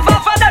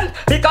 Enough for them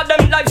because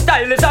them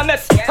lifestyle is a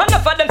mess.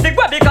 Enough for them big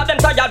boy because them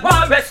tired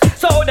war rest.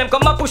 So them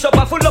come and push up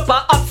and full up a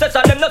obsess.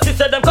 And them not see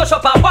say them crush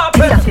up a war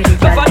press.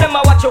 Enough for them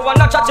a watch you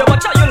and a chat you,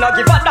 but you not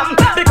give a damn.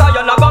 Because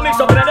you not gonna mix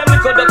up with them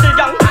little dirty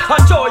gang.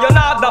 And show you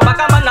not have no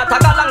back a man not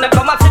tag along. Them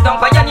come and sit down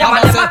for your name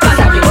and them a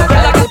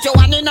plan. Put your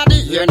one in the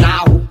ear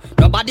now.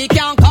 Nobody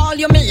can call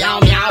you meow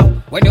meow.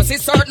 When you see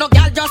certain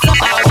girl just a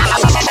bow wow.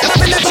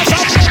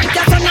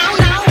 Just a now.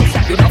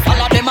 You don't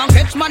follow them and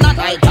catch man at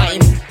night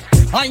time.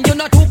 And you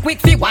not too quick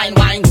fi wine.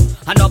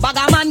 And no bag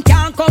a man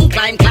can come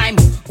climb.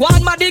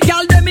 One body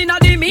girl them in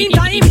the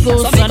meantime.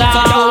 So make it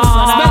down.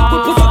 Smell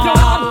good put up your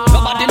hand.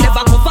 Nobody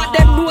never cover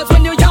them nose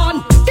when you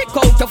yawn. Take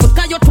out your foot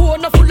 'cause your toe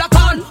no full of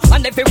corn.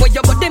 And everywhere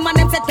you go them and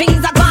them say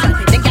things are gone.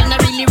 They girl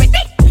not really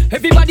ready.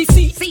 Everybody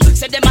see.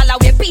 Say them all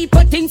away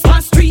people things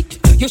on street.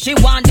 You she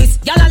want this,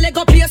 y'all a leg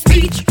up your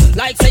speech.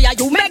 Like say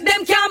you make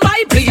them can't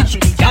buy bleach.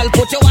 Y'all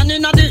put your one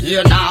in the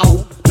ear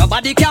now.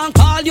 Nobody can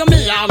call you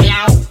meow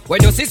meow.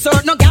 When you see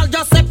certain girl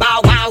just say bow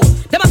wow.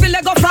 Them a feel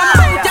leg up from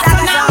out just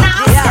now.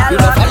 You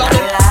don't follow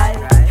them.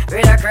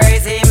 With a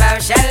crazy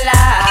motion.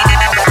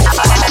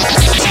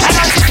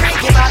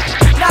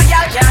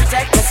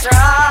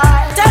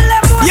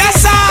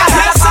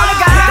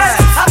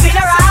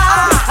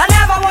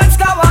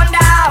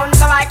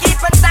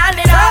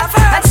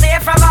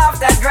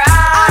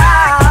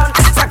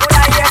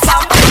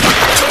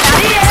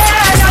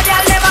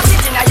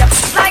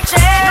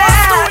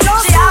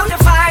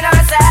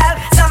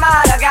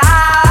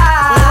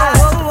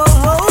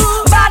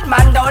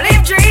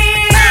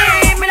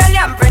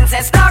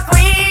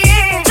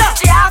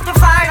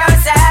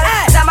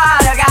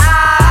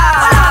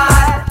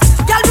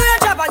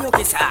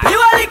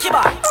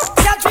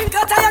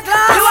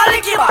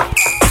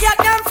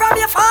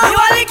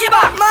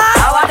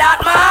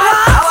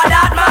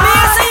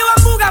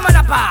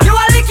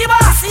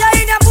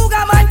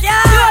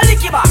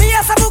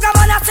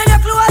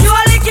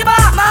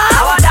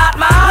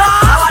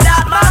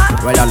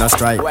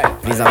 right.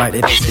 Please avoid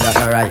the pussy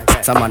that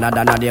right. Someone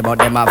other than day, but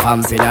them a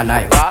vamp in a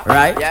night.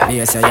 Right?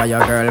 They say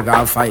your girl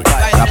gon' fight.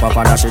 Wrap up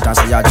on the shit and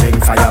see your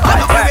drink for your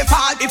pipe.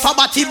 If a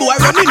batty boy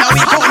running now, we